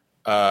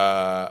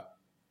 Well,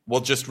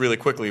 just really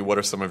quickly, what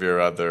are some of your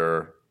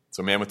other...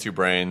 So Man with Two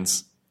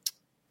Brains,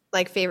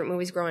 like favorite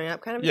movies growing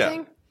up kind of Yeah.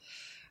 thing?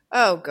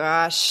 Oh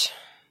gosh.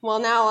 Well,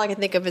 now all I can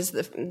think of is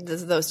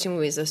those two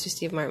movies, those two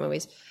Steve Martin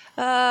movies.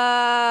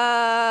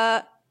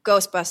 Ghostbusters.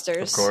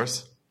 Of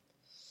course.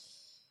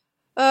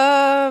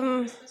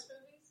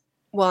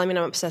 Well, I mean,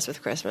 I'm obsessed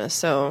with Christmas,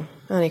 so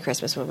any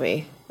Christmas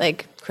movie,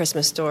 like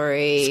Christmas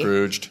Story.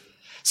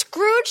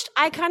 Scrooged,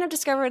 I kind of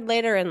discovered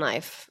later in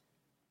life.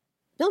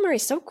 Bill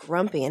Murray's so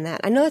grumpy in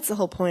that. I know that's the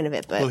whole point of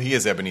it, but Well, he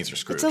is Ebenezer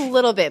Scrooge. it's a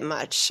little bit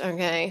much.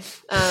 Okay.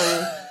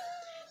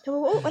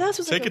 What else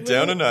was Take like it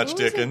down a notch, what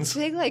was Dickens.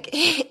 big like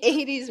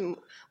 80s.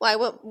 Why?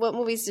 What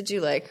movies did you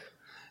like?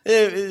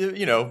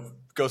 You know,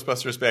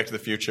 Ghostbusters, Back to the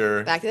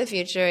Future, Back to the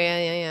Future.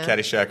 Yeah.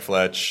 Caddyshack,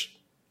 Fletch.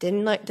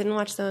 Didn't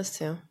watch those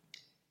two.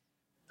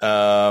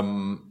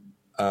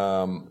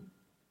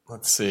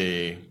 Let's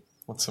see.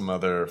 What's some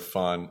other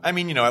fun? I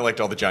mean, you know, I liked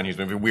all the John Hughes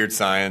movies. Weird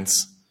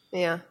Science.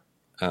 Yeah.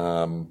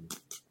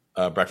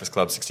 Breakfast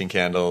Club, 16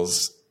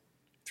 Candles.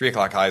 3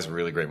 O'Clock High is a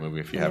really great movie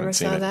if you Never haven't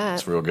seen saw it. that.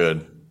 It's real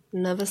good.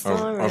 Never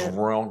saw It's it.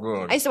 real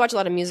good. I used to watch a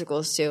lot of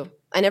musicals too.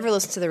 I never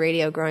listened to the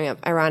radio growing up,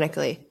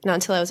 ironically, not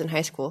until I was in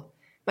high school.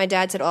 My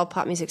dad said all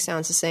pop music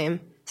sounds the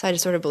same, so I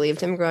just sort of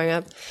believed him growing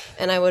up.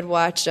 And I would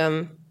watch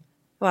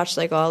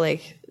like all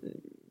like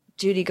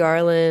Judy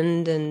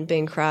Garland and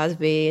Bing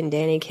Crosby and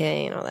Danny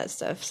Kaye and all that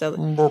stuff. So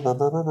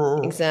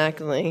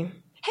exactly. Hey,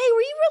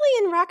 were you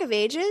really in Rock of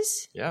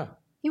Ages? Yeah.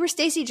 You were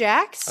Stacey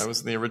Jacks? I was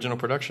in the original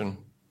production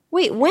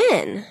Wait,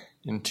 when?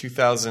 in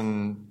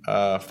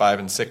 2005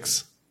 and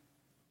 6.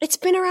 It's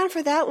been around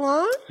for that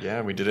long?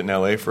 Yeah, we did it in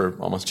LA for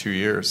almost 2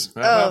 years.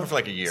 Well, for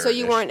like a year. So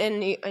you weren't in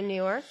New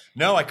York?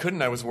 No, I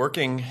couldn't. I was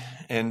working,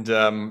 and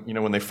you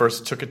know, when they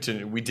first took it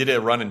to, we did a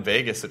run in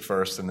Vegas at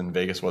first, and then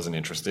Vegas wasn't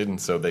interested,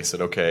 and so they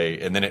said okay,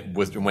 and then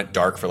it went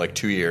dark for like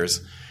 2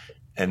 years,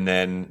 and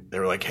then they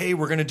were like, hey,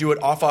 we're going to do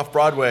it off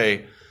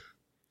Broadway,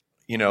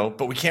 you know,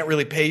 but we can't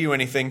really pay you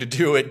anything to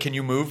do it. Can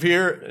you move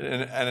here?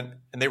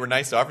 And they were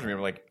nice to offer to me. I'm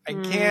like, I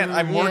can't.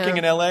 I'm working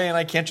in LA, and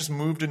I can't just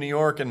move to New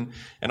York, and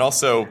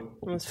also It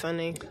was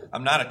funny.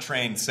 I'm not a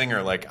trained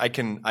singer. Like I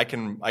can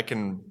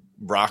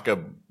rock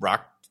a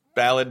rock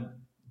ballad,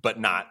 but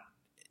not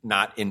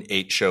in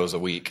 8 shows a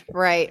week.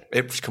 Right.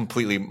 It's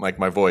completely like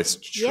my voice.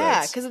 Yeah,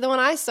 shreds. because the one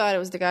I saw, it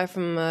was the guy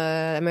from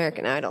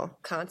American Idol,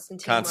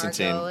 Constantine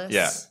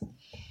Margolis.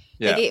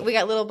 Yeah. We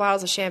got little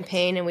bottles of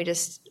champagne, and we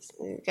just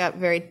got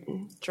very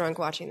drunk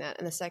watching that.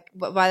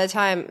 But by the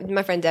time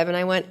my friend Deb and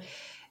I went,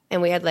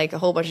 and we had like a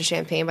whole bunch of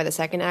champagne by the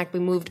second act, we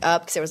moved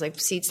up because there was like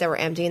seats that were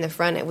empty in the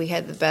front, and we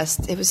had the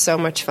best. It was so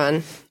much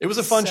fun. It was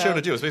a fun show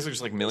to do. It was basically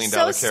just like $1 Million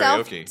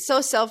karaoke.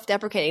 So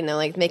self-deprecating though,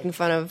 like making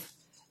fun of.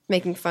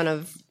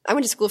 I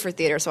went to school for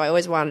theater, so I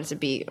always wanted to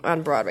be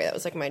on Broadway. That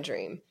was like my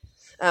dream.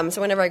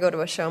 So whenever I go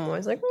to a show, I'm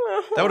always like,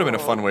 that would have been a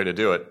fun way to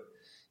do it.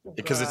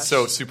 Because it's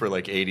so super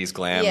like 80s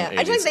glam. Yeah, 80s.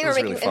 I just think they were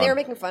really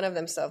making fun of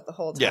themselves the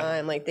whole time.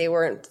 Yeah. Like they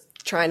weren't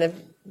trying to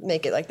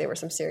make it like they were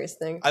some serious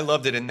thing. I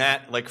loved it. And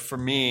that, like for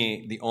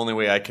me, the only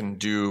way I can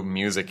do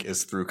music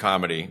is through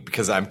comedy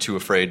because I'm too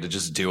afraid to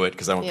just do it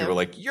because I want people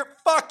like,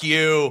 fuck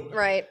you.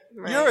 Right.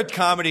 You're a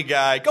comedy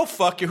guy. Go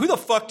fuck you. Who the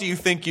fuck do you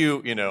think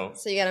you know?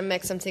 So you got to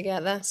mix them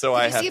together. So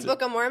Did you see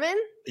Book of Mormon?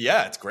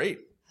 Yeah, it's great.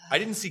 I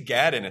didn't see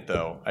Gad in it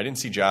though. I didn't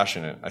see Josh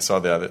in it. I saw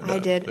the other. I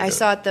did. I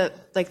saw it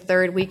the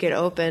third week it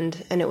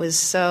opened, and it was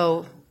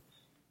so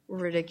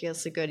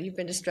ridiculously good. You've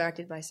been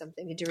distracted by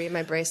something. Did you read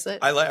my bracelet?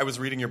 I was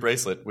reading your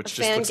bracelet, which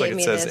just looks like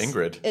it says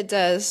Ingrid. It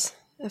does.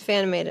 A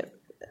fan made it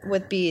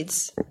with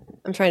beads.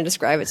 I'm trying to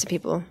describe it to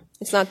people.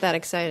 It's not that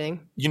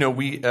exciting. You know,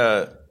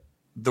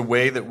 the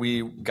way that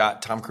we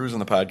got Tom Cruise on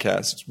the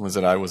podcast was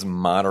that I was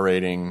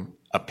moderating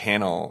a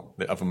panel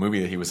of a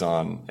movie that he was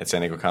on at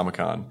San Diego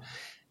Comic-Con.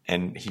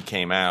 And he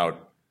came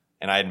out,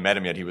 and I hadn't met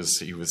him yet. He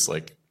was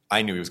like,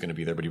 I knew he was going to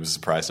be there, but he was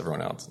surprised to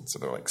everyone else. And so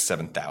there were like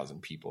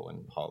 7,000 people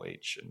in Hall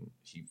H, and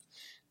he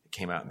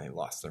came out, and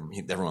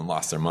everyone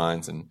lost their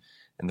minds. And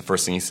the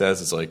first thing he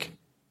says is like,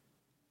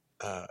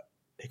 "Hey,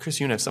 Chris,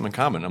 you and I have something in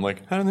common." I'm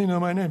like, "How do they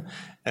know my name?"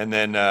 And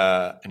then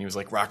and he was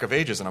like, "Rock of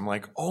Ages," and I'm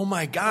like, "Oh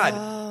my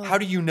god, how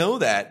do you know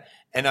that?"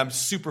 And I'm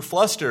super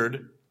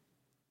flustered.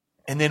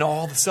 And then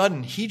all of a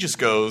sudden, he just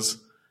goes,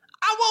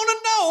 "I want to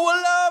know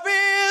what love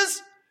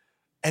is."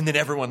 And then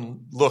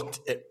everyone looked,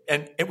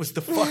 and it was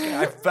the fucking.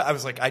 I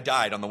was like, I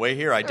died on the way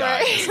here. I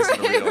died. This isn't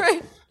real.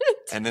 Right.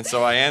 And then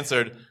so I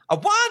answered, "I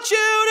want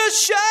you to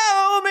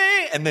show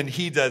me." And then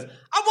he does,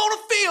 "I want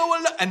to feel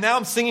what love." And now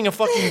I'm singing a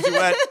fucking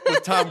duet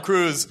with Tom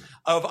Cruise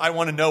of "I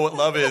Want to Know What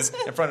Love Is"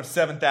 in front of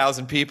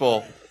 7,000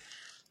 people.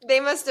 They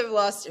must have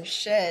lost their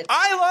shit.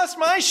 I lost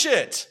my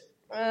shit.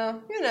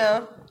 Well, you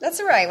know, that's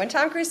all right. When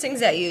Tom Cruise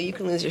sings at you, you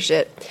can lose your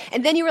shit.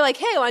 And then you were like,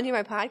 "Hey, I want to do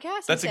my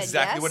podcast?" That's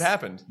exactly what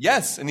happened.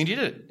 Yes, and he did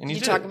it. And did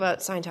you talk about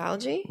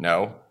Scientology?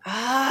 No.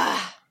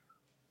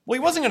 Well, he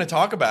wasn't going to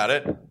talk about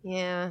it.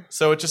 Yeah.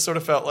 So it just sort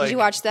of felt like. Did you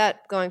watch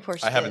that going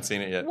Porsche? I haven't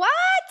seen it yet. What?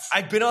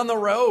 I've been on the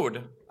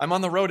road. I'm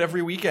on the road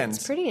every weekend.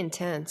 It's pretty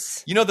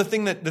intense. You know, the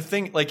thing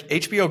like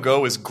HBO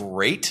Go is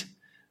great.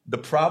 The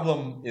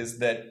problem is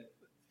that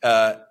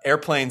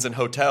airplanes and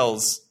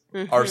hotels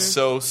are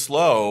so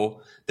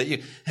slow that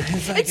you.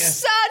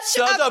 It's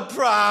such a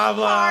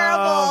problem.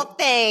 horrible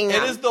thing.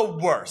 It is the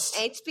worst.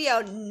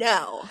 HBO,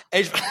 no.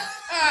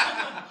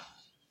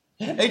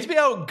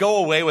 HBO,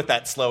 go away with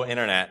that slow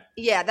internet.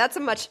 Yeah, that's a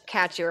much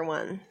catchier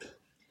one.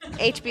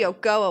 HBO,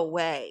 go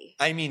away.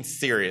 I mean,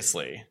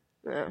 seriously.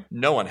 Yeah.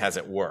 No one has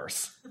it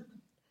worse.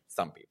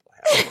 Some people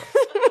have it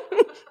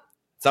worse.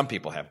 Some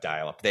people have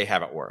dial-up. They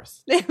have it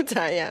worse. Yeah.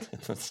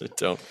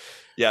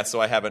 Yeah, so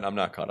I'm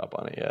not caught up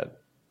on it yet.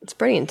 It's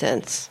pretty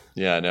intense.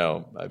 Yeah, I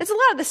know. It's a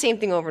lot of the same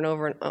thing over and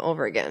over and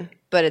over again,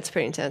 but it's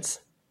pretty intense.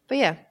 But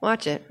yeah,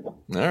 watch it. All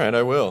right,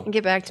 I will. And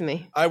get back to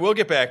me. I will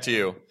get back to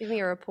you. Give me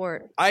a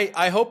report.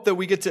 I hope that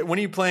we get to. When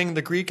are you playing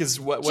the Greek? Is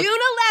what? June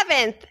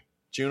 11th.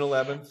 June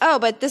 11th. Oh,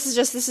 but this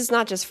is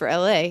not just for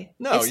LA.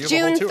 No, it's you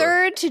have a whole June tour.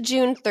 3rd to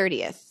June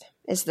 30th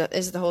is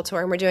the whole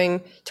tour, and we're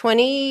doing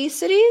 20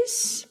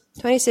 cities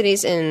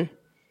in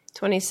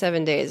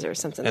 27 days or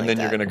something. And like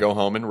then you're that. going to go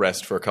home and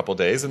rest for a couple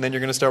days, and then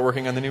you're going to start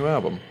working on the new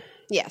album.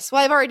 Yes.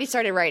 Well, I've already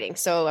started writing,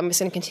 so I'm just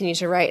going to continue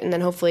to write, and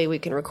then hopefully we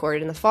can record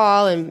it in the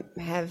fall and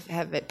have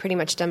it pretty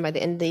much done by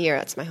the end of the year.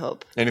 That's my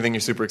hope. Anything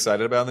you're super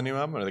excited about in the new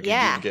album? Or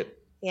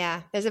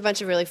Yeah, there's a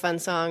bunch of really fun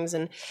songs,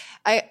 and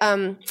I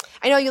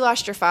know you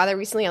lost your father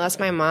recently. I lost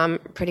my mom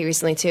pretty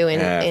recently too.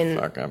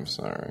 I'm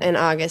sorry. In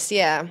August,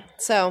 yeah.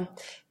 So,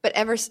 but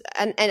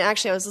and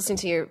actually, I was listening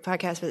to your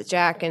podcast with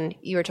Jack, and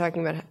you were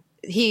talking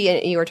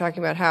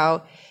about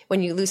how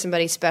when you lose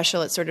somebody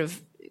special, it's sort of,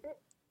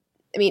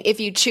 I mean, if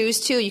you choose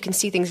to, you can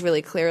see things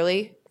really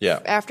clearly.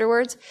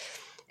 Afterwards,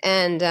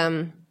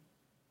 and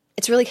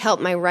it's really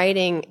helped my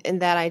writing in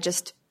that I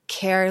just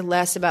care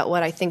less about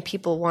what I think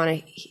people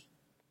want to.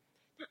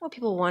 What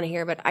people want to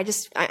hear, but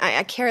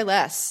I care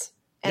less,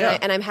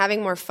 and I'm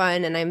having more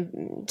fun, and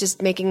I'm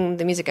just making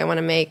the music I want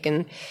to make,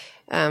 and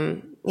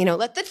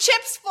let the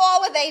chips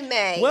fall where they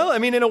may. Well, I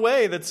mean, in a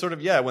way, that's sort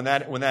of when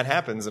that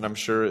happens, and I'm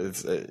sure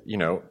it's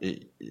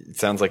it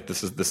sounds like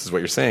this is what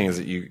you're saying is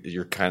that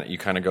you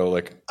kind of go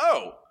like,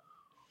 oh,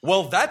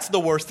 well, that's the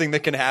worst thing that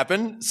can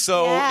happen.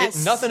 So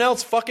nothing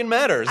else fucking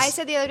matters. I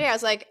said the other day, I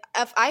was like,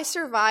 if I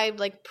survived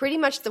like pretty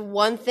much the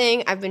one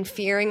thing I've been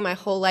fearing my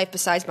whole life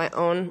besides my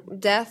own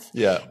death,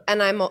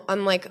 and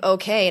I'm like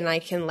okay, and I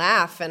can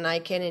laugh and I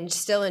can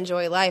still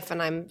enjoy life,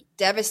 and I'm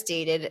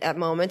devastated at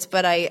moments,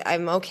 but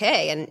I'm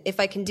okay, and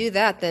if I can do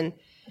that, then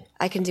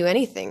I can do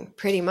anything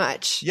pretty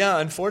much. Yeah,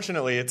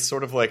 unfortunately, it's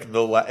sort of like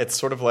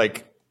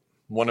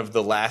one of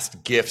the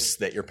last gifts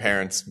that your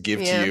parents give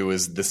to you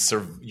is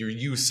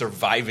you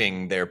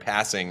surviving their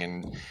passing,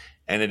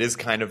 and it is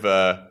kind of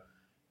a,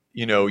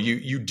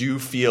 you do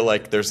feel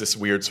like there's this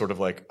weird sort of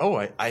like, oh,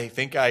 I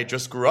think I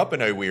just grew up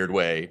in a weird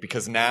way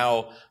because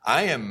now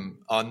I am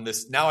on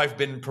this, now I've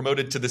been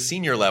promoted to the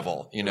senior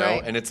level,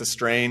 Right. and it is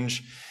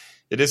strange,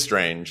 but if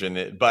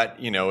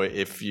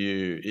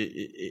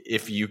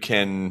you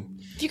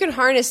can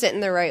harness it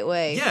in the right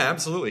way. Yeah,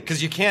 absolutely.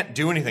 Because you can't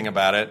do anything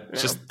about it.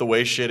 It's just the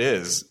way shit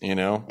is,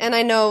 And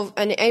I know,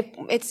 and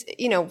it's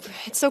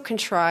it's so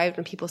contrived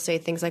when people say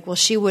things like, "Well,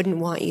 she wouldn't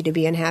want you to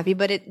be unhappy,"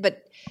 but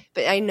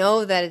I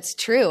know that it's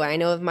true. I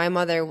know my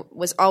mother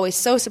was always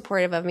so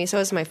supportive of me. So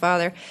was my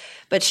father,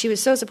 but she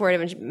was so supportive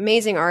and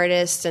amazing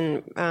artist,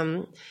 and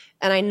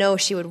I know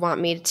she would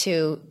want me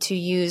to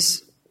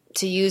use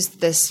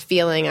this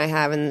feeling I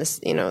have and this,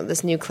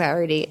 this new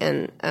clarity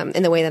and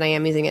in the way that I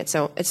am using it.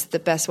 So it's the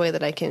best way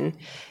that I can,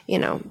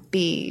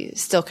 be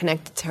still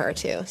connected to her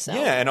too. So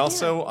and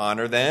also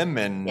honor them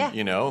and I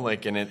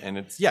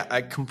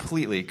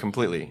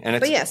completely. And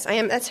it's, but yes, I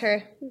am. That's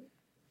her.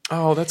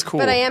 Oh, that's cool.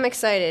 But I am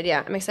excited.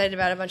 Yeah, I'm excited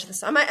about a bunch of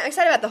this. I'm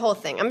excited about the whole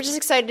thing. I'm just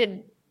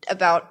excited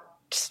about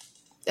just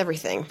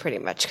everything pretty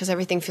much because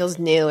everything feels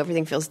new.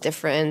 Everything feels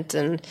different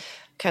and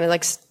kind of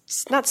like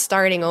not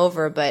starting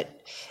over, but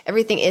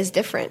everything is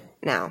different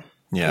now.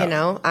 Yeah.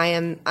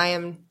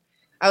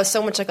 I was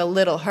so much like a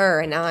little her,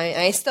 and now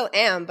I still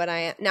am, but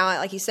now,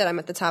 like you said, I'm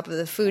at the top of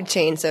the food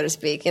chain, so to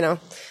speak,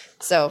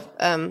 So,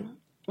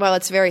 while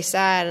it's very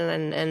sad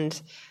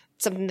and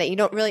something that you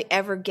don't really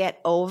ever get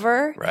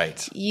over,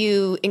 right?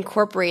 You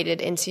incorporate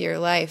it into your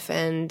life,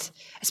 and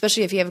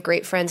especially if you have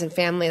great friends and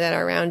family that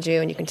are around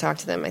you and you can talk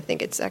to them, I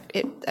think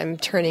I'm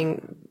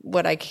turning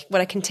what I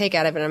can take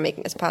out of it, I'm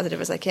making as positive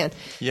as I can.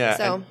 Yeah.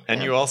 So,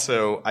 and you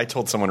also, I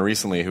told someone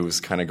recently who was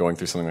kind of going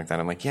through something like that.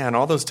 I'm like, and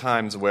all those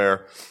times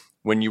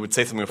when you would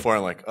say something before,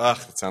 I'm like, ugh,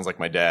 that sounds like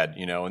my dad,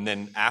 and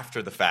then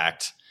after the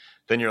fact,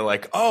 then you're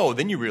like, oh,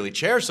 then you really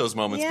cherish those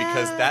moments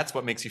because that's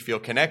what makes you feel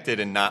connected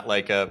and not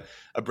like a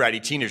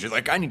bratty teenager. You're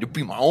like, I need to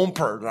be my own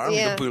person. I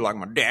need to be like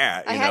my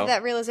dad. I had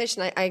that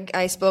realization.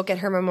 I spoke at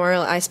her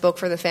memorial. I spoke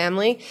for the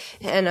family,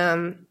 and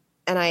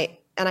I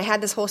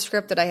had this whole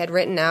script that I had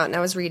written out, and I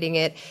was reading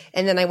it,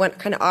 and then I went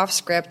kind of off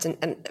script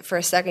and for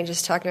a second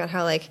just talking about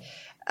how like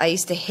I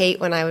used to hate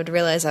when I would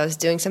realize I was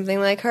doing something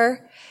like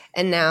her,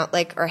 and now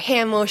like or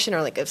hand motion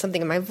or like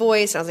something in my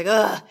voice, and I was like,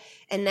 ugh.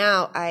 And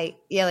now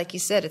like you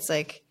said, it's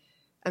like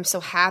I'm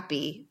so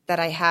happy that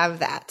I have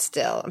that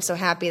still. I'm so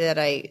happy that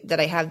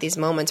I have these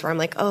moments where I'm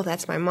like, oh,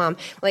 that's my mom.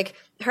 Like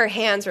her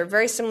hands were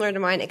very similar to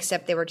mine,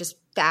 except they were just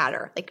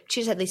fatter. Like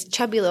she just had these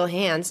chubby little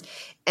hands.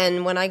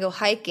 And when I go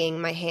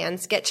hiking, my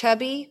hands get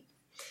chubby.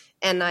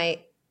 And I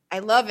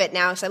love it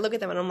now. So I look at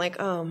them and I'm like,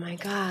 oh my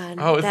God,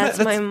 that's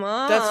my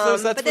mom.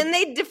 But then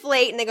they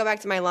deflate and they go back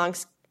to my long,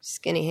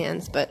 skinny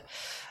hands. But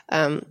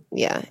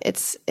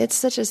it's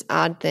such an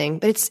odd thing.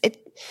 But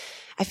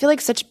I feel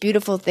like such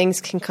beautiful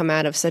things can come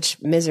out of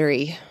such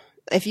misery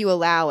if you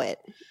allow it.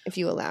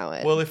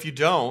 Well, if you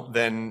don't,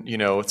 then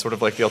it's sort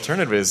of like the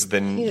alternative is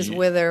then you just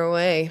wither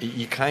away.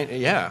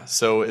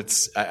 So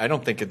I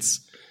don't think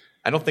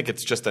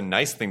it's just a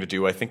nice thing to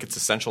do. I think it's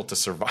essential to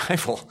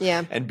survival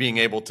and being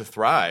able to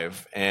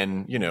thrive.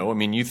 And,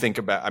 you think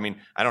about,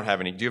 I don't have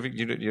any, do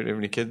you have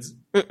any kids?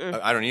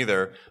 I don't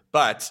either.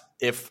 But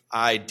if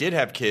I did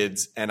have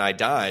kids and I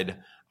died,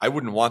 I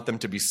wouldn't want them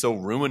to be so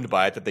ruined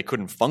by it that they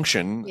couldn't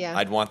function. Yeah.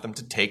 I'd want them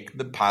to take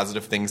the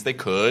positive things they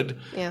could.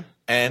 Yeah.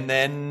 And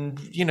then,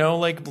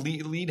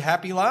 lead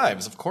happy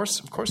lives. Of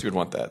course you would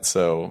want that.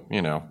 So,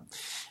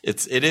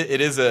 It's a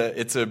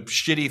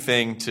shitty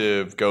thing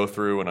to go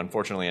through, and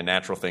unfortunately a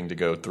natural thing to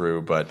go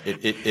through. But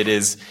it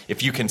is,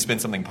 if you can spin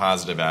something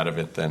positive out of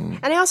it, then.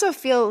 And I also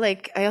feel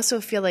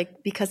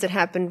like because it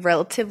happened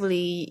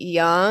relatively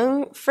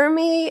young for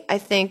me, I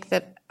think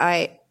that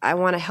I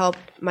want to help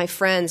my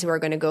friends who are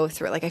going to go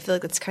through it. Like I feel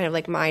like that's kind of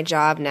like my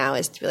job now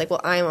is to be like,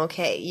 well, I'm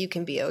okay, you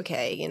can be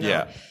okay,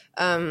 Yeah.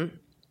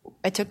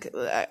 I took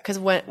because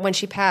when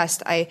she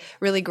passed, I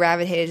really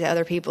gravitated to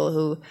other people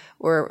who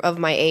were of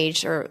my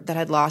age or that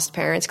had lost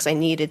parents because I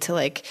needed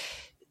to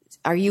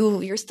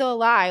you're still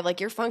alive, like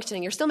you're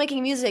functioning, you're still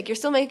making music, you're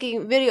still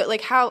making video,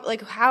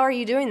 how are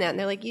you doing that? And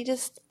they're like,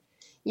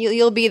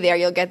 you'll be there,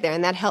 you'll get there,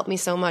 and that helped me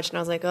so much. And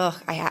I was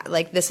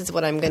like, this is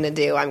what I'm going to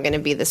do. I'm going to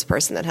be this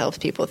person that helps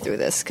people through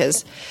this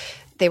because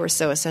they were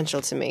so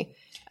essential to me.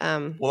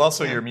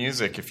 Also your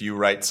music, if you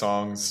write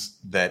songs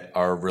that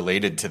are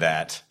related to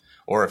that.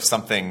 Or if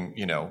something,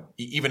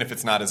 even if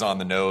it's not as on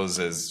the nose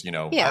as,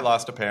 I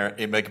lost a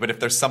parent, but if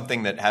there's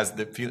something that has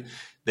the feel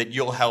that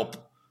you'll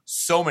help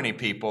so many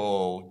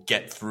people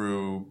get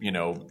through,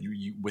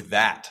 with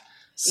that.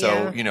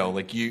 So,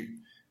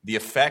 the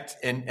effect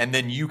and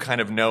then you kind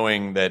of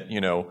knowing that,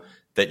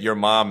 that your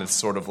mom is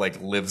sort of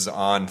lives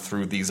on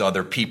through these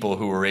other people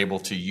who are able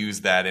to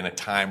use that in a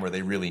time where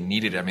they really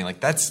needed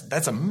it.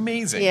 That's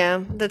amazing.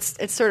 Yeah,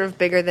 it's sort of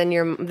bigger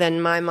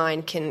than my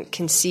mind can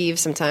conceive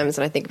sometimes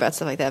when I think about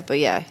stuff like that. But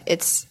yeah,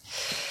 it's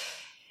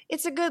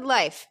a good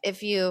life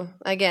if you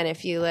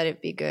let it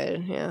be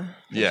good. Yeah.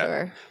 Yeah.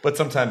 Sure. But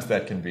sometimes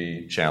that can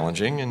be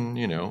challenging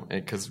and,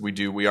 because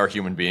we are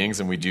human beings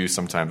and we do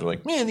sometimes we're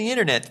like, man, the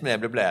internet, blah,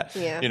 blah, blah.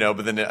 Yeah.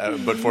 But then,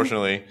 but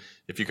fortunately,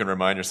 if you can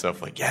remind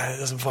yourself it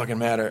doesn't fucking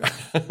matter.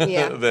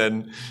 Yeah.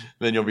 then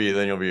you'll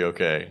be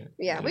okay.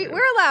 Yeah.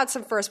 We're allowed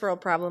some first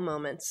world problem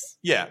moments.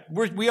 Yeah.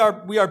 We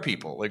are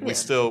people. we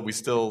still, we're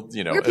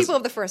people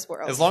of the first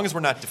world. As long as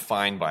we're not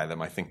defined by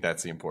them, I think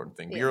that's the important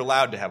thing. Yeah. You're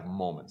allowed to have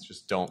moments.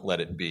 Just don't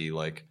let it be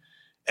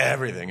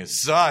everything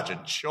is such a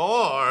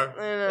chore.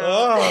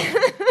 I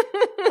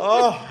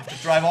have to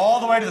drive all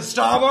the way to the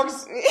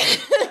Starbucks.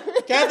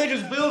 Can't they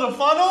just build a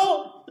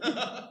funnel?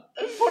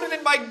 Put it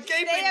in my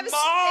gaping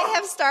maw. They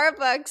have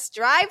Starbucks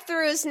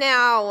drive-thrus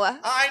now.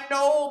 I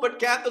know, but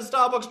can't the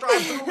Starbucks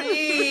drive through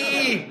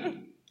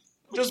me?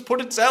 Just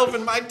put itself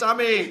in my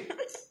tummy.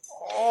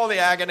 Oh, the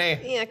agony.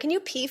 Yeah, can you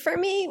pee for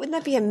me? Wouldn't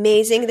that be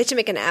amazing? They should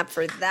make an app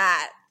for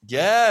that.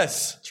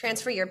 Yes.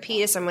 Transfer your pee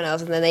to someone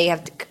else, and then they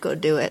have to go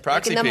do it.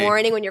 Proxy in the pee.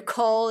 morning when you're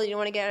cold and you don't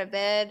want to get out of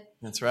bed.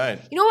 That's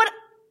right. You know what?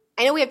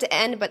 I know we have to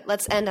end, but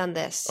let's end on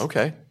this.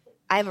 Okay.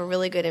 I have a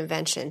really good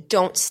invention.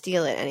 Don't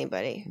steal it,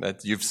 anybody.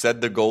 You've said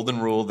the golden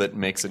rule that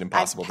makes it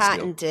impossible to steal. I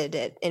patented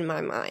it in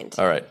my mind.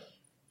 All right.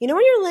 You know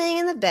when you're laying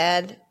in the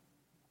bed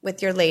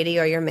with your lady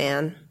or your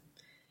man,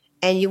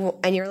 and you're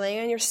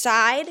laying on your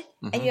side,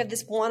 and you have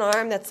this one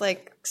arm that's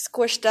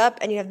squished up,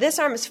 and you have this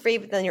arm is free,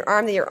 but then your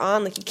arm that you're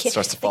on, you can't.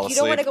 Starts to fall asleep.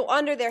 You don't want to go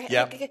under there.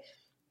 Yep.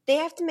 They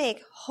have to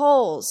make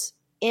holes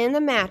in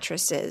the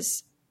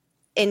mattresses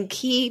in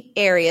key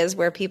areas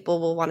where people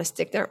will want to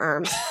stick their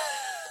arms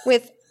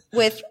with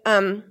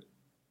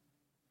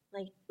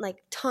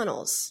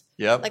tunnels.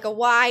 Yep. Like a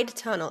wide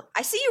tunnel.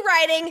 I see you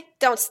writing,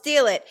 don't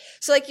steal it.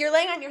 So you're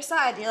laying on your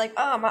side, and you're like,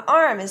 oh, my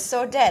arm is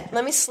so dead.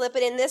 Let me slip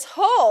it in this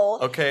hole.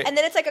 Okay. And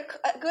then it's a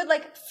good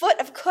foot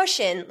of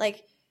cushion,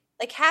 like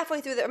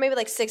halfway through or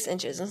maybe 6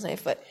 inches, let's say a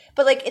foot.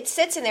 But it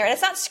sits in there, and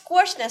it's not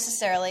squished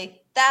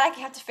necessarily. That I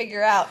have to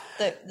figure out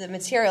the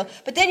material.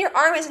 But then your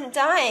arm isn't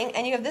dying,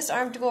 and you have this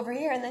arm to go over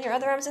here, and then your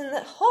other arm's in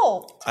the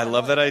hole. I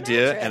love that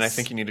idea, and I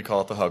think you need to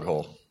call it the hug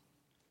hole.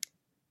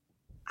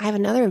 I have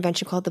another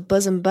invention called the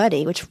bosom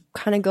buddy, which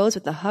kind of goes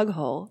with the hug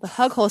hole. The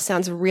hug hole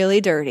sounds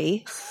really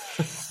dirty.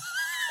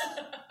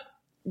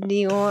 Do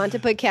you want to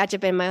put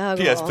ketchup in my hug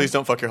hole? Yes, please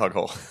don't fuck your hug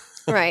hole.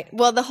 Right.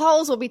 Well, the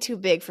holes will be too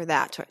big for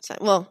that.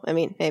 Well,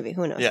 maybe.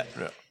 Who knows? Yeah.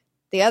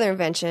 The other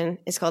invention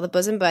is called the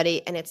bosom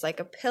buddy, and it's like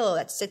a pillow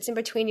that sits in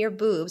between your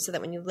boobs so that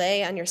when you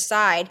lay on your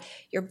side,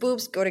 your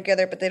boobs go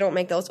together, but they don't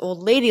make those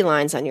old lady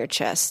lines on your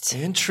chest.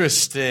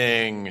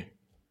 Interesting.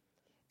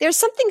 There's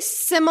something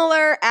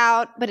similar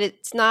out, but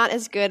it's not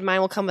as good.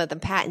 Mine will come with a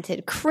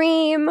patented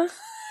cream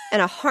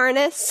and a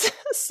harness,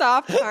 a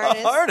soft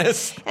harness. A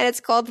harness? And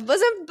it's called the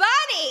Bosom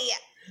Buddy.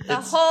 The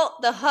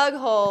hug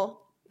hole.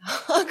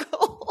 Hug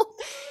hole.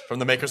 From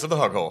the makers of the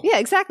Hug Hole. Yeah,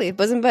 exactly.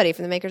 Bosom Buddy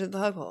from the makers of the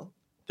Hug Hole.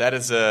 That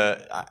is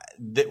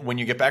when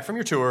you get back from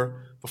your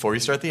tour, before you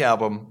start the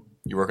album,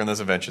 you work on those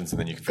inventions, and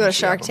then you can go to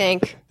Shark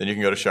Tank. Then you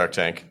can go to Shark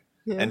Tank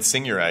and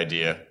sing your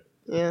idea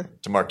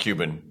to Mark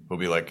Cuban, who'll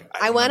be like,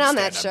 I went on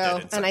that show,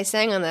 and I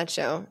sang on that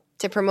show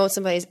to promote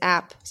somebody's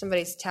app,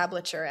 somebody's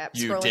tablature app.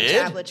 You scrolling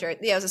did? Tablature.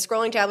 Yeah, it was a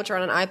scrolling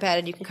tablature on an iPad,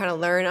 and you can kind of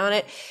learn on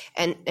it.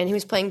 And he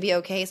was playing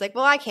BOK. He's like,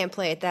 well, I can't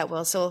play it that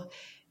well, so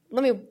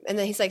let me. And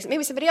then he's like,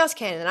 maybe somebody else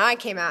can. And then I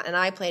came out and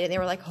I played it. And they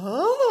were like,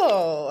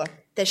 oh,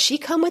 does she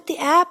come with the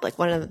app? Like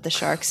one of the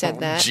sharks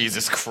said that.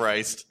 Jesus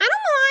Christ!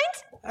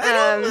 I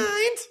don't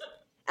mind.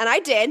 And I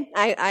did.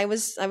 I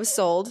was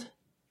sold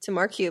to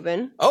Mark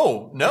Cuban.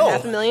 Oh no!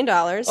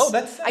 $500,000. Oh,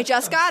 that's. I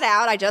just got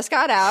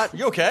out.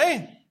 You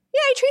okay?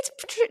 Yeah, he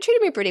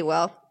treated me pretty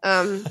well.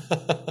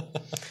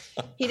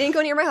 He didn't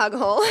go near my hug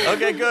hole.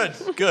 Okay, good.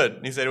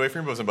 He stayed away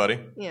from your bosom, buddy.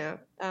 Yeah.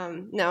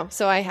 No,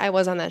 so I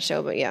was on that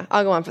show, but yeah,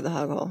 I'll go on for the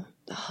hug hole.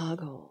 The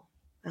hug hole.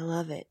 I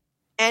love it.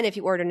 And if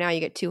you order now, you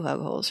get 2 hug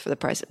holes for the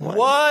price of 1.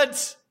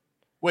 What?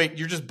 Wait,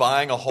 you're just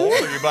buying a hole,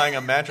 or you're buying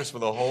a mattress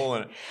with a hole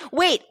in it?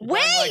 Wait!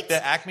 Like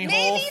the Acme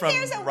hole from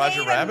there's a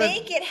Roger way Rabbit? to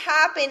make it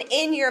happen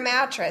in your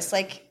mattress.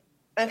 Like,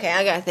 okay,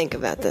 I gotta think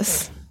about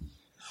this.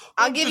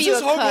 I'll give you a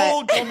cut. Does this hug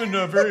hole come in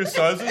various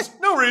sizes?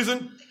 No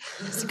reason.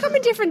 Does it come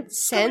in different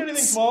scents?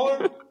 Anything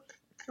smaller?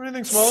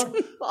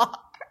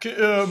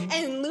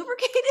 And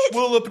lubricated?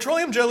 Will the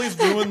petroleum jellies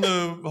ruin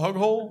the hug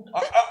hole?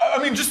 I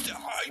mean, just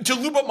to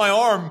lube up my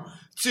arm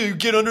to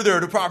get under there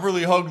to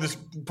properly hug this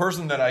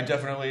person that I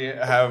definitely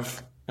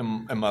have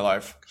in my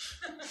life.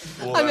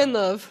 I'm in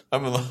love.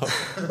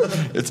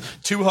 It's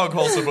 2 hug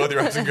holes so both your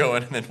arms can go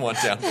in, and then 1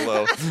 down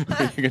below.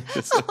 Oh,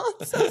 it's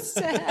so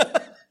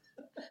sad.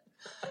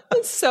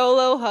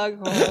 Solo hug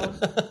hole.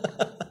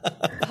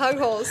 Hug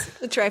holes,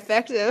 the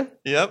trifecta.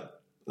 Yep,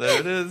 there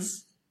it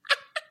is.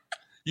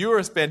 You are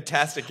a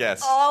fantastic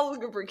guest. All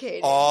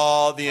lubricated.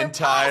 All the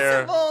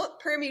entire possible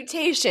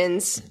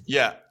permutations.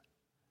 Yeah,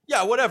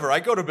 whatever. I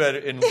go to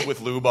bed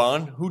with lube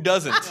on. Who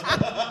doesn't?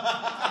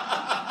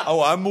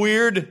 Oh, I'm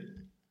weird.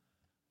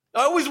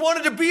 I always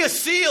wanted to be a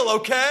seal.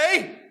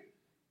 Okay.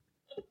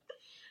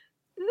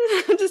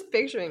 I'm just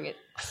picturing it.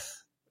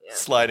 Yeah.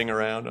 Sliding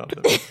around on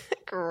the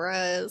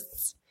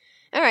Gross.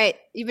 All right,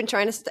 you've been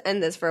trying to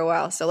end this for a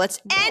while, so let's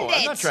end it.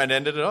 I'm not trying to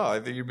end it at all.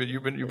 I think you've been a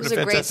fantastic guest. It was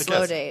a great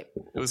slow date.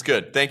 It was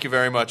good. Thank you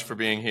very much for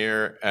being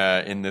here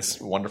in this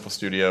wonderful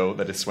studio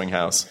that is Swing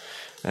House.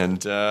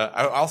 And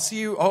I'll see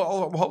you.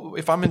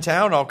 If I'm in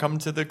town, I'll come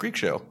to the Greek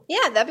show.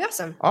 Yeah, that'd be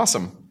awesome.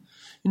 Awesome.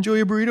 Enjoy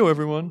your burrito,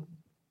 everyone.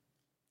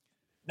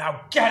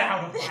 Now get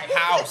out of my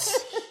house.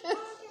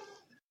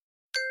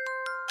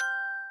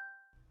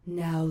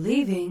 Now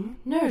leaving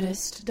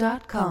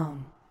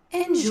Nerdist.com.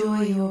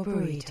 Enjoy your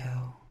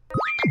burrito.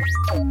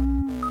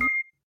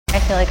 I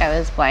feel like I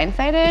was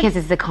blindsided because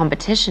it's a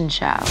competition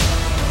show.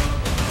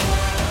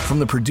 From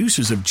the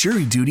producers of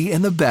Jury Duty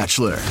and The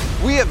Bachelor.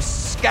 We have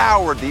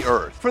scoured the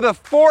earth for the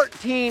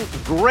 14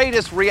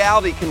 greatest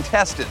reality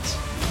contestants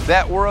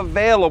that were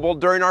available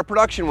during our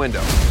production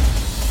window.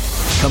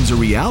 Comes a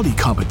reality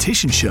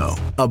competition show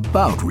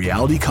about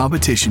reality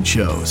competition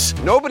shows.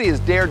 Nobody has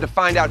dared to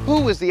find out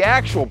who is the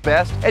actual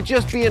best at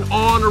just being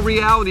on a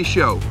reality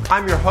show.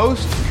 I'm your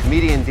host,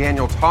 comedian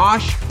Daniel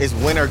Tosh. It's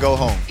win or go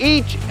home.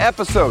 Each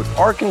episode,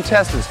 our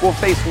contestants will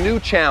face new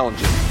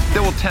challenges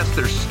that will test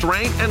their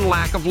strength and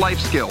lack of life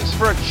skills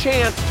for a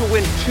chance to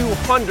win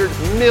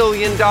 $200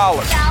 million.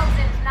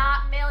 Thousands,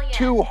 not millions.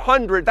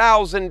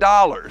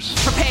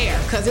 $200,000. Prepare,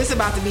 because it's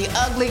about to be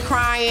ugly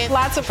crying,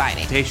 lots of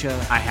fighting. Tasha,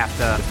 I have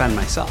to defend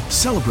myself.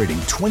 Celebrating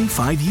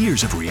 25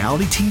 years of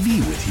reality TV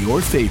with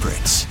your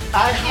favorites.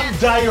 I have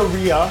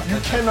diarrhea. You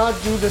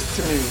cannot do this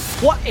to me.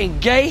 What in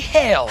gay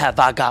hell have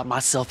I got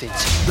myself into?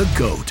 The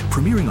GOAT,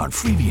 premiering on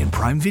Freevee and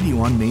Prime Video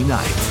on May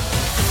 9th.